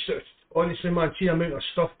 honestly, man, see the amount of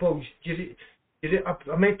stuff, Paul.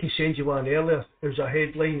 I meant to send you one earlier. There was a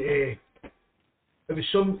headline. It was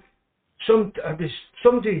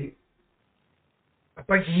somebody. A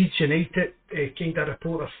big Leeds United kind of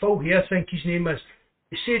reporter, Phil here, I think his name is.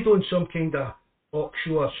 He said on some kind of talk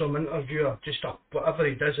show or some interview or just whatever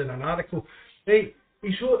he does in an article, right?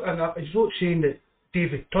 He wrote saying that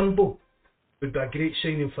David Turnbull would be a great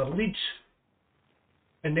signing for Leeds.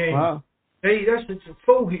 And then, wow. Right, that's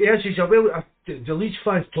Phil. He's the Leeds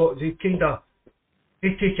fans talk. They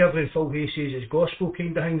take everything Phil Hay says as gospel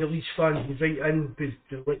kind of thing. The Leeds fans would write in with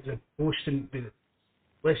the posting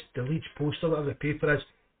with the Leeds poster, whatever the paper is,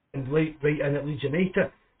 and write in at Leeds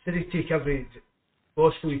United. So they take every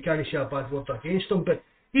gospel. You can't say a bad word against them, but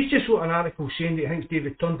he's just wrote an article saying that he thinks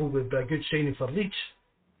David Turnbull would be a good signing for Leeds.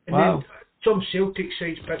 And then some Celtic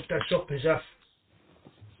sites picked this up as if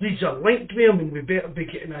Leeds are linked with him and we better be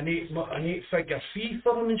getting an 8-figure fee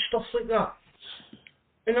for him and stuff like that.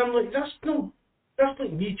 And I'm like, that's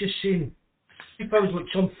like me just saying, if I was like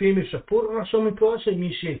some famous reporter or something, that's like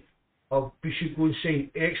me saying, oh, we should go and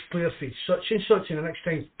sign X player for such and such, and the next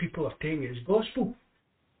time people are taking it as gospel.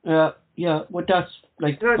 Yeah, well that's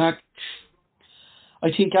like, Mark,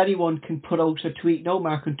 I think anyone can put out a tweet now,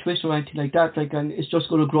 Mark, on Twitter or anything like that, like, and it's just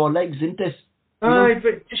going to grow legs, isn't it? Aye,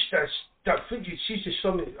 but just that thing you see is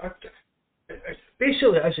something.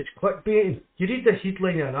 Basically, as it's clickbaiting, you read the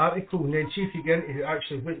headline of an article and then see if you get into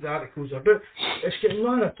actually what the article's about. It's getting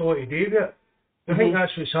nothing at all to do with it. I think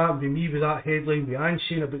that's what's happened to me with that headline with Anne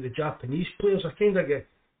saying about the Japanese players. I kind of get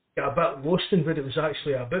a bit lost in what it was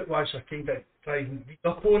actually about once I kind of try and read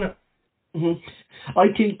up on it. I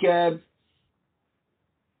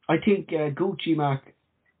think Gucci, Mark,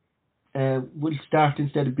 will start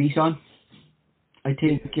instead of Beaton. I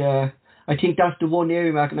think that's the one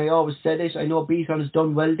area, Mark, and I always said it. I know Beaton has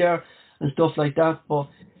done well there and stuff like that, but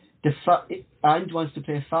Ange wants to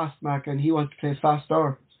play fast, Mark, and he wants to play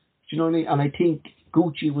faster. Do you know what I mean? And I think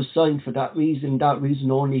Gucci was signed for that reason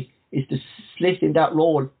only, is to slit in that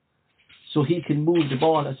role so he can move the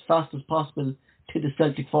ball as fast as possible to the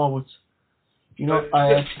Celtic forwards. You know,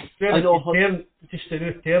 I know just the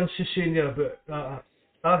new terms he's saying there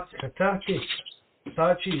about Hitachi. He's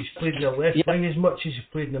played in the left wing as much as he's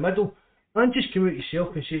played in the middle. And just come out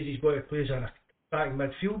himself and says he's going to play as an attacking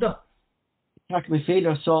midfielder. Attacking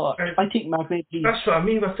midfielder, so I think Mark maybe... That's what I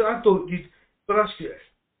mean.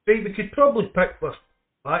 Right, we could probably pick our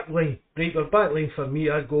back line. Right, our back line for me,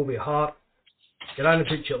 I'd go with Hart,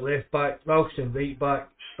 Granovic at left back, Ralston right back,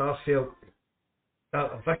 Starfelt,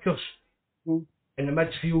 Vickers. In the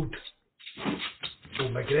midfield, so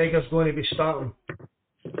McGregor's going to be starting.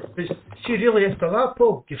 But see, really, after that,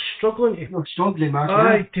 Paul, you're struggling to... You're struggling, Mark.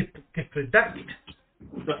 Aye, to predict.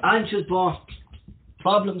 But Ange has brought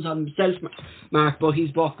problems on himself, Mark, but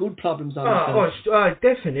he's brought good problems on himself.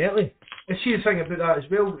 Definitely. And see the thing about that as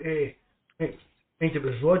well, I think it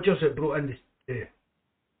was Rodgers that brought in the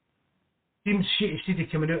team sheet instead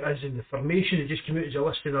of coming out as in the formation, it just came out as a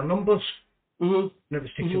list of their numbers. And it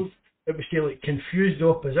was to like confuse the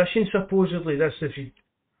opposition, supposedly. That's the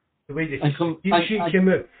way the team sheet came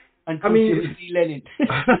out. I mean, Lennon.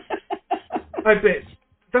 I bet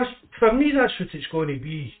for me that's what it's going to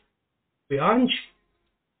be with Ange.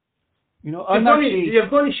 You know, you're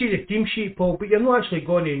going to see the team sheet, Paul, but you're not actually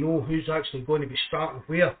going to know who's actually going to be starting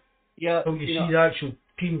where. Yeah. Until you see the actual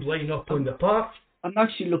teams line up on the park. I'm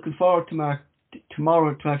actually looking forward to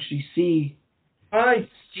tomorrow to actually see the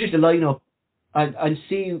lineup and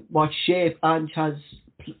see what shape Ange has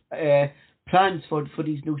plans for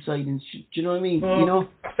these new signings. Do you know what I mean? You know,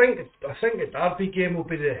 I think the Derby game will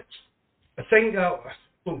be I think that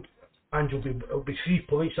Ange will be 3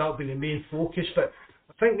 points. That'll be the main focus. But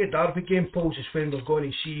I think the Derby game, Paul, is when we're going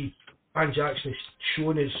to see Ange actually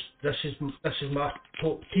showing us this is my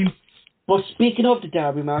top team. But speaking of the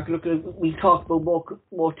Derby, Mark, look, we talk about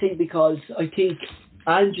more team because I think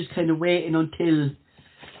Ange is kind of waiting until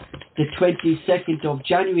the 22nd of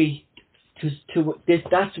January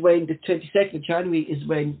that's when the 22nd of January is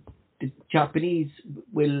when the Japanese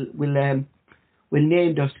will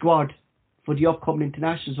name their squad for the upcoming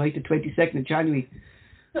internationals, right? The 22nd of January.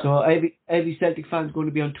 So every Celtic fan's going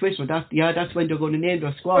to be on Twitter. That's when they're going to name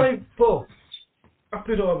their squad. Right, Paul. I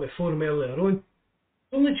put it on the forum earlier on.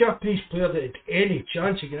 The only Japanese player that had any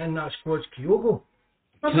chance of getting in that squad's Kyogo.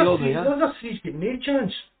 The other three's got no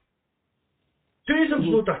chance. Two of them's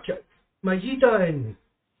not a kid. Maeda and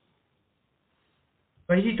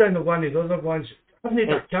one of the other ones haven't had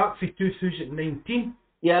a cap for 2019.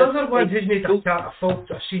 Yeah. The other one hasn't had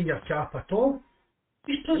a senior cap at all.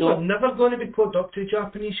 These players are never going to be called up to the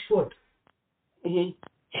Japanese squad. You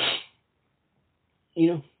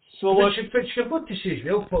know, so which you've got to say as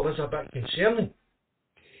well, Paul, is a bit concerning.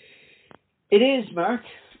 It is, Mark.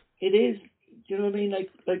 It is. Do you know what I mean? I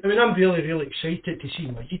mean, I'm really, really excited to see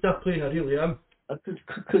Maeda playing. I really am.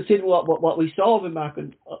 Consider what we saw of him, Mark. I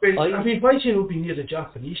mean, why is he not be near the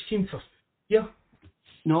Japanese team for? Yeah.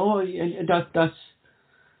 No, and that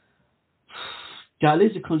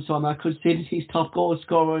is a concern. I consider he's top goal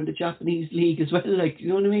scorer in the Japanese league as well. Like, you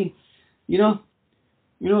know what I mean? You know,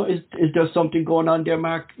 is there something going on there,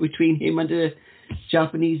 Mark, between him and the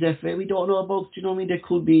Japanese FA? We don't know about. Do you know what I mean? There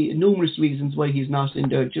could be numerous reasons why he's not in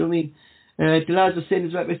there. Do you know what I mean? The lads are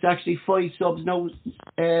saying it's actually 5 subs now.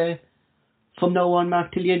 From now on,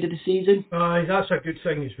 Mark, till the end of the season. Aye, that's a good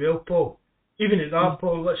thing as well, Paul. Even at that,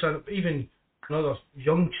 Paul, even another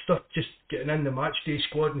youngster just getting in the match day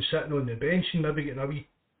squad and sitting on the bench and maybe getting a wee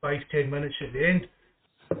 5-10 minutes at the end.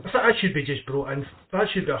 I think that should be just brought in. That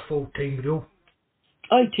should be a full-time rule.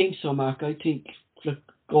 I think so, Mark. I think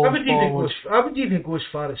going forward. I would even go as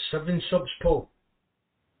far as 7 subs, Paul.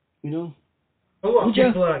 You know? A lot of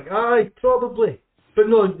people are like, aye, probably. But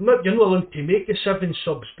no, you're not allowed to make the 7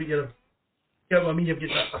 subs, but you're... You know what I mean? You've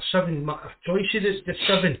got a 7 choices. The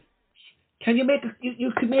 7. Can you make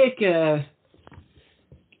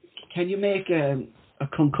a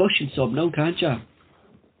concussion sub? No, can't you?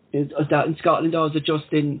 Is that in Scotland or is it just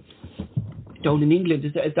down in England?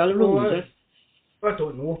 Is that a rule? Is it? I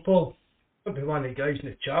don't know, Paul. Maybe one of the guys in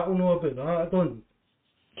the chat will know about that. I don't.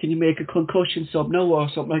 Can you make a concussion sub now or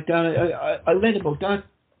something like that? I read about that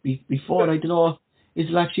before. I don't know. Is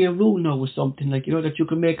it actually a rule now or something like that you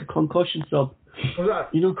can make a concussion sub? Well,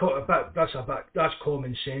 that's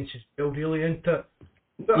common sense as well, really, isn't it?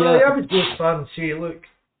 But I would go as far and say, look,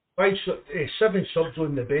 7 subs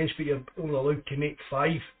on the bench, but you're only allowed to make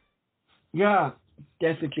 5. Yeah,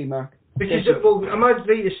 definitely, Mark. Because am I right?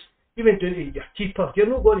 It's even down to your keeper. You're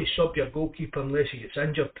not going to sub your goalkeeper unless he gets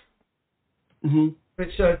injured. But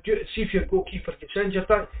see if your goalkeeper gets injured,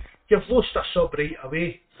 you've lost a sub right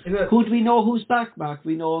away. Could we know who's back, Mark?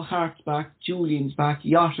 We know Hart's back, Julian's back,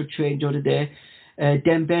 Yotta trained the other day,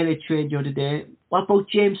 Dembele trained the other day. What about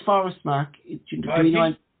James Forrest, Mark? He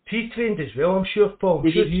trained as well, I'm sure, Paul.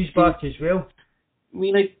 I'm sure he's back as well. I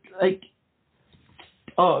mean,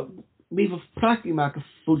 we've practically, Mark, a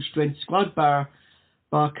full strength squad bar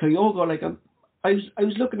Kyogo. I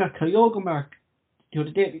was looking at Kyogo, Mark, the other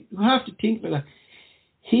day. You have to think about that.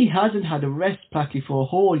 He hasn't had a rest practically for a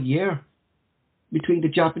whole year. Between the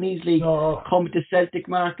Japanese league coming to Celtic,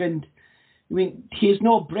 Mark, and I mean, he has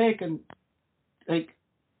no break, and like,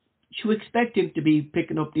 you expect him to be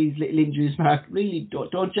picking up these little injuries, Mark. Really,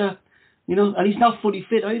 don't you? You know, and he's not fully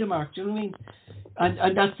fit either, Mark. Do you know what I mean?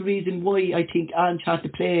 And that's the reason why I think Ange had to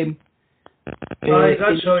play him. That's right.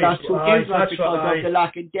 Because Aye. of the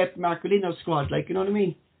lack of depth, Mark, within our squad. Like, you know what I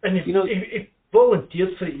mean? And if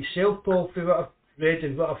volunteered for it yourself, Paul, for what I've read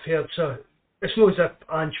and what I've heard, so it's not as if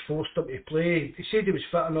Ange forced him to play. He said he was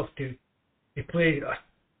fit enough to play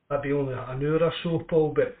maybe only an hour or so,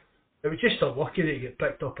 Paul, but it was just a lucky that he got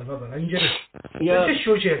picked up another injury. Yeah. It just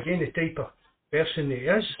shows you again the type of person that he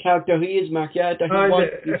is. Character he is, Mark, yeah.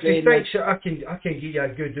 If he thinks that I can give you a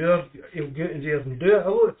good hour, he'll go out there and do it. A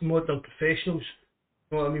lot of modern professionals,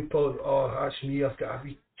 you know what I mean, Paul, that's me, I've got a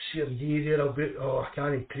wee sear knee there, I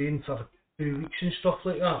can't train for 2 weeks and stuff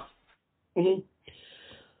like that. Mm-hmm.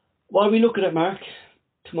 What are we looking at, Mark,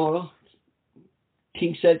 tomorrow?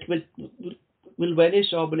 Think Celtic will win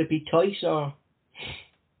it, or will it be tight, or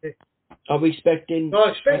are we expecting... No,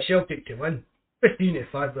 I expect Celtic to win.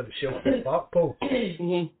 15-5 with the Celtic back, Paul.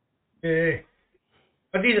 Mm-hmm.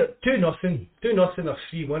 I'd either 2-0 or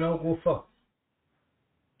 3-1 I'll go for.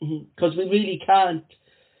 Because we really can't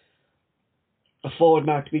afford,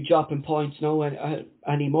 Mark, to be dropping points now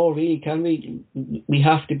anymore, really, can we? We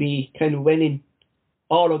have to be kind of winning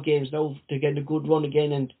all our games now to get a good run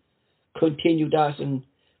again and continue that and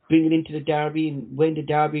bring it into the derby and win the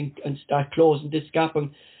derby and start closing this gap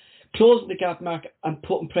and closing the gap, Mark, and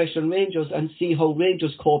putting pressure on Rangers and see how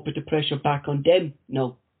Rangers cope with the pressure back on them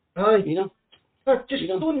now. Aye. You know?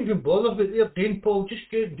 Don't even bother with their doing, Paul. Just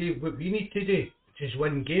go and do what we need to do, which is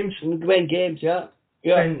win games. Win games, yeah.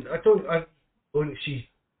 And I don't see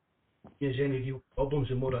there's any real problems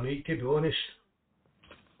tomorrow night, to be honest.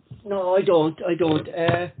 No, I don't.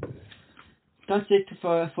 That's it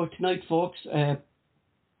for tonight, folks.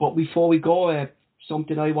 But before we go,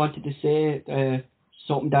 something I wanted to say,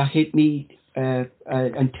 something that hit me,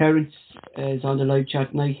 and Terence is on the live chat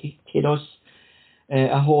tonight, he hit us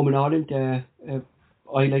at home in Ireland.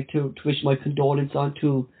 I like to wish my condolences on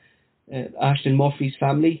to Ashton Murphy's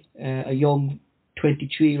family, a young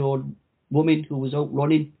 23-year-old woman who was out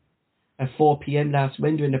running at 4 p.m. last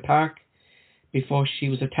winter in the park before she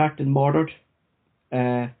was attacked and murdered.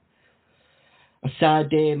 A sad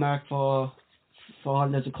day, Mark, for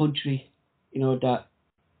all as a country, you know, that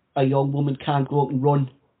a young woman can't go out and run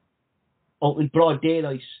out in broad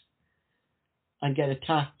daylight and get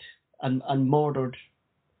attacked and murdered.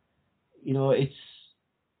 You know, it's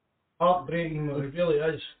heartbreaking. It really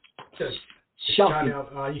is. Shocking.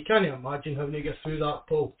 You can't imagine having to get through that,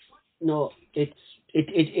 Paul. No, it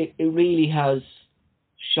really has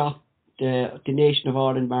shocked the nation of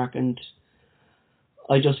Ireland, Mark, and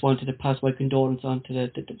I just wanted to pass my condolences on to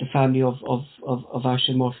the family of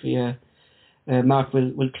Ashton Murphy. Mark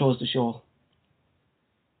will close the show.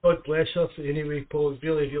 God bless her. Anyway, Paul, it's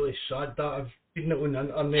really, really sad that I've seen it on the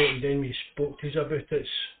internet and then we spoke to us about it.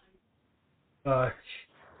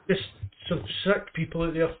 It's just some sick people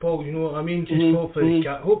out there, Paul, you know what I mean? Just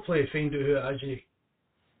hopefully they find out who it is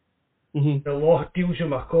and the law deals with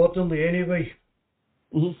them accordingly anyway.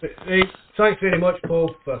 But, right, thanks very much,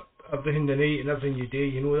 Paul, for everything tonight and everything you do,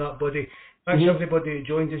 you know that, buddy. Thanks everybody who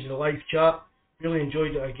joined us in the live chat. Really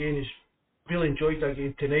enjoyed it again.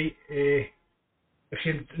 Tonight. If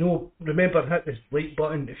you know, remember, hit the like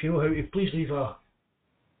button. If you know how to, please leave a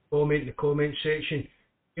comment in the comment section.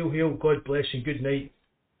 Hail, God bless and good night.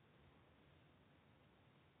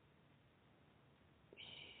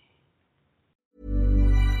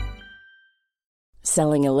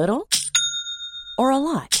 Selling a little or a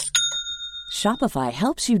lot? Shopify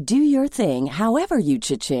helps you do your thing however you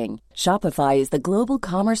cha-ching. Shopify is the global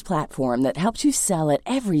commerce platform that helps you sell at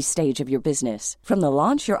every stage of your business. From the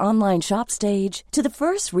launch your online shop stage to the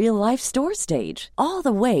first real-life store stage, all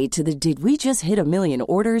the way to the did we just hit a million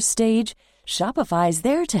orders stage. Shopify is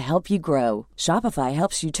there to help you grow. Shopify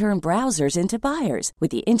helps you turn browsers into buyers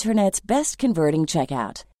with the internet's best converting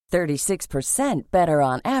checkout. 36% better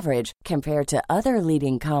on average compared to other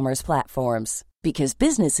leading commerce platforms. Because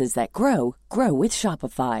businesses that grow with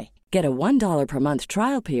Shopify. Get a $1 per month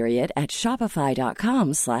trial period at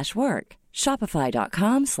shopify.com/work.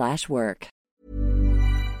 Shopify.com/work.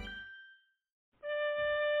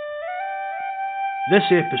 This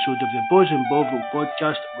episode of the Bawz and Bovril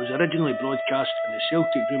podcast was originally broadcast on the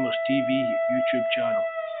Celtic Rumours TV YouTube channel.